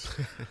sandwiches,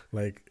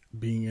 like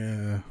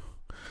being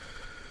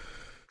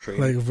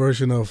Trading. like a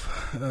version of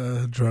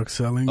drug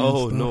selling. and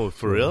Oh stuff. no,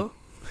 for real?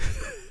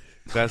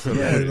 That's Yeah,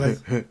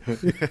 hilarious.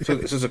 like So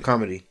this is a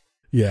comedy.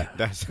 yeah,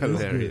 That's It was good.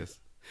 hilarious.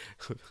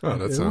 Oh,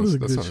 that It sounds was a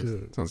that good sounds,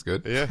 show. sounds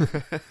good. Yeah.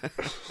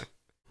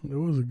 It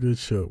was a good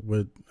show,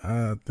 but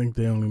I think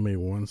they only made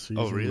one season,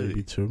 Oh, really?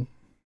 maybe two.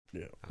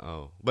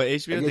 Oh, but I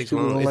HBO guess takes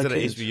people long. don't Is like it an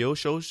kids.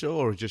 HBO show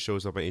or it just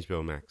shows up on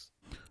HBO Max?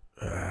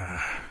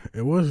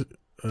 It was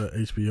a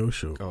HBO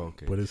show, Oh,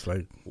 okay. but it's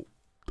like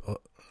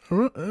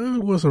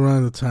it was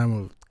around the time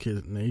of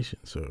Kid Nation,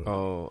 so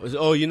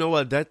Oh, you know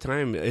what? That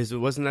time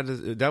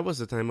that was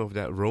the time of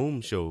that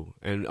Rome show,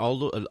 and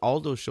all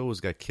those shows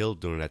got killed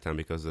during that time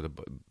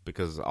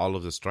because all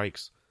of the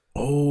strikes.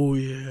 oh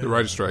yeah, The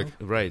writer's strike.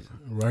 Right,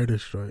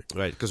 writer's strike.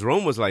 right. Because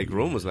Rome was like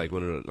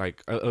one of the,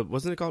 like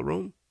wasn't it called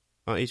Rome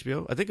on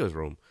HBO? I think it was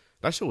Rome.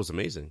 That show was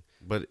amazing,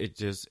 but it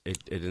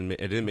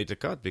didn't make the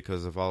cut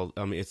because of all.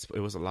 I mean, it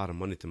was a lot of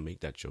money to make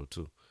that show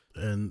too.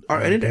 And Are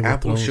any of the Game of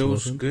Apple Thrones shows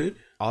wasn't? good?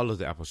 All of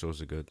the Apple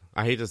shows are good.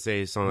 I hate to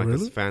say sound like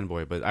Really? a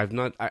fanboy, but I've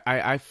not.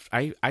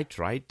 I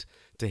tried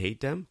to hate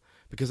them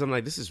because I'm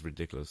like, this is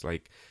ridiculous.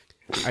 Like,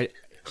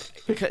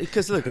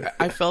 because look,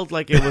 I felt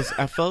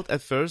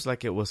at first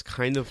like it was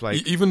kind of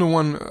like Even the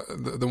one,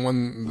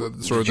 the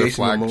sort of the Jason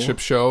flagship Momoa?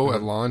 show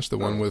at launch, the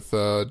one with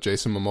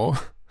Jason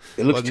Momoa.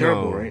 It looks well,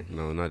 terrible, no, right?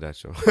 No, not that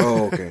show.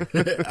 Oh,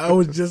 okay. I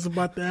was just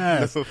about to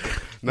ask. No,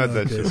 not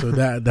that Okay, show. so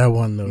that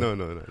one though. No.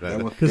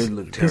 That one did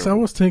look Because I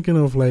terrible. was thinking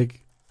of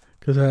like,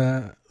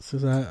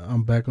 since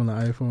I'm back on the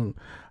iPhone,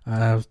 I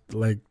have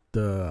like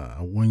the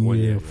 1 1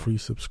 year year, yeah. free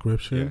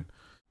subscription, Yeah.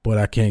 but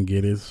I can't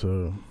get it.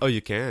 So Oh,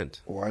 you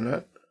can't. Why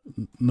not?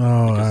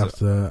 no,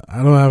 I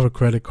don't have a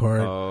credit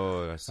card.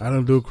 Oh, that's I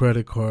don't do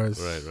credit cards.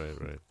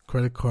 right.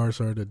 Credit cards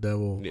are the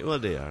devil. Yeah, well,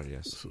 they are,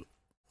 yes.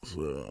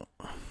 So,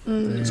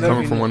 It's Yeah.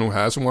 coming from one who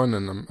has one,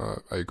 and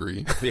I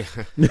agree.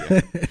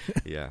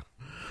 Yeah.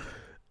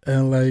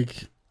 and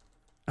like,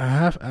 I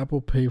have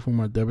Apple Pay for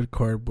my debit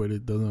card, but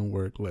it doesn't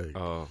work. Like,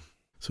 Oh,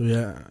 so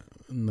yeah,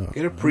 no.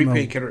 Get a I'm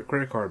prepaid not-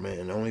 credit card, man,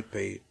 and only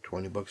pay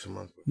 $20 a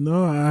month.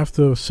 No, I have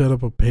to set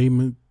up a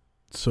payment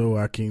so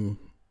I can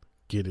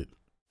get it.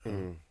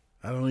 mm.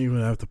 I don't even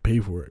have to pay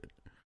for it.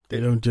 They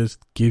don't just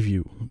give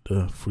you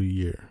the free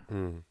year.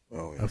 Mm.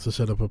 Oh, I yeah. have to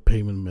set up a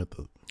payment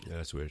method. Yeah,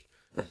 that's weird.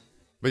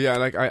 But yeah,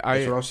 like That's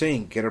what I was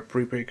saying. Get a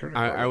prepaid credit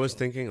card. I was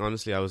thinking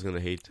honestly I was gonna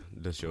hate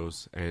the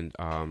shows, and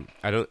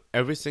I don't.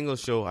 Every single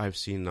show I've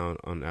seen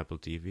on Apple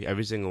TV,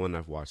 every single one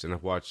I've watched, and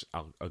I've watched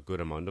a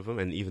good amount of them,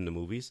 and even the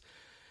movies,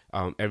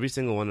 every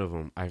single one of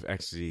them I've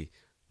actually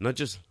not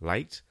just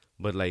liked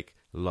but like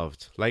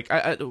loved. Like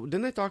I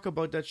didn't I talk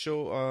about that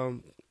show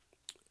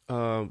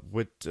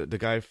with the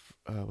guy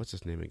what's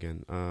his name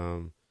again?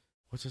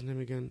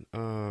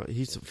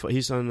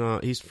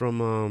 He's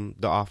from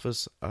The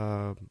Office.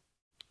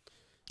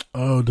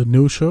 Oh, the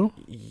new show?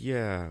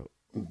 Yeah.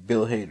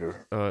 Bill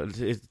Hader.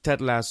 It's Ted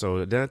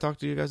Lasso. Did I talk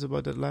to you guys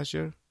about that last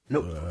year?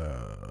 Nope.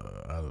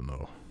 I don't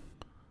know.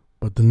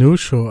 But the new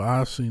show,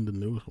 I've seen the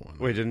new one.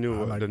 Wait, the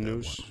new I like the that new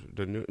one. sh-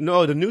 the new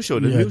no the new show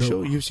the Yeah, new the-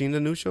 show. You've seen the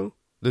new show,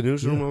 the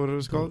newsroom, Yeah. or whatever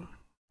it's called.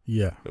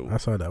 Yeah, I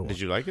saw that one. Did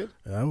you like it?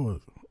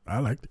 I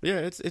liked it. Yeah,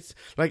 it's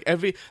like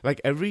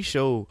every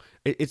show.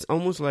 It's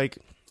almost like,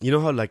 you know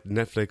how like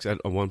Netflix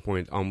at one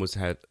point almost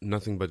had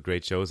nothing but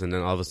great shows, and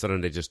then all of a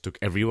sudden they just took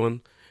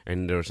everyone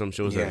And there are some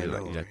shows Yeah, that I you're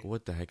know, like, right?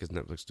 what the heck is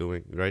Netflix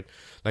doing, right?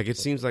 Like it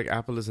seems like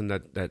Apple is in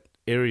that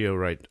area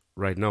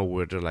right now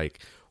where they're like,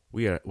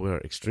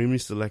 we're extremely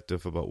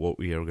selective about what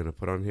we are going to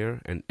put on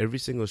here, and every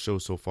single show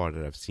so far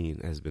that I've seen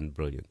has been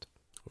brilliant.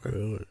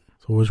 Really?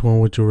 So which one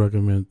would you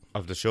recommend?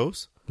 Of the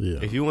shows, Yeah.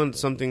 if you want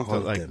something All to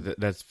of like them.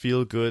 that's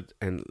feel good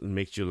and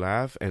makes you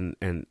laugh and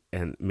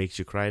makes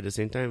you cry at the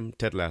same time,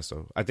 Ted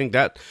Lasso. I think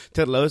that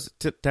Ted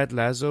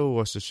Lasso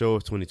was the show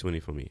of 2020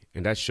 for me,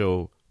 and that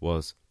show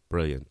was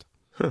brilliant.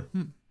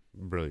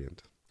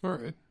 Brilliant. All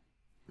right.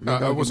 Maybe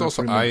I I'll was give it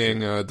also 3 months.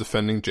 eyeing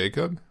Defending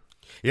Jacob.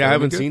 Yeah, I Really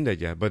haven't good? seen that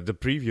yet, but the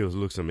preview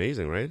looks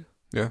amazing, right?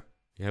 Yeah.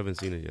 You haven't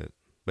seen it yet,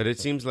 but it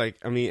seems like,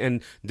 I mean,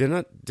 and they're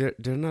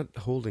not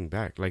holding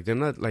back. Like they're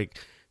not like,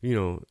 you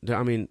know,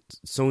 I mean,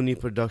 Sony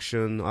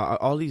production,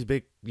 all these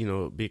big, you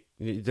know,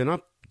 they're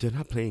not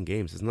playing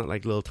games. It's not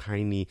like little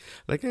tiny,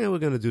 like, we're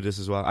gonna do this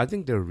as well. I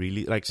think they're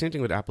really like, same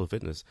thing with Apple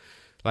Fitness,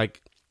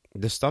 like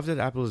the stuff that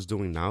Apple is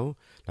doing now,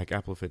 like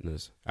Apple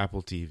Fitness,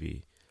 Apple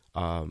TV.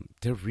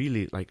 They're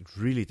really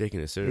taking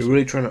it They're seriously.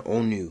 really trying to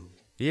own you.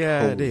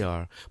 Yeah, Holy. they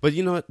are. But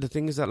you know what? The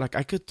thing is that, like,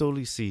 I could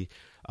totally see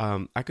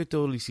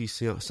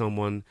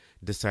someone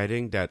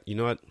deciding that, you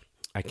know what,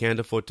 I can't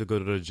afford to go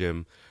to the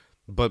gym,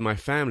 but my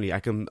family,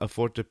 I can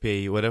afford to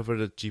pay whatever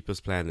the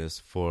cheapest plan is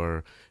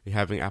for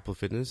having Apple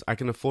Fitness. I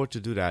can afford to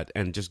do that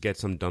and just get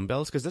some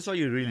dumbbells, because that's all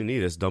you really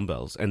need is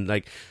dumbbells. And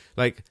like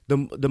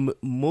the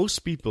most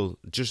people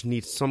just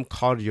need some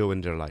cardio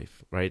in their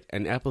life, right?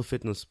 And Apple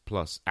Fitness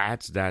Plus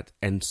adds that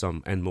and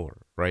some and more,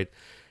 right?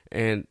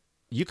 And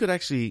you could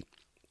actually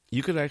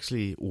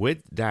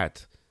with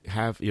that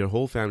have your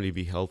whole family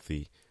be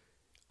healthy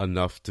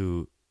enough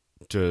to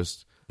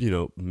just, you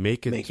know,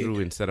 make it through,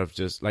 instead of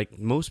just like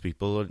most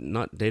people are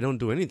not, they don't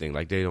do anything.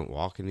 Like they don't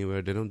walk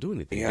anywhere, they don't do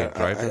anything. Yeah, They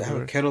drive I have a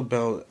everywhere.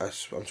 kettlebell. I'm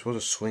supposed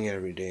to swing it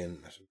every day, and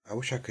I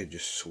wish I could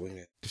just swing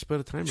it. Just put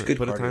a timer. It's good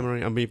Put a cardio.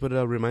 timer. I mean, put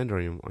a reminder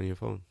on your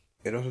phone.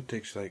 It also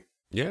takes like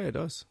Yeah, it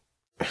does.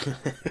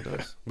 It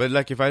does. But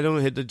like, if I don't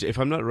hit if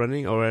I'm not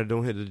running or I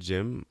don't hit the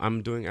gym,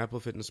 I'm doing Apple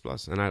Fitness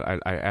Plus, and I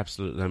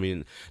absolutely. I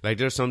mean, like,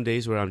 there's some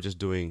days where I'm just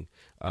doing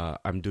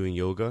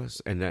yoga,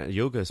 and that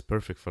yoga is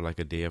perfect for like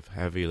a day of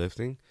heavy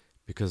lifting,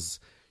 because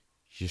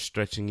you're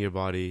stretching your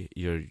body,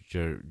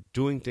 you're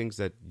doing things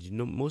that, you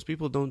know, most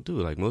people don't do.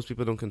 Like, most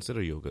people don't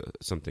consider yoga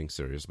something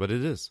serious, but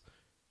it is,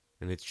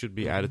 and it should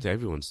be added to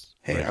everyone's.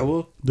 Hey, regimen. I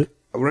will The-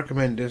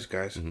 recommend this,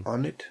 guys. Mhm.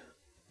 On it,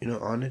 you know,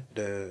 on it,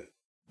 they're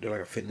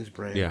like a fitness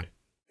brand. Yeah.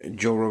 And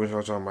Joe Rogan's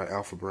also on my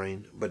Alpha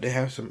Brain, but they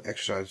have some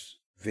exercise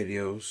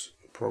videos,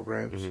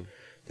 programs Mhm.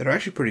 that are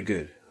actually pretty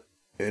good.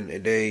 And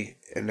they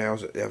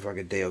also have like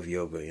a day of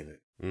yoga in it.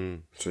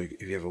 Mm. So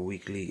if you have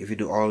if you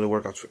do all the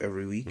workouts for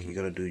every week, you're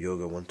gonna do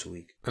yoga once a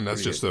week. And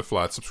that's Pretty just good. a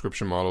flat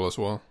subscription model as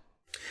well.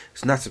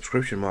 It's not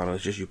subscription model.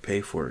 It's just you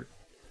pay for it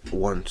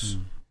once.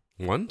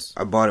 Once?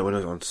 I bought it when it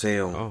was on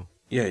sale. Oh,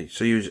 Yeah,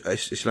 so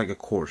it's like a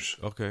course.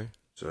 okay.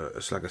 So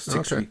it's like a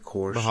 6-week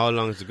course. But how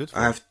long is it good for?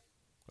 I have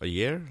A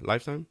year?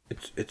 Lifetime?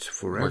 it's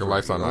forever. Like a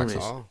lifetime You own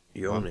access. it. Oh.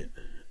 You own it.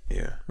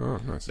 Yeah. Oh,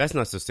 nice. That's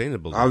not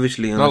sustainable.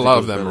 Obviously, Not a unless lot it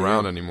of goes them belly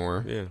around up.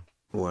 anymore. Yeah.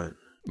 What?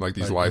 Like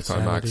these Like lifetime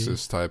Insanity.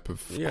 access type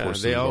of Yeah,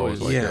 courses, they always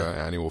always- like Yeah. an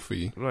annual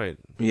fee. Right.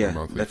 Yeah,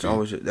 monthly that's fee.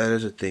 always that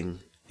is a thing.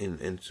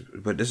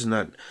 But this is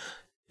not.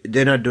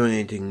 They're not doing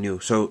anything new.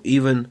 So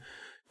even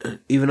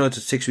though it's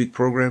a 6-week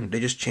program, they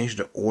just change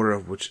the order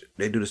of which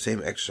they do the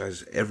same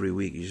exercises every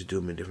week. You just do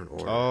them in different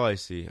order. Oh, I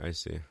see.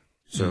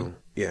 So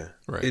yeah,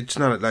 Right. it's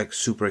not like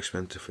super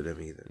expensive for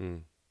them either.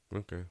 Mm.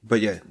 Okay.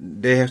 But yeah,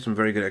 they have some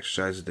very good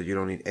exercises that you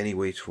don't need any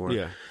weights for.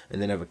 Yeah.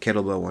 And then have a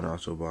kettlebell one I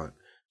also bought.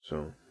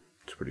 So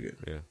it's pretty good.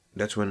 Yeah.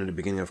 That's when in the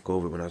beginning of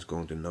COVID when I was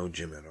going to no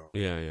gym at all.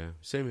 Yeah.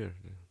 Same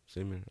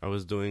here. I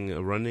was doing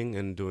running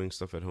and doing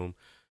stuff at home,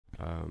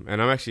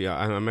 and I'm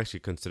actually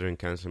considering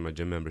canceling my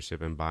gym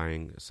membership and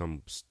buying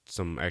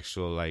some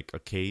actual, like, a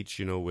cage,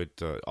 you know,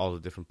 with all the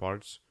different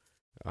parts.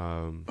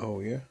 Oh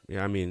yeah.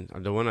 Yeah, I mean,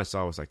 the one I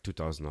saw was like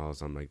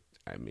 $2,000. I'm like,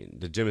 I mean,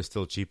 the gym is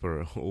still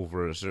cheaper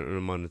over a certain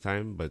amount of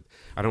time, but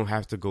I don't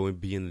have to go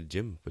and be in the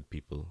gym with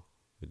people,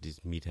 with these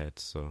meatheads.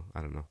 So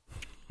I don't know.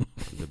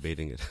 I'm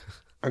debating it.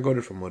 I go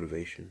there for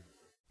motivation.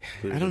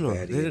 I don't know.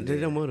 Baddie They in there.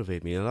 don't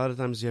motivate me. A lot of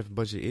times you have a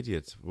bunch of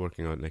idiots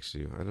working out next to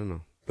you. I don't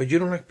know. But you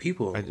don't like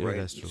people, I do, right?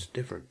 that's true. It's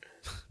different.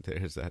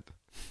 There's that.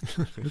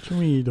 What you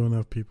mean you don't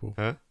have people?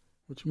 Huh?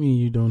 What you mean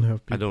you don't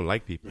have people? I don't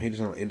like people. He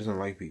doesn't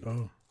like people.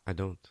 Oh, I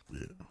don't.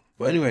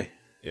 But anyway,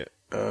 Yeah.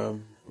 we're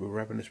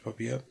wrapping this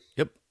puppy up.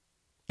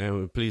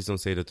 And please don't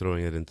say they're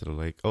throwing it into the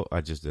lake. Oh,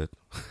 I just did.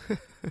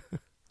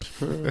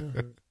 All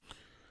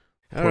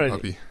Poor right.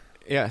 puppy.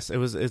 Yes,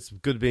 it's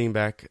good being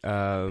back.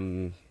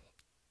 Ty,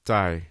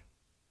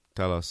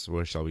 tell us,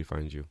 where shall we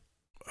find you?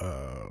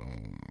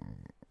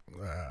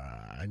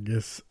 I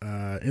guess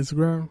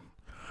Instagram.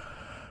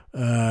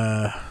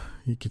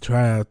 You could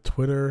try out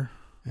Twitter.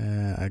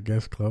 I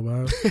guess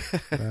Clubhouse.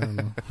 I don't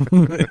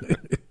know.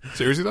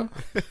 Seriously though?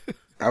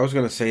 I was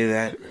gonna say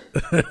that.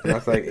 I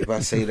was like, if I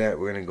say that,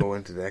 we're gonna go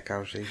into that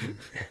conversation.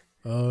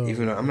 Oh,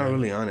 Even though I'm not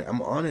really on it.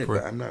 I'm on it, For-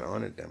 but I'm not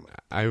on it that much.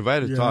 I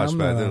invited Yeah, Tosh, I'm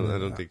but not I on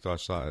don't it. think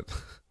Tosh saw it.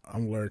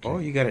 I'm lurking. Oh,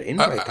 you got an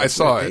invite. I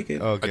saw it.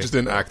 Okay. I just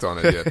didn't act on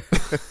it yet.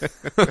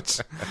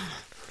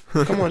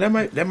 Come on,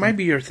 that might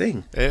be your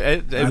thing. I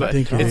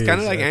think it's it kind of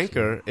is, like actually.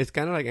 Anchor. It's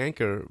kind of like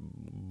Anchor,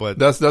 but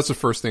That's the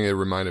first thing it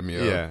reminded me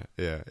of. yeah.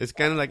 It's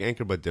kind of like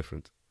Anchor, but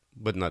different,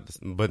 but not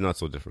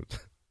so different.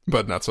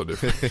 But not so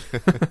different.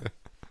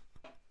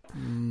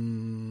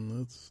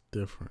 That's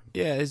different.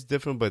 Yeah, it's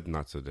different, but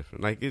not so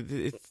different. Like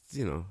it's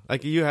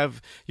like you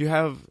have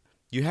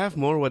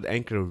more what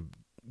Anchor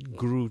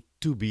grew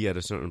to be at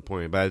a certain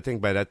point. But I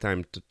think by that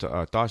time,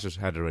 Tasha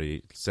had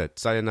already said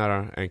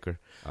 "Sayonara, Anchor,"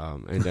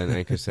 and then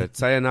Anchor said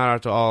 "Sayonara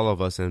to all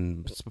of us,"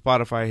 and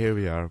Spotify, here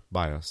we are,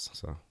 buy us.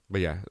 So, but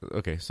yeah,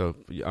 okay. So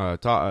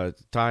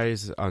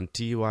Ty's on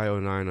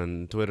TY09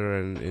 on Twitter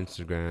and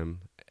Instagram,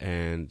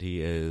 and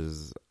he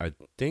is, I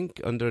think,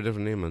 under a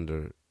different name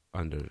under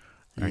Anchor.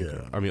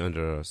 Yeah. I mean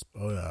under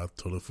Oh yeah, I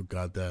totally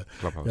forgot that.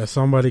 Clubhouse. Yeah,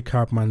 somebody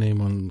copied my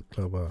name on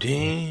Clubhouse.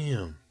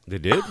 Damn. They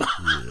did?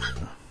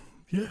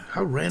 Yeah.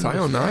 How random.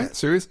 Tayo is 9? that?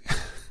 Seriously?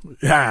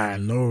 Yeah, I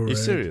know, right? You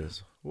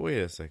serious? Wait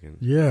a second.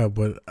 Yeah,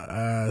 but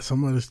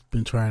somebody's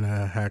been trying to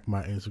hack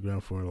my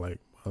Instagram for like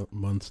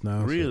months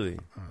now. so- Really?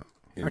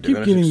 Yeah, I they're keep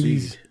gonna getting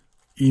succeed.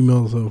 these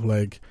emails of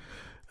like,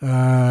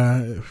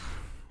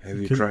 Have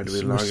you tried to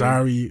we're relog in?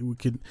 sorry,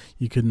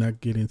 you could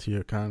not get into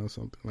your account or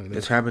something like that.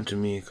 It's happened to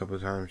me a couple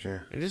of times, yeah.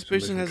 And this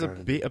Somebody's person has been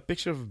trying to do a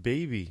picture of a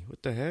baby.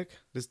 What the heck?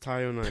 This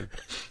Tayo9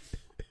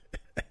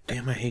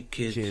 Damn, I hate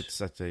kids. kids,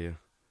 I tell you.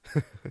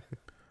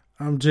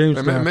 I'm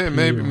James.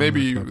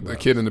 Maybe the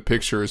kid in the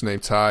picture is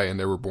named Ty and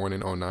they were born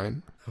in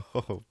 09.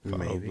 Oh,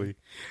 probably. Maybe.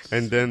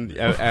 And then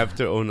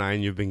after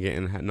 09, you've been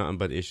getting nothing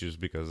but issues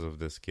because of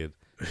this kid.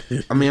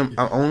 I mean,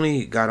 I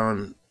only got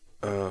on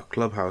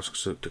Clubhouse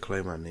to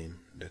claim my name.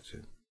 That's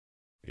it.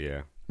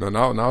 Yeah. No,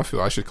 now I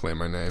feel I should claim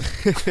my name.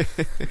 You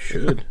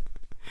should.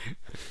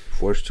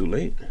 Before it's too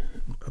late.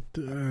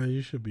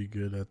 You should be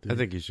good at this. I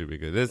think you should be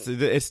good.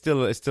 It's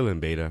still in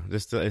beta.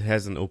 It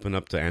hasn't opened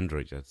up to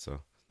Android yet, so.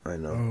 I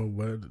know. Oh,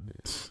 but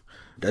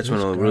That's when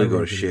I'll really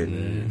go to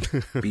skyrocketed,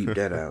 shit. man. Beep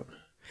that out.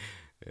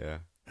 Yeah.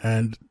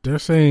 And they're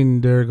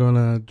saying they're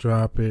gonna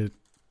drop it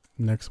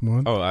next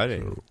month. Oh, I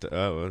didn't.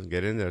 Well,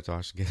 get in there,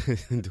 Tosh. Get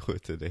in, do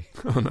it today.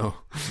 Oh no.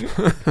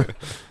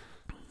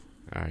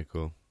 All right,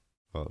 cool.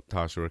 Well,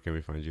 Tosh, where can we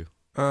find you?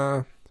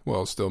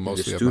 Well, still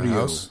mostly at studio. my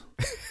house.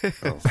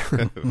 Oh.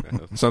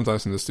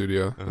 Sometimes in the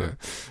studio. Uh-huh.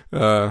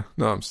 Yeah.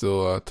 No, I'm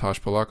still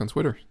Tosh Polak on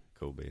Twitter.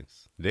 Cool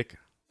beans. Dick?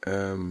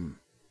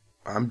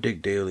 I'm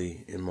Dick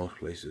Daily in most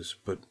places,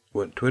 but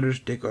what Twitter's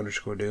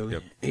Dick_Daily.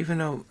 Yep. Even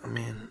though, I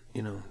mean,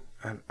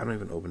 I don't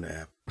even open the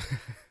app.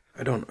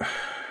 I don't.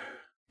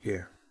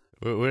 Yeah.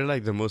 We're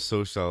like the most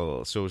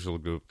social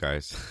group,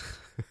 guys.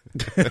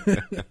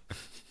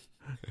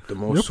 The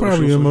most. You're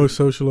probably the most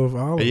social of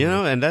all. Of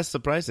them. And that's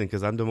surprising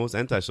because I'm the most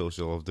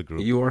antisocial of the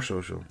group. You are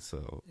social.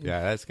 So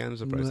yeah, that's kind of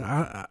surprising.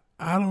 I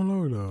don't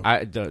know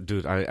though.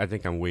 Dude, I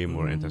think I'm way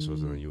more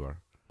antisocial than you are.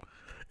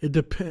 It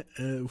depends.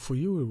 For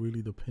you, it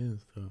really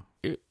depends though.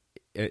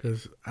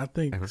 Because I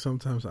think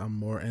sometimes I'm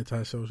more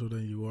antisocial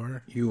than you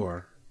are. You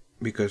are,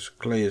 because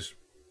Clay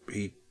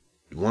he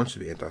wants to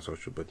be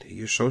antisocial, but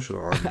you're social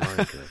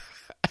online. Clay.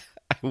 I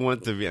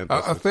want to be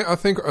antisocial. I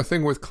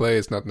think with Clay,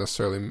 it's not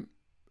necessarily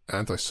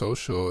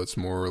antisocial. It's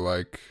more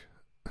like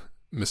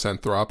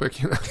misanthropic,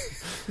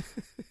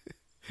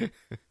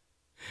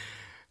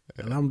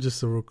 And I'm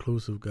just a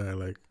reclusive guy.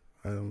 Like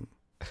I'm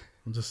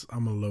a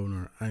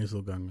loner. I ain't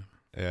so gungan.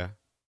 Yeah.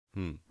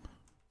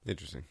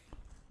 Interesting.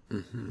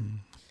 Mm-hmm.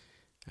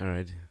 All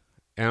right.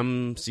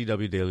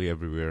 MCW Daily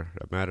everywhere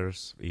that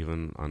matters,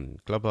 even on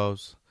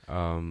Clubhouse.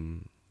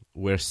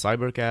 We're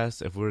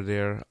Cybercast. If we're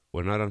there,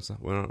 we're not on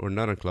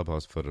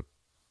Clubhouse for the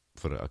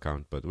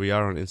account, but we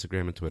are on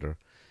Instagram and Twitter,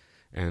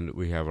 and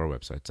we have our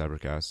website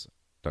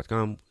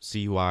cybercast.com,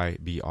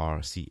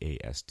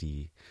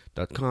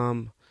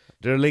 cybrcast.com.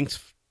 There are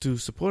links to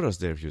support us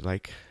there if you'd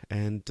like,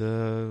 and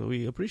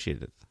we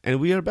appreciate it. And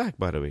we are back,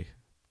 by the way.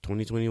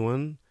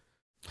 2021.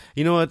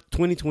 You know what?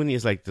 2020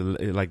 is like the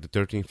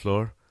 13th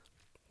floor.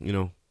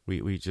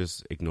 We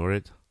just ignore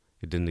it.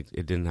 It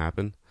didn't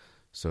happen.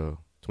 So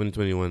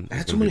 2021. I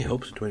had so many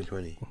hopes in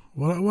 2020.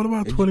 What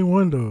about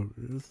 21 though?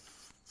 It's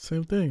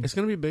same thing. It's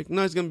gonna be big.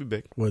 No, it's gonna be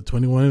big. What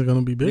 21 is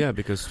gonna be big? Yeah,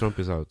 because Trump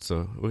is out,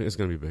 so it's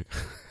gonna be big.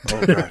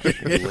 Oh gosh,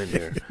 you went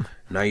there.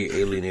 Now you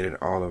alienated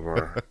all of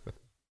our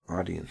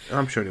audience.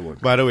 I'm sure they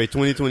won't. By the way,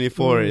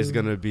 2024 is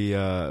gonna be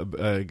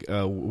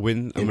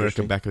win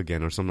America back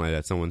again or something like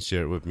that. Someone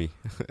shared with me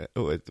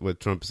what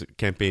Trump's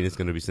campaign is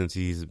gonna be, since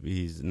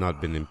he's not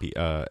been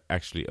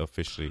actually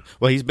officially.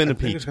 Well, he's been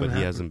impeached, but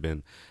he hasn't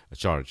been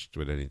charged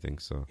with anything.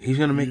 So he's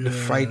gonna make the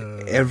fight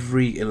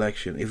every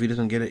election. If he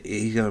doesn't get it,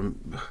 he's gonna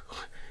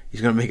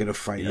make it a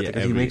fight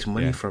because he makes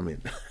money from it.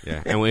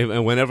 Yeah, and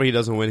whenever he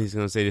doesn't win, he's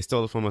gonna say they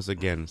stole it from us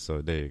again.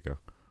 So there you go.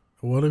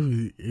 What if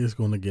he is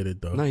going to get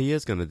it though? No, he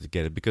is going to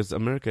get it because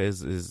America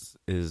is.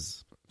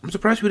 I'm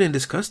surprised we didn't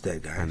discuss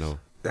that, guys. I know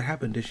that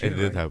happened this year. It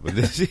did happen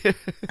this year.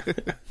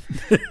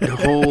 The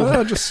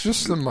whole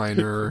just a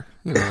minor,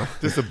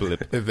 just a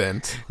blip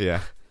event.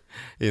 Yeah,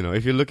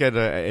 If you look at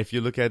a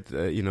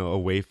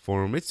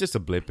waveform, it's just a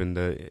blip in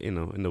the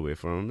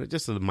waveform. It's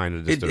just a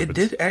minor disturbance. It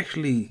did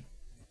actually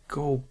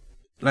go.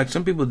 Like,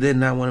 some people did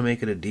not want to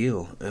make it a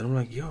deal, and I'm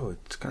like, yo,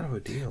 it's kind of a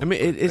deal. I mean,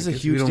 it is a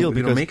huge deal if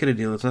we don't make it a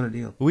deal, it's not a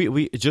deal.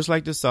 We just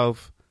like the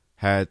South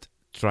had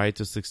tried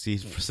to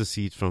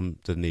secede from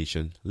the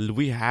nation.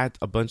 We had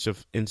a bunch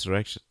of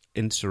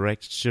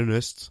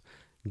insurrectionists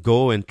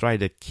go and try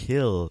to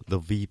kill the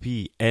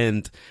VP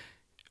and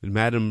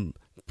Madam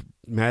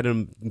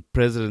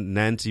President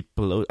Nancy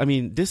Pelosi. I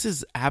mean, this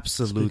is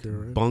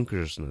absolute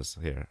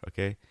bunkersness here.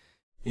 Okay.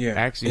 Yeah,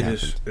 actually,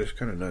 it's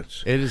kind of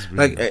nuts. It is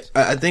really nuts.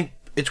 I think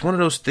it's one of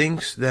those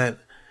things that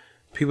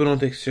people don't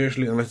take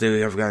seriously unless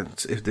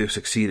if they've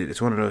succeeded.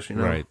 It's one of those,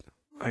 right?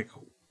 Like,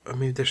 I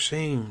mean, they're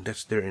saying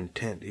that's their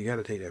intent. You got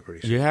to take that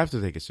pretty seriously. You have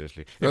to take it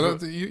seriously.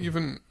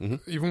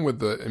 Even with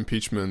the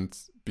impeachment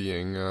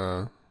being,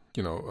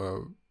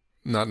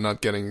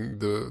 not getting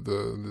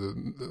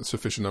the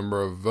sufficient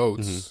number of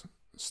votes,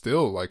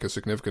 still, like, a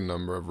significant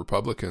number of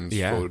Republicans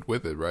voted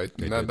with it, right?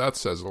 And that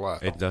says a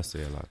lot. It does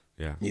say a lot.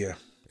 Yeah. Yeah.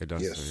 It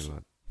does say a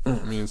lot.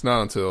 I mean, it's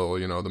not until,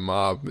 the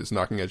mob is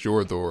knocking at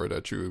your door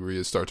that you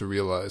really start to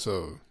realize,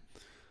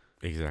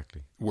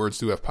 exactly, words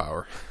do have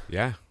power.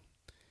 Yeah.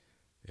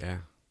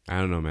 I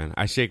don't know, man.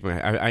 I shake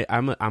my.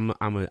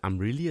 I'm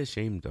really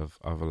ashamed of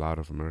a lot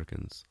of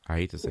Americans. I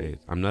hate to say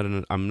it. I'm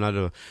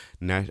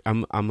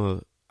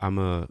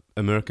a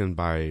American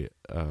by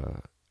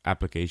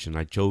application.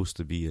 I chose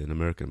to be an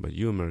American, but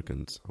you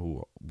Americans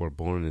who were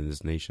born in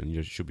this nation,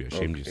 you should be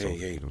ashamed of yourself.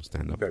 Hey, you don't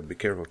stand up. You better be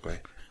careful, Clay.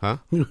 Huh?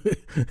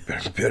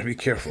 better be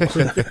careful.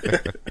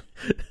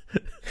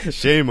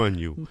 Shame on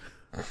you.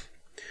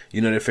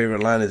 Their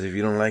favorite line is, if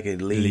you don't like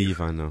it, leave. Leave,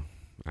 I know.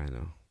 I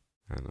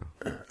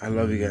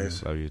love you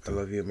guys. Love you too. I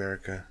love you,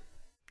 America.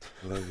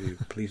 I love you.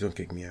 Please don't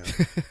kick me out.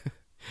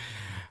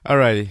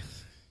 Alrighty.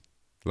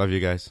 Love you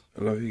guys.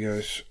 I love you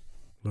guys.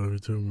 Love you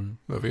too, man.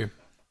 Love you.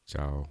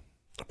 Ciao.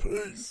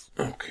 Peace.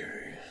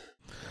 Okay.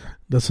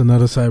 That's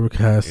another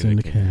Cybercast in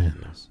the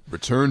can.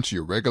 Return to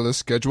your regular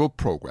scheduled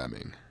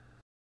programming.